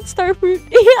starfruit.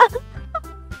 Yeah.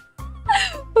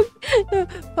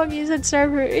 Fuck you said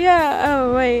starfruit. Yeah.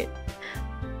 Oh wait.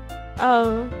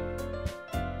 Oh.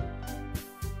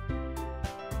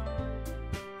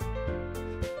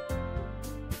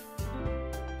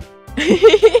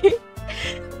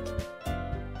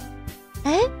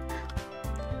 Eh?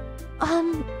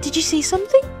 Did you say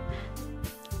something?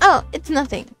 Oh, it's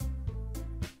nothing.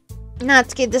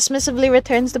 Natsuki dismissively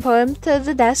returns the poem to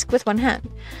the desk with one hand.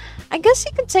 I guess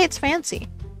you could say it's fancy.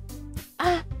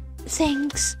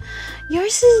 Thanks.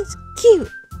 Yours is cute.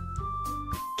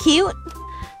 Cute?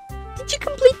 Did you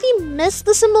completely miss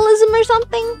the symbolism or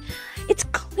something? It's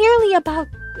clearly about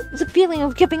the feeling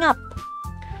of giving up.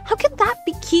 How can that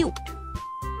be cute?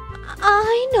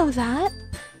 I know that.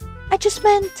 I just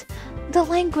meant the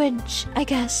language, I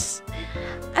guess.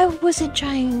 I wasn't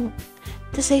trying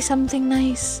to say something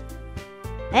nice.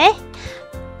 Eh?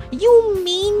 You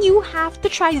mean you have to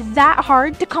try that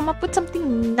hard to come up with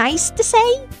something nice to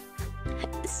say?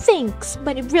 Thanks,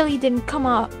 but it really didn't come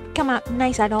out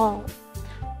nice at all.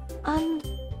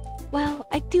 Well,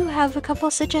 I do have a couple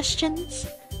suggestions.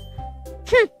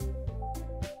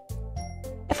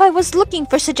 If I was looking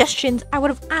for suggestions, I would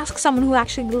have asked someone who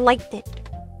actually liked it.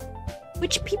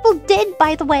 Which people did,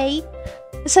 by the way.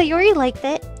 Sayuri liked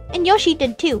it, and Yoshi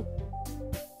did too.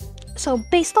 So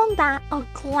based on that, I'll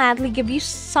gladly give you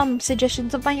some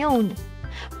suggestions of my own.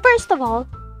 First of all,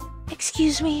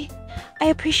 excuse me, I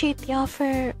appreciate the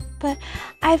offer, but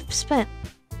I've spent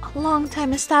a long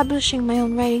time establishing my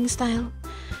own writing style.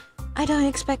 I don't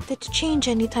expect it to change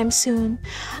anytime soon,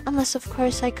 unless of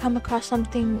course I come across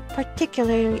something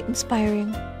particularly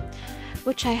inspiring,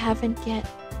 which I haven't yet.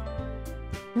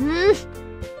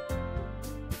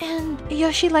 And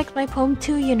Yoshi liked my poem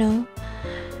too, you know.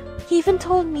 He even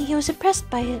told me he was impressed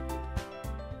by it.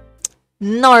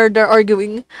 No, they're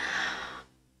arguing.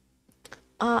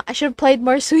 I should have played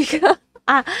more Suika.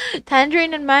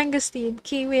 Tangerine and mangosteen,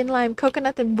 kiwi and lime,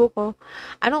 coconut and buko.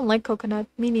 I don't like coconut.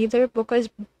 Me neither. Buko is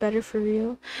better for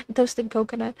real. Toasted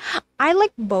coconut. I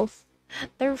like both.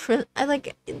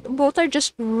 Both are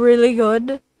just really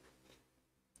good.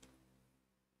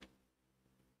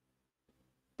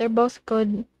 They're both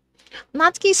good.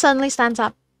 Natsuki suddenly stands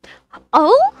up.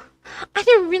 Oh? I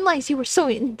didn't realize you were so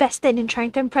invested in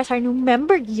trying to impress our new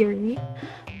member, Yuri.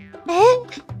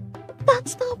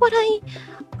 That's not what I...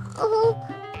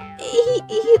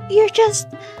 you're just...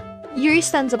 Yuri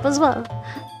stands up as well.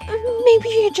 Maybe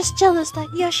you're just jealous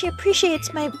that Yoshi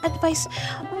appreciates my advice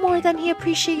more than he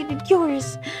appreciated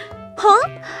yours. Huh?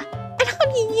 And how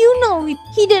do you know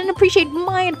he didn't appreciate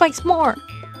my advice more?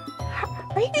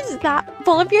 Are you that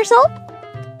full of yourself?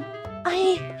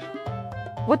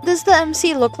 What does the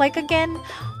MC look like again?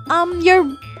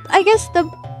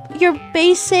 Your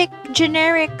basic,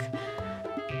 generic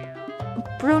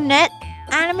brunette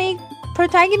anime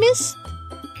protagonist?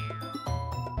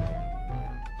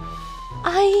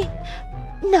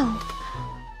 No.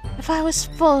 If I was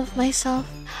full of myself,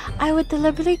 I would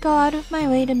deliberately go out of my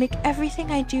way to make everything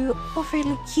I do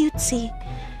overly cutesy.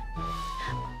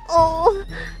 Oh,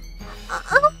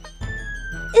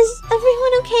 Is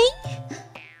everyone okay?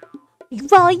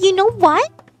 well, you know what?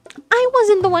 I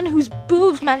wasn't the one whose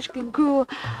boobs magically grew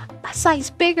a size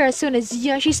bigger as soon as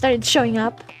Yoshi started showing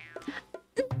up.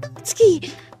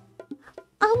 Natsuki!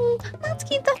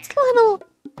 Natsuki, that's little...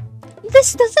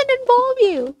 This doesn't involve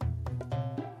you!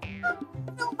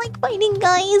 I don't like fighting,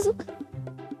 guys.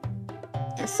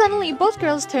 Suddenly, both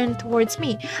girls turned towards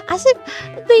me, as if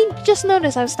they just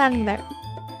noticed I was standing there.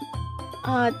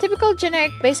 Typical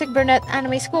generic basic brunette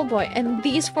anime schoolboy, and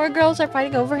these 4 girls are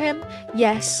fighting over him?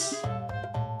 Yes.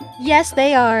 Yes,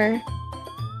 they are.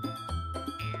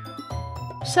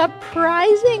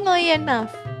 Surprisingly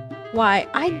enough. Why,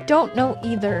 I don't know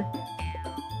either.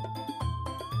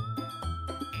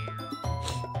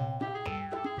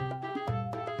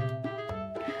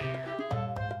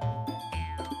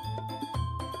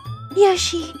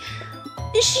 Yoshi,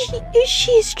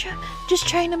 she's just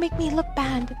trying to make me look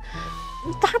bad.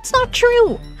 That's not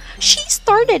true. She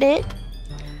started it.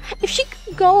 If she could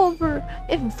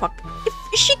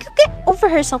if she could get over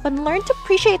herself and learn to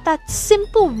appreciate that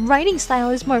simple writing style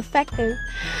is more effective,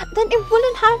 then it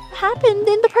wouldn't have happened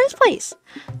in the first place.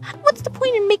 What's the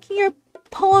point in making your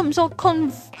poems all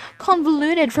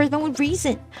convoluted for no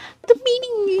reason? The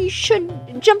meaning should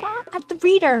jump out at the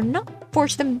reader, not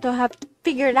force them to have to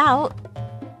figure it out.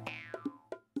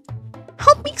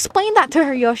 Help me explain that to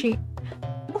her, Yoshi.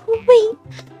 Wait.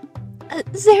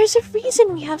 There's a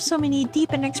reason we have so many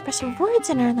deep and expressive words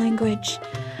in our language.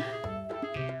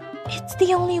 It's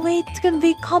the only way to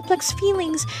convey complex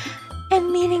feelings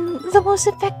and meaning the most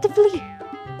effectively.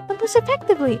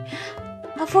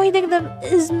 Avoiding them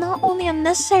is not only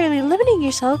unnecessarily limiting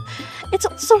yourself, it's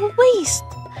also a waste.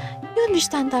 You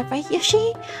understand that, right,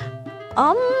 Yoshi?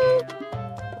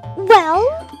 Well...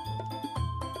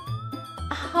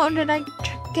 How did I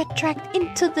get dragged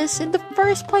into this in the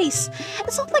first place?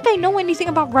 It's not like I know anything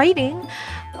about writing,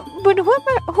 but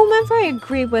whomever I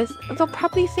agree with, they'll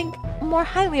probably think more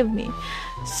highly of me.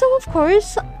 So of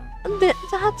course,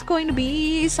 that's going to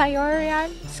be Sayori.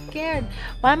 I'm scared.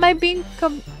 Why am I being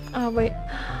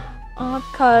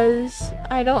cause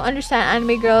I don't understand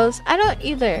anime girls. I don't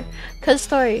either. Cause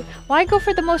story. Why go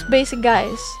for the most basic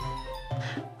guys?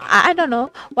 I don't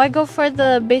know. Why go for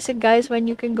the basic guys when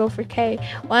you can go for K?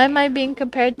 Why am I being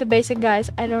compared to basic guys?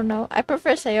 I don't know. I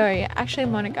prefer Sayori. Actually,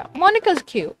 Monica. Monica's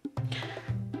cute.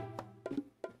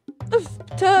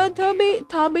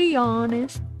 To be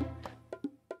honest.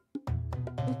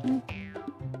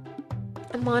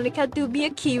 Monica do be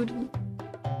a cutie.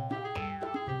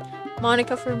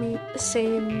 Monica for me,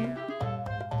 same.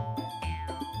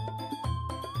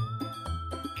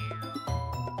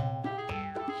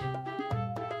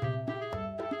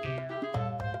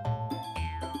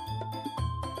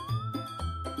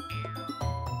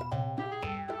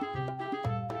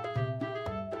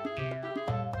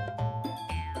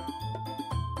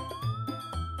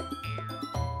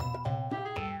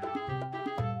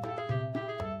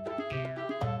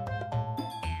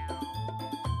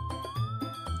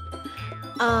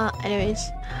 Anyways,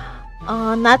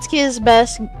 Natsuki's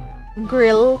best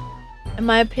grill, in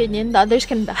my opinion. The others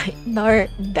can die.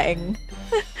 Dang.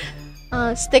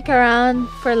 Stick around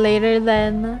for later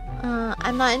then.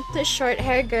 I'm not into short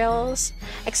hair girls,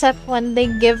 except when they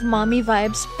give mommy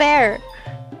vibes. Fair.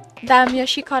 Damn,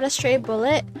 Yoshi caught a stray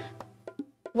bullet.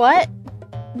 What?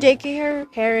 JK, her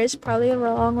hair is probably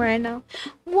wrong right now.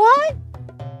 What?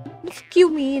 What do you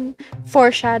mean?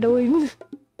 Foreshadowing.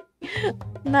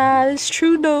 Nah, it's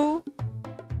true though.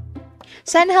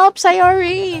 Send help,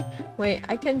 Sayori! Wait,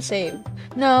 I can save.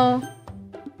 No.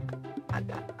 I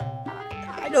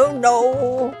don't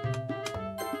know.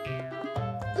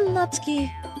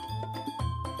 Natsuki.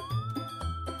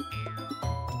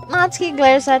 Natsuki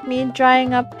glares at me,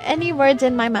 drying up any words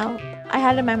in my mouth. I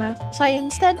had in my mouth. So I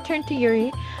instead turned to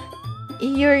Yuri.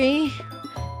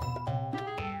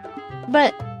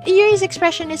 But Yuri's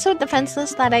expression is so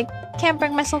defenseless that I can't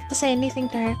bring myself to say anything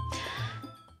to her.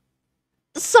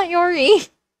 Sayori!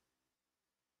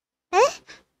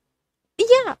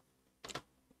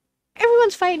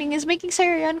 fighting is making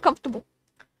Sayori uncomfortable.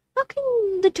 How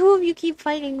can the two of you keep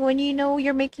fighting when you know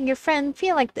you're making your friend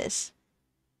feel like this?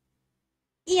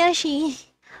 Yoshi.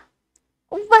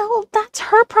 Well, that's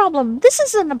her problem. This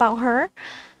isn't about her.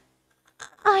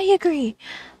 I agree.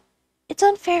 It's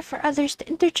unfair for others to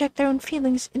interject their own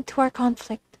feelings into our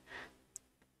conflict.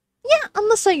 Yeah,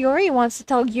 unless Sayori wants to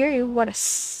tell Yuri what a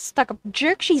stuck-up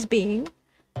jerk she's being.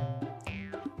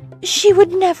 She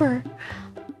would never.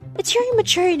 It's your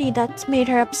immaturity that's made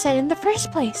her upset in the first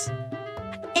place.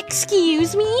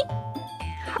 Excuse me?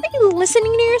 Are you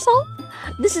listening to yourself?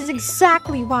 This is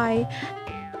exactly why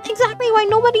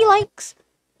nobody likes...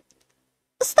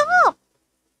 Stop!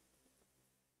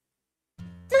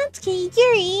 Natsuki,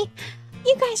 Yuri,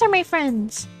 you guys are my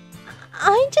friends.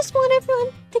 I just want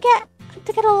everyone to get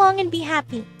along and be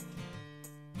happy.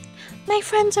 My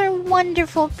friends are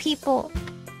wonderful people,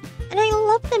 and I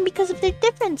love them because of their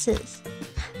differences.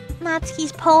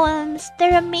 Natsuki's poems,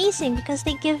 they're amazing because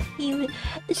they give you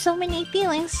so many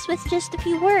feelings with just a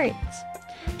few words.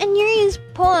 And Yuri's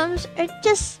poems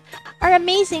are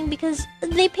amazing because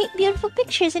they paint beautiful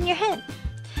pictures in your head.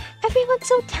 Everyone's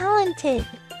so talented.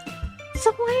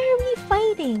 So why are we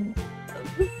fighting?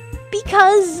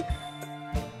 Because...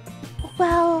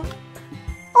 well...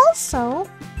 also,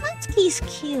 Natsuki's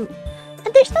cute.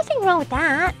 And there's nothing wrong with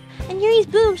that. And Yuri's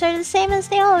boobs are the same as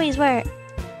they always were.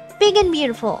 Big and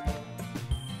beautiful.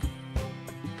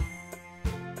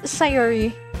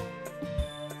 Sayori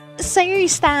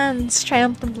stands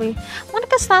triumphantly.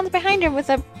 Monica stands behind her with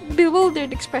a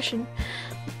bewildered expression.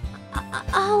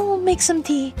 I'll make some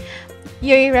tea.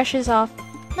 Yuri rushes off.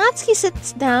 Natsuki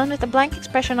sits down with a blank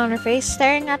expression on her face,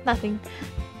 staring at nothing.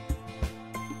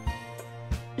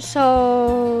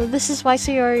 So, this is why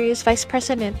Sayori is vice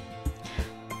president.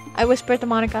 I whisper to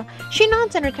Monica. She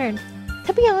nods in return.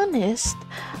 To be honest,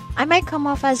 I might come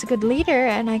off as a good leader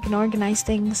and I can organize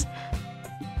things.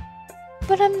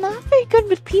 But I'm not very good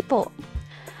with people.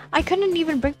 I couldn't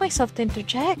even bring myself to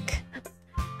interject.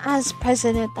 As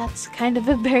president, that's kind of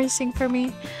embarrassing for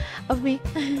me.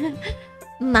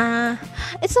 Nah,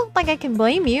 it's not like I can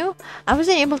blame you. I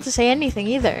wasn't able to say anything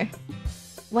either.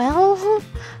 Well,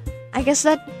 I guess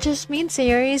that just means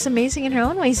Sayori is amazing in her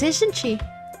own ways, isn't she?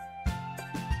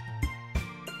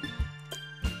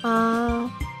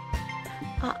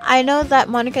 I know that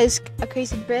Monica is a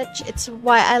crazy bitch. It's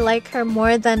why I like her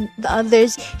more than the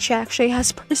others. She actually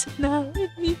has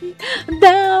personality.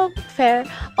 Damn, fair.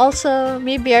 Also,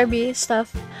 me BRB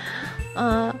stuff.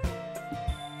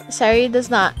 Sari does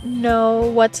not know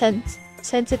what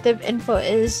sensitive info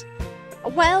is.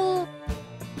 Well,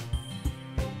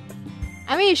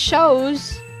 I mean, it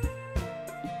shows.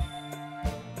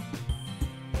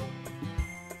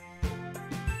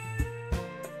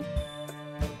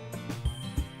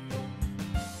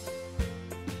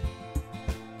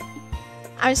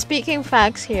 I'm speaking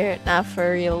facts here, not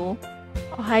for real.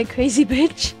 Oh, hi, crazy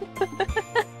bitch.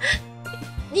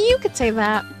 You could say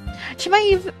that. She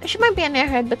might be an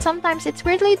airhead, but sometimes it's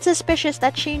weirdly suspicious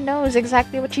that she knows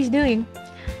exactly what she's doing.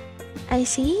 I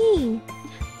see.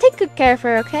 Take good care of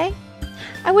her, okay?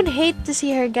 I would hate to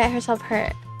see her get herself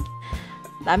hurt.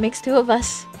 That makes two of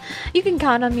us. You can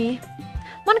count on me.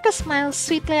 Monica smiles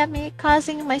sweetly at me,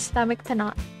 causing my stomach to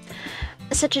knot.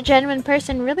 Such a genuine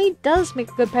person really does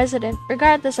make a good president,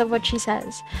 regardless of what she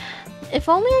says. If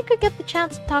only I could get the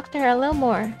chance to talk to her a little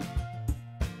more.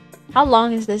 How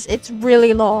long is this? It's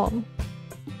really long.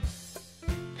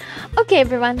 Okay,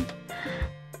 everyone.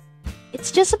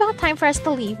 It's just about time for us to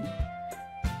leave.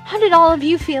 How did all of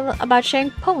you feel about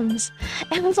sharing poems?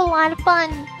 It was a lot of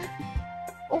fun.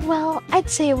 Well, I'd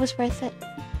say it was worth it.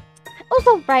 It was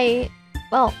alright.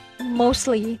 Well,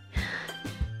 mostly.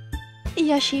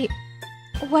 Yoshi,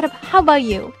 how about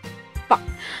you? Fuck.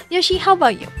 Yoshi, how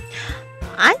about you?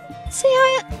 I'd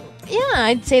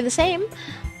say the same.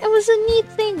 It was a neat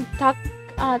thing to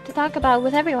talk about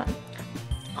with everyone.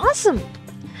 Awesome.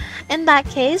 In that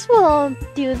case, we'll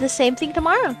do the same thing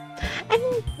tomorrow.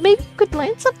 And maybe you could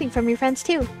learn something from your friends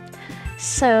too.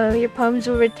 So your poems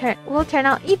will turn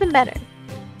out even better.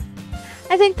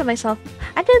 I think to myself,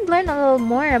 I did learn a little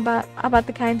more about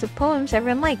the kinds of poems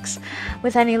everyone likes.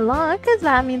 With any luck,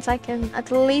 that means I can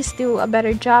at least do a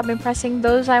better job impressing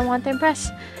those I want to impress.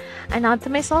 I nod to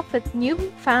myself with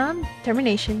newfound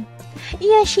determination.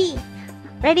 Yoshi,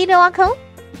 ready to walk home?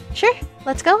 Sure,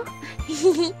 let's go.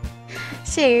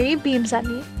 Sayori beams at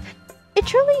me. It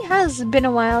truly has been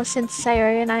a while since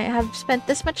Sayori and I have spent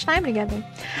this much time together.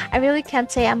 I really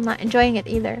can't say I'm not enjoying it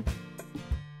either.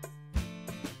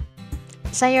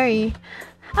 Sayori,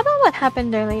 about what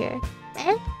happened earlier?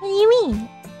 What do you mean?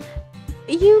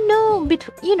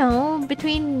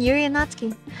 Between Yuri and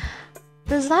Natsuki.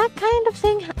 Does that kind of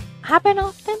thing happen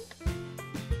often?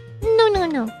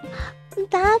 No.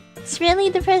 That's really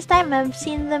the first time I've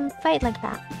seen them fight like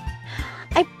that.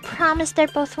 I promise they're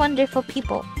both wonderful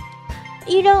people.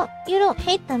 You don't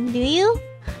hate them, do you?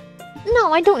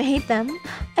 No, I don't hate them.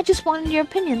 I just wanted your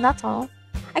opinion, that's all.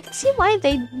 I can see why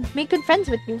they'd make good friends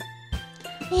with you.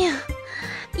 Yeah.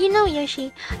 You know,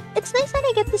 Yoshi, it's nice that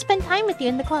I get to spend time with you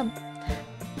in the club.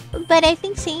 But I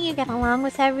think seeing you get along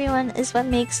with everyone is what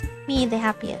makes me the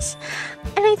happiest.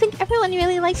 And I think everyone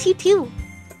really likes you too.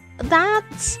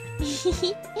 That's...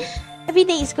 Every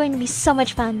day is going to be so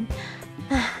much fun.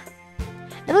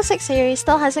 It looks like Sayuri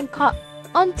still hasn't caught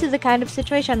on to the kind of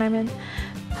situation I'm in.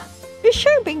 You're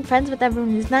sure being friends with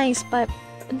everyone is nice, but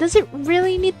does it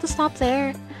really need to stop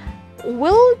there?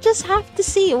 We'll just have to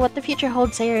see what the future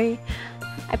holds, Sayuri.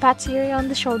 I pat Sayuri on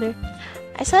the shoulder.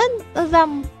 I said that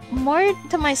more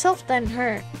to myself than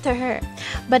to her,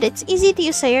 but it's easy to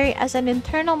use Sayuri as an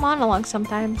internal monologue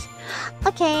sometimes.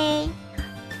 Okay.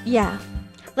 Yeah,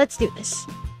 let's do this.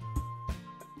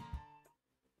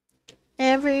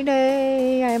 Every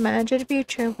day I imagine a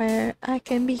future where I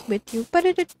can be with you.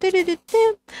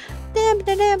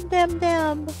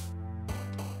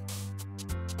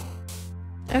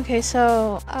 Okay,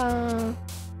 so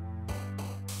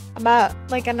about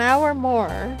like an hour more,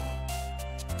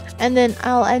 and then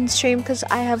I'll end stream because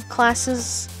I have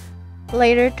classes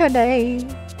later today.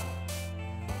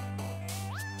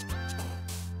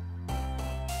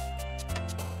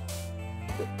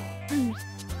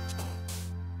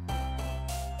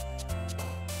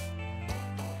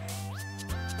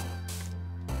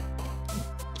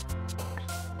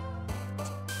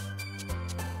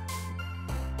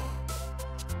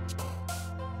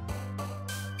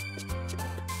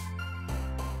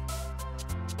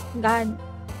 God.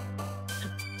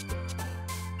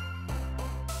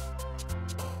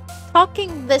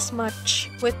 Talking this much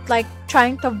with like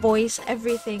trying to voice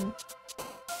everything.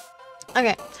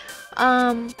 Okay.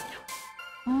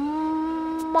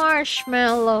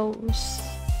 Marshmallows.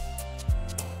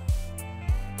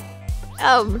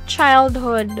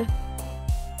 Childhood.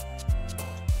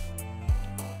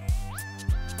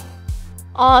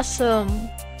 Awesome.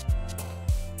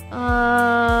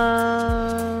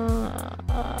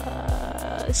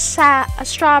 A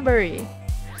strawberry.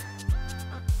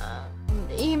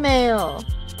 Email.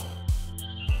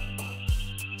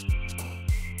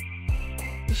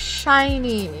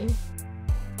 Shiny.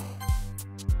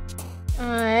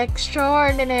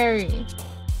 Extraordinary.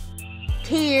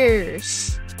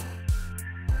 Tears.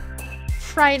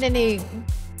 Frightening.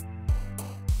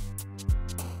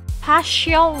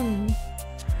 Passion.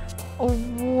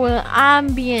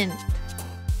 Ambient.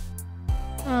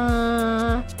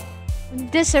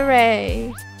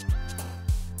 Disarray.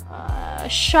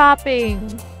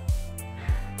 Shopping.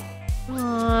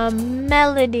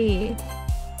 Melody.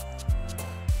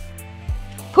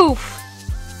 Poof.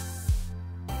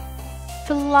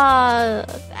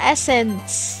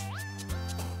 Essence.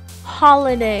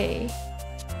 Holiday.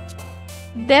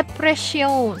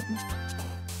 Depression.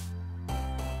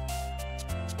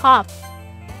 Pop.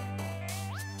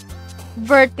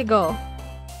 Vertigo.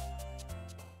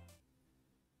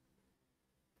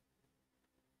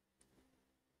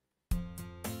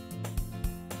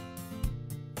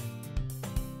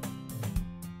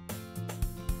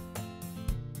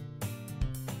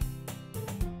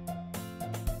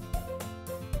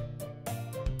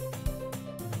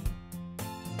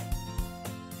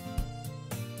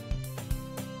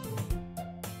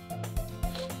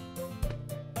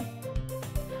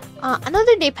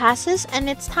 Another day passes, and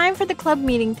it's time for the club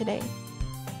meeting today.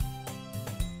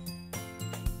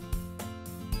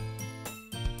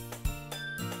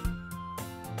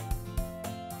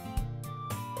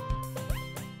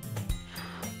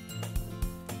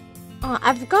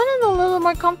 I've gotten a little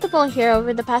more comfortable here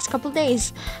over the past couple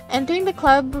days. Entering the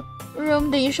club room,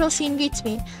 the usual scene greets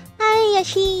me. Hi,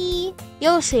 Yoshi.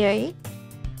 Yo, Sayuri.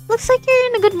 Looks like you're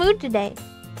in a good mood today.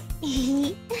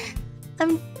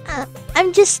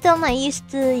 I'm just still not used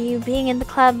to you being in the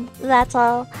club, that's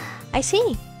all. I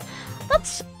see.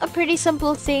 That's a pretty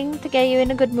simple thing to get you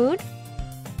in a good mood.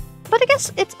 But I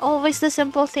guess it's always the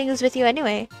simple things with you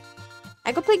anyway.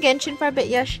 I could play Genshin for a bit,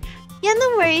 Yosh. Yeah,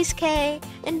 no worries, Kay.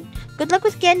 And good luck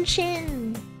with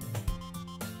Genshin.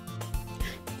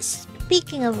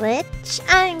 Speaking of which,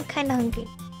 I'm kinda hungry.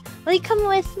 Will you come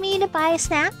with me to buy a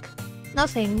snack? No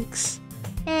thanks.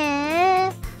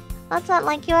 That's not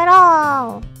like you at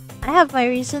all. I have my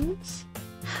reasons.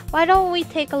 Why don't we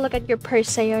take a look at your purse,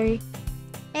 Sayuri?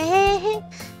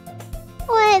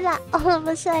 Why that all of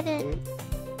a sudden?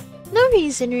 No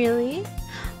reason, really.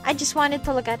 I just wanted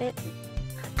to look at it.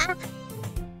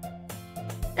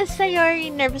 As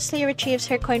Sayori nervously retrieves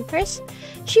her coin purse,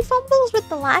 she fumbles with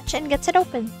the latch and gets it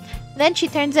open. Then she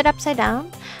turns it upside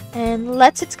down and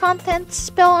lets its contents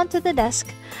spill onto the desk.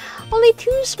 Only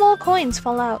 2 small coins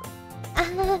fall out.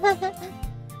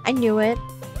 I knew it.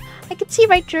 I could see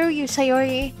right through you,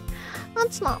 Sayori.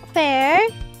 That's not fair.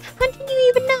 How did you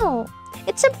even know?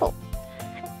 It's simple.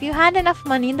 If you had enough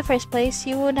money in the first place,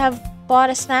 you would have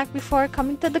bought a snack before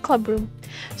coming to the club room.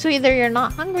 So either you're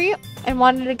not hungry and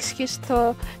wanted an excuse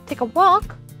to take a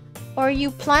walk, or you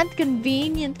plan to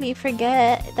conveniently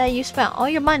forget that you spent all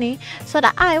your money so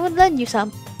that I would lend you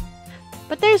some.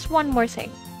 But there's one more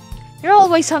thing. You're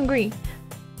always hungry.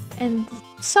 And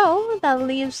so that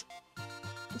leaves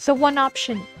the one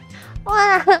option.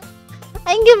 I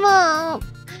give up.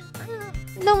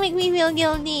 Don't make me feel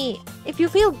guilty. If you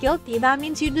feel guilty, that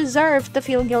means you deserve to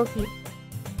feel guilty.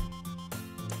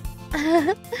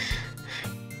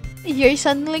 Yuri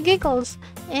suddenly giggles.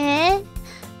 I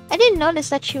didn't notice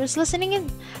that she was listening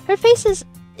in. Her face is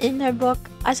in her book,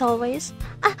 as always.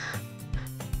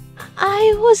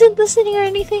 I wasn't listening or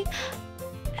anything.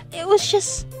 It was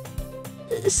just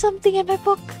something in my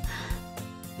book.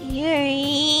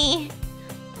 Yuri,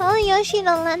 tell Yoshi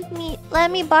to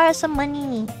let me borrow some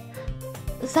money.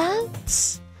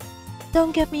 That's...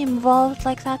 Don't get me involved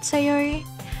like that, Sayori.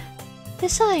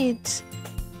 Besides,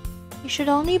 you should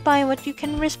only buy what you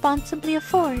can responsibly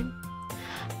afford.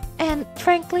 And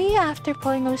frankly, after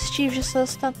pulling a mischievous little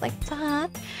stunt like that,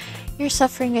 your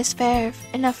suffering is fair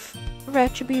enough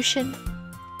retribution.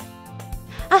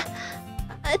 I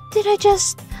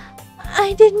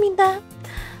didn't mean that.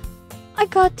 I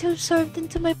got too absorbed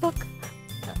into my book.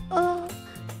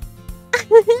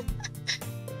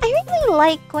 I really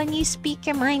like when you speak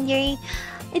your mind, Yuri.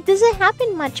 It doesn't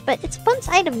happen much, but it's one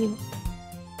side of you.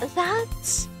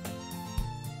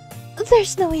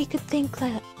 There's no way you could think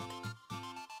that.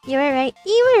 You were right.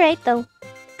 You were right, though.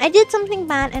 I did something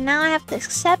bad, and now I have to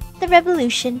accept the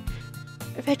retribution.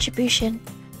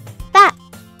 That.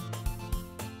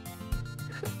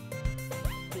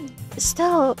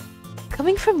 Still,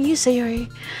 coming from you, Sayori,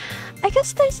 I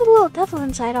guess there's a little devil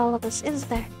inside all of us, is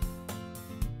there?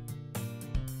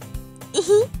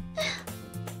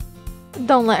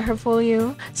 Don't let her fool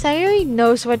you. Sayori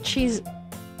knows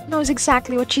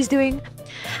exactly what she's doing.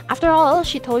 After all,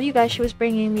 she told you guys she was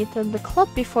bringing me to the club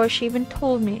before she even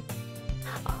told me.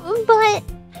 But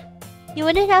you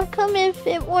wouldn't have come if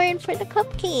it weren't for the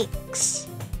cupcakes.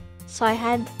 So I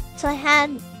had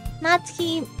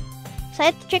Natsuki. So I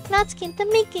had to trick Natsuki into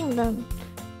making them.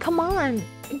 Come on,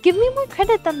 give me more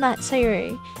credit than that,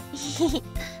 Sayori.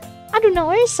 Out of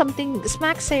nowhere, something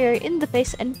smacks Sayori in the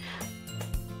face and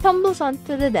tumbles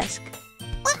onto the desk.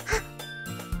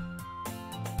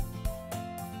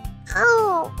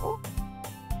 Oh,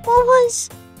 what was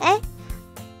a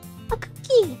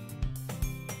cookie?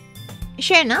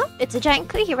 Sure enough, it's a giant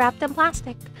cookie wrapped in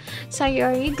plastic.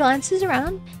 Sayori glances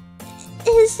around.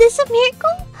 Is this a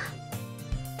miracle?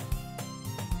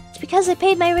 It's because I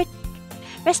paid my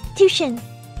restitution.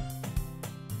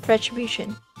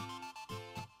 Retribution.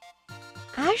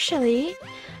 Actually,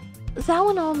 that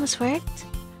one almost worked.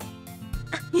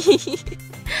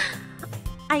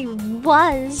 I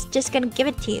was just gonna give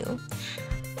it to you.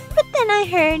 But then I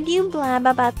heard you blab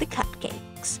about the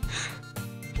cupcakes.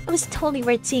 It was totally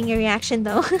worth seeing your reaction,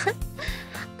 though.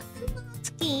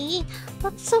 Natsuki,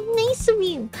 that's so nice of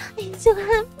you. I'm so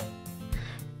happy.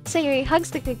 Sayori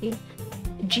hugs the cookie.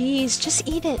 Jeez, just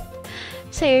eat it.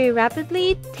 Sayori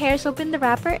rapidly tears open the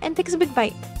wrapper and takes a big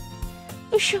bite.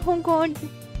 Oh, so good.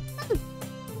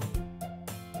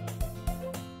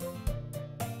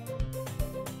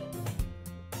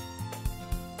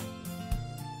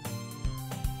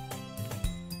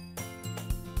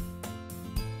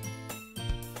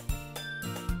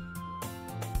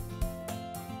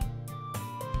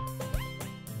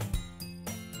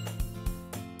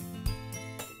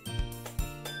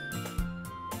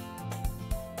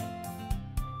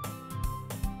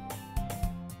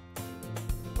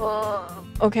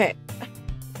 Okay.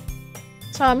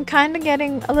 So I'm kind of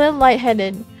getting a little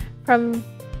lightheaded from...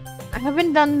 I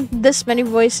haven't done this many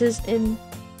voices in...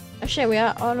 Oh shit, we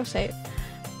got autosave.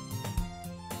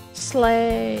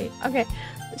 Slay. Okay.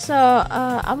 So,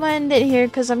 I'm gonna end it here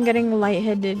because I'm getting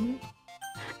lightheaded.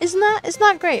 It's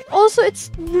not great. Also, it's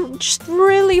just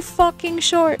really fucking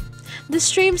short. The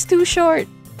stream's too short.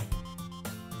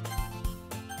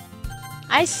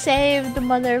 I saved the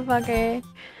motherfucker.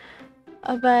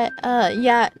 But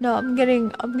yeah, no, I'm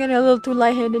getting a little too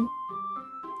lightheaded.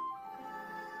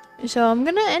 So I'm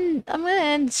gonna end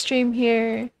the stream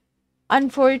here.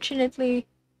 Unfortunately.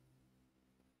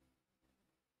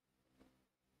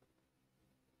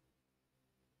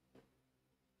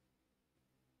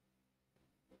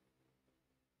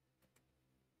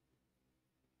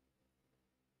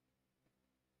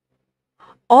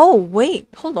 Oh, wait,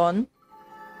 hold on.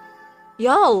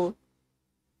 Y'all,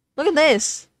 look at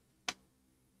this.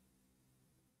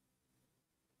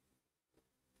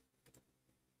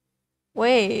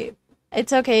 Wait.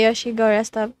 It's okay, Yoshi, go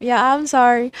rest up. Yeah, I'm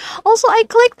sorry. Also, I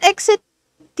clicked exit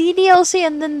DDLC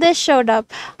and then this showed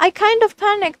up. I kind of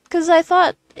panicked because I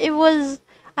thought it was.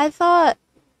 I thought,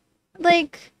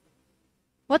 like,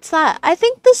 what's that? I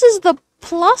think this is the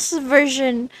plus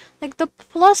version. Like, the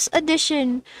plus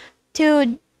edition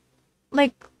to,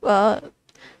 like,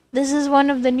 this is one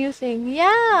of the new thing.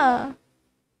 Yeah.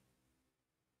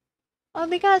 Oh,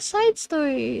 they got side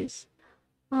stories.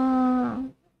 Uh,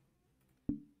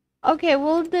 okay,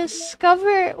 we'll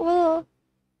discover. We'll.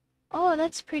 Oh,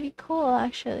 that's pretty cool,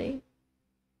 actually.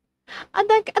 And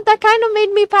that kind of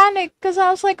made me panic because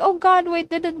I was like, oh god, wait,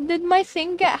 did my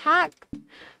thing get hacked?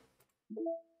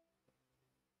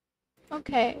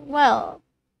 Okay, well,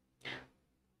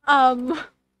 um,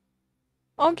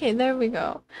 okay, there we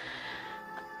go.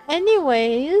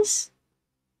 Anyways,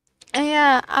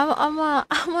 yeah,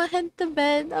 I'm head to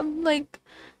bed. I'm like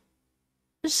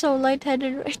so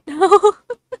lightheaded right now.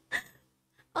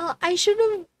 I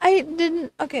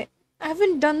didn't. Okay, I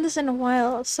haven't done this in a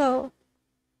while, so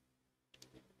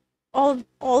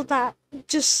all that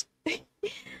just.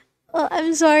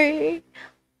 I'm sorry.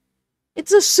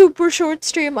 It's a super short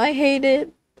stream. I hate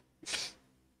it.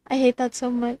 I hate that so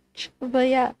much. But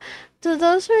yeah, to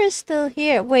those who are still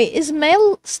here, wait, is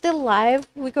Mail still live?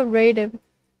 We could raid him.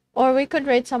 Or we could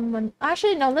raid someone.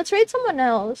 Actually, no, let's raid someone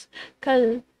else.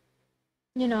 Because,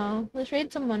 let's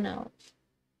raid someone else.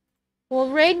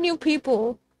 We'll raid new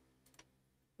people.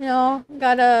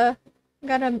 Gotta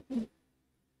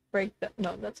break that.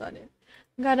 No, that's not it.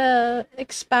 Gotta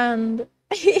expand.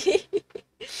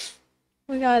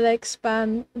 We gotta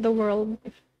expand the world,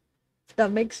 if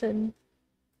that makes sense.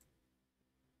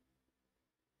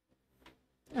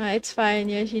 It's fine,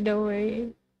 Yoshi, don't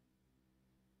worry.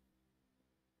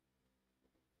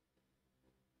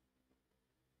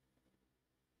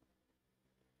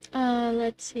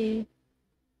 Let's see.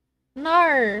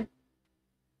 No!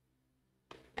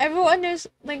 Everyone is,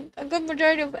 like, a good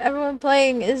majority of everyone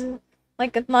playing is,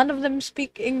 like, none of them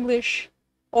speak English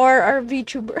or are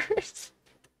VTubers.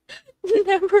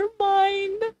 Never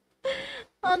mind.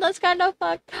 Oh, that's kind of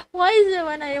fucked. Why is it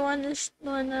when I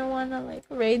wanna like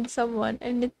raid someone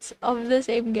and it's of the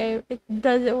same game, it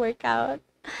doesn't work out?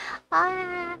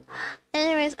 Ah.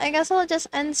 Anyways, I guess I'll just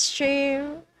end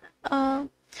stream. Uh,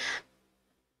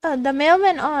 the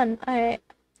mailman on.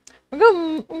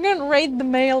 We're gonna raid the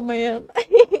mailman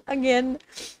again.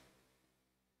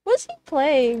 What's he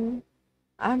playing?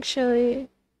 Actually,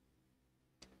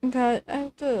 God, I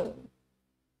have to.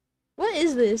 What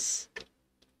is this?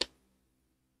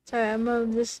 Sorry, I'm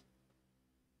of this.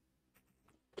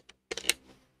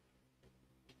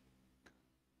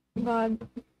 God.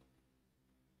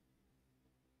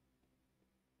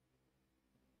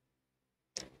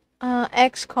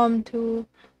 XCOM 2.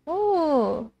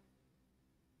 Oh.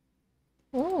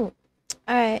 Oh.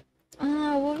 Alright.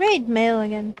 We'll raid mail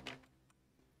again.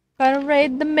 Gotta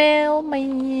raid the mail,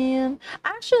 man.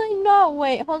 Actually, no,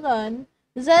 wait, hold on.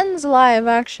 Zen's live,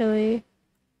 actually.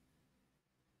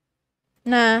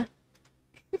 Nah.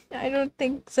 I don't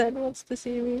think Zen wants to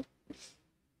see me.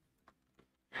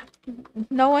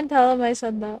 No one tell him I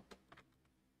said that.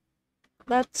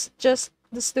 That's just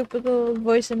the stupid little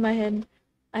voice in my head.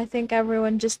 I think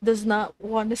everyone just does not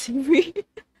want to see me.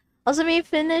 Also, me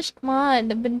finished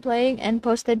mod. I've been playing and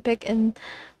posted pic in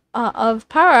of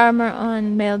Power Armor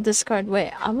on Mail Discord.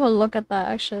 Wait, I'm gonna look at that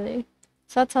actually.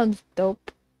 So that sounds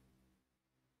dope.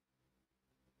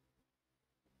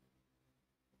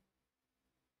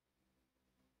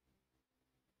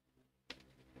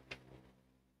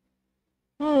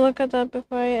 I'll look at that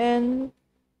before I end.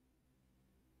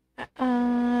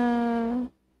 I'm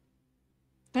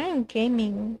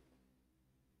gaming.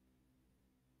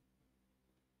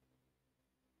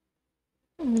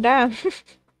 Damn.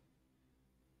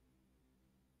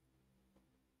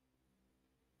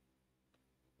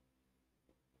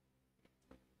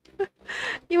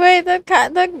 Wait,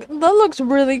 that looks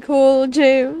really cool,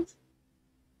 James.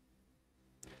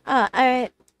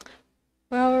 Alright.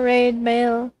 We'll raid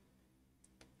mail.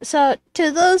 So,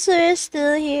 to those who are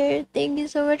still here, thank you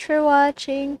so much for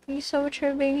watching. Thank you so much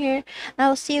for being here. And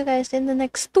I'll see you guys in the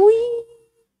next week.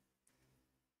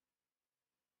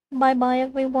 Bye bye,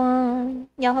 everyone.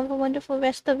 Y'all have a wonderful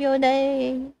rest of your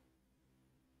day.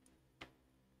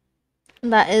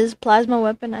 That is plasma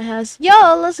weapon I has.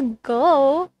 Yo, let's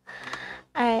go.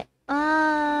 Alright.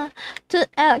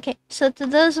 Okay. So to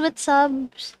those with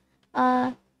subs,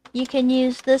 you can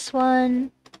use this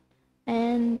one.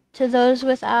 And to those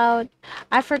without,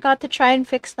 I forgot to try and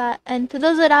fix that. And to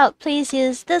those without, please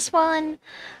use this one.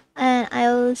 And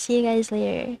I'll see you guys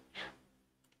later.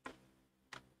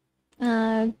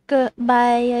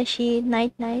 Goodbye, Yoshi.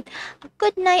 Night, night.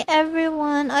 Good night,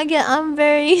 everyone. Again, I'm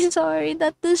very sorry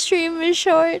that the stream is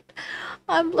short.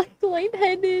 I'm like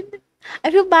lightheaded.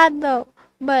 I feel bad though,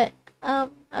 but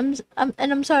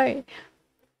I'm sorry.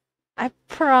 I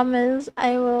promise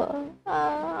I will.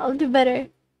 I'll do better.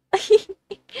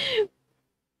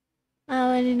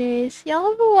 Anyways,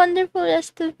 y'all have a wonderful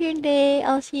rest of your day.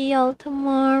 I'll see y'all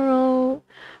tomorrow.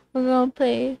 We're gonna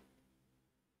play.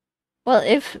 Well,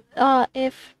 if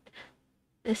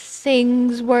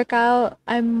things work out,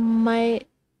 I might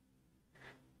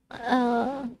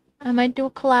do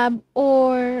a collab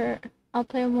or I'll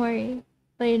play Mori.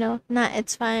 But nah,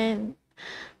 it's fine.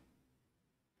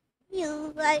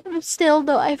 I'm still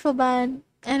though, I feel bad.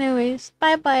 Anyways,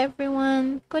 bye bye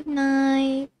everyone. Good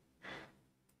night.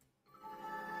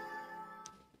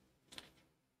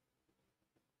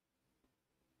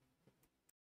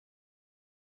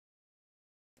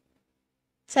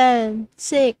 Seven,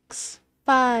 six,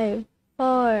 5,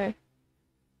 4,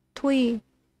 3,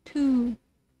 2,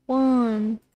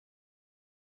 1.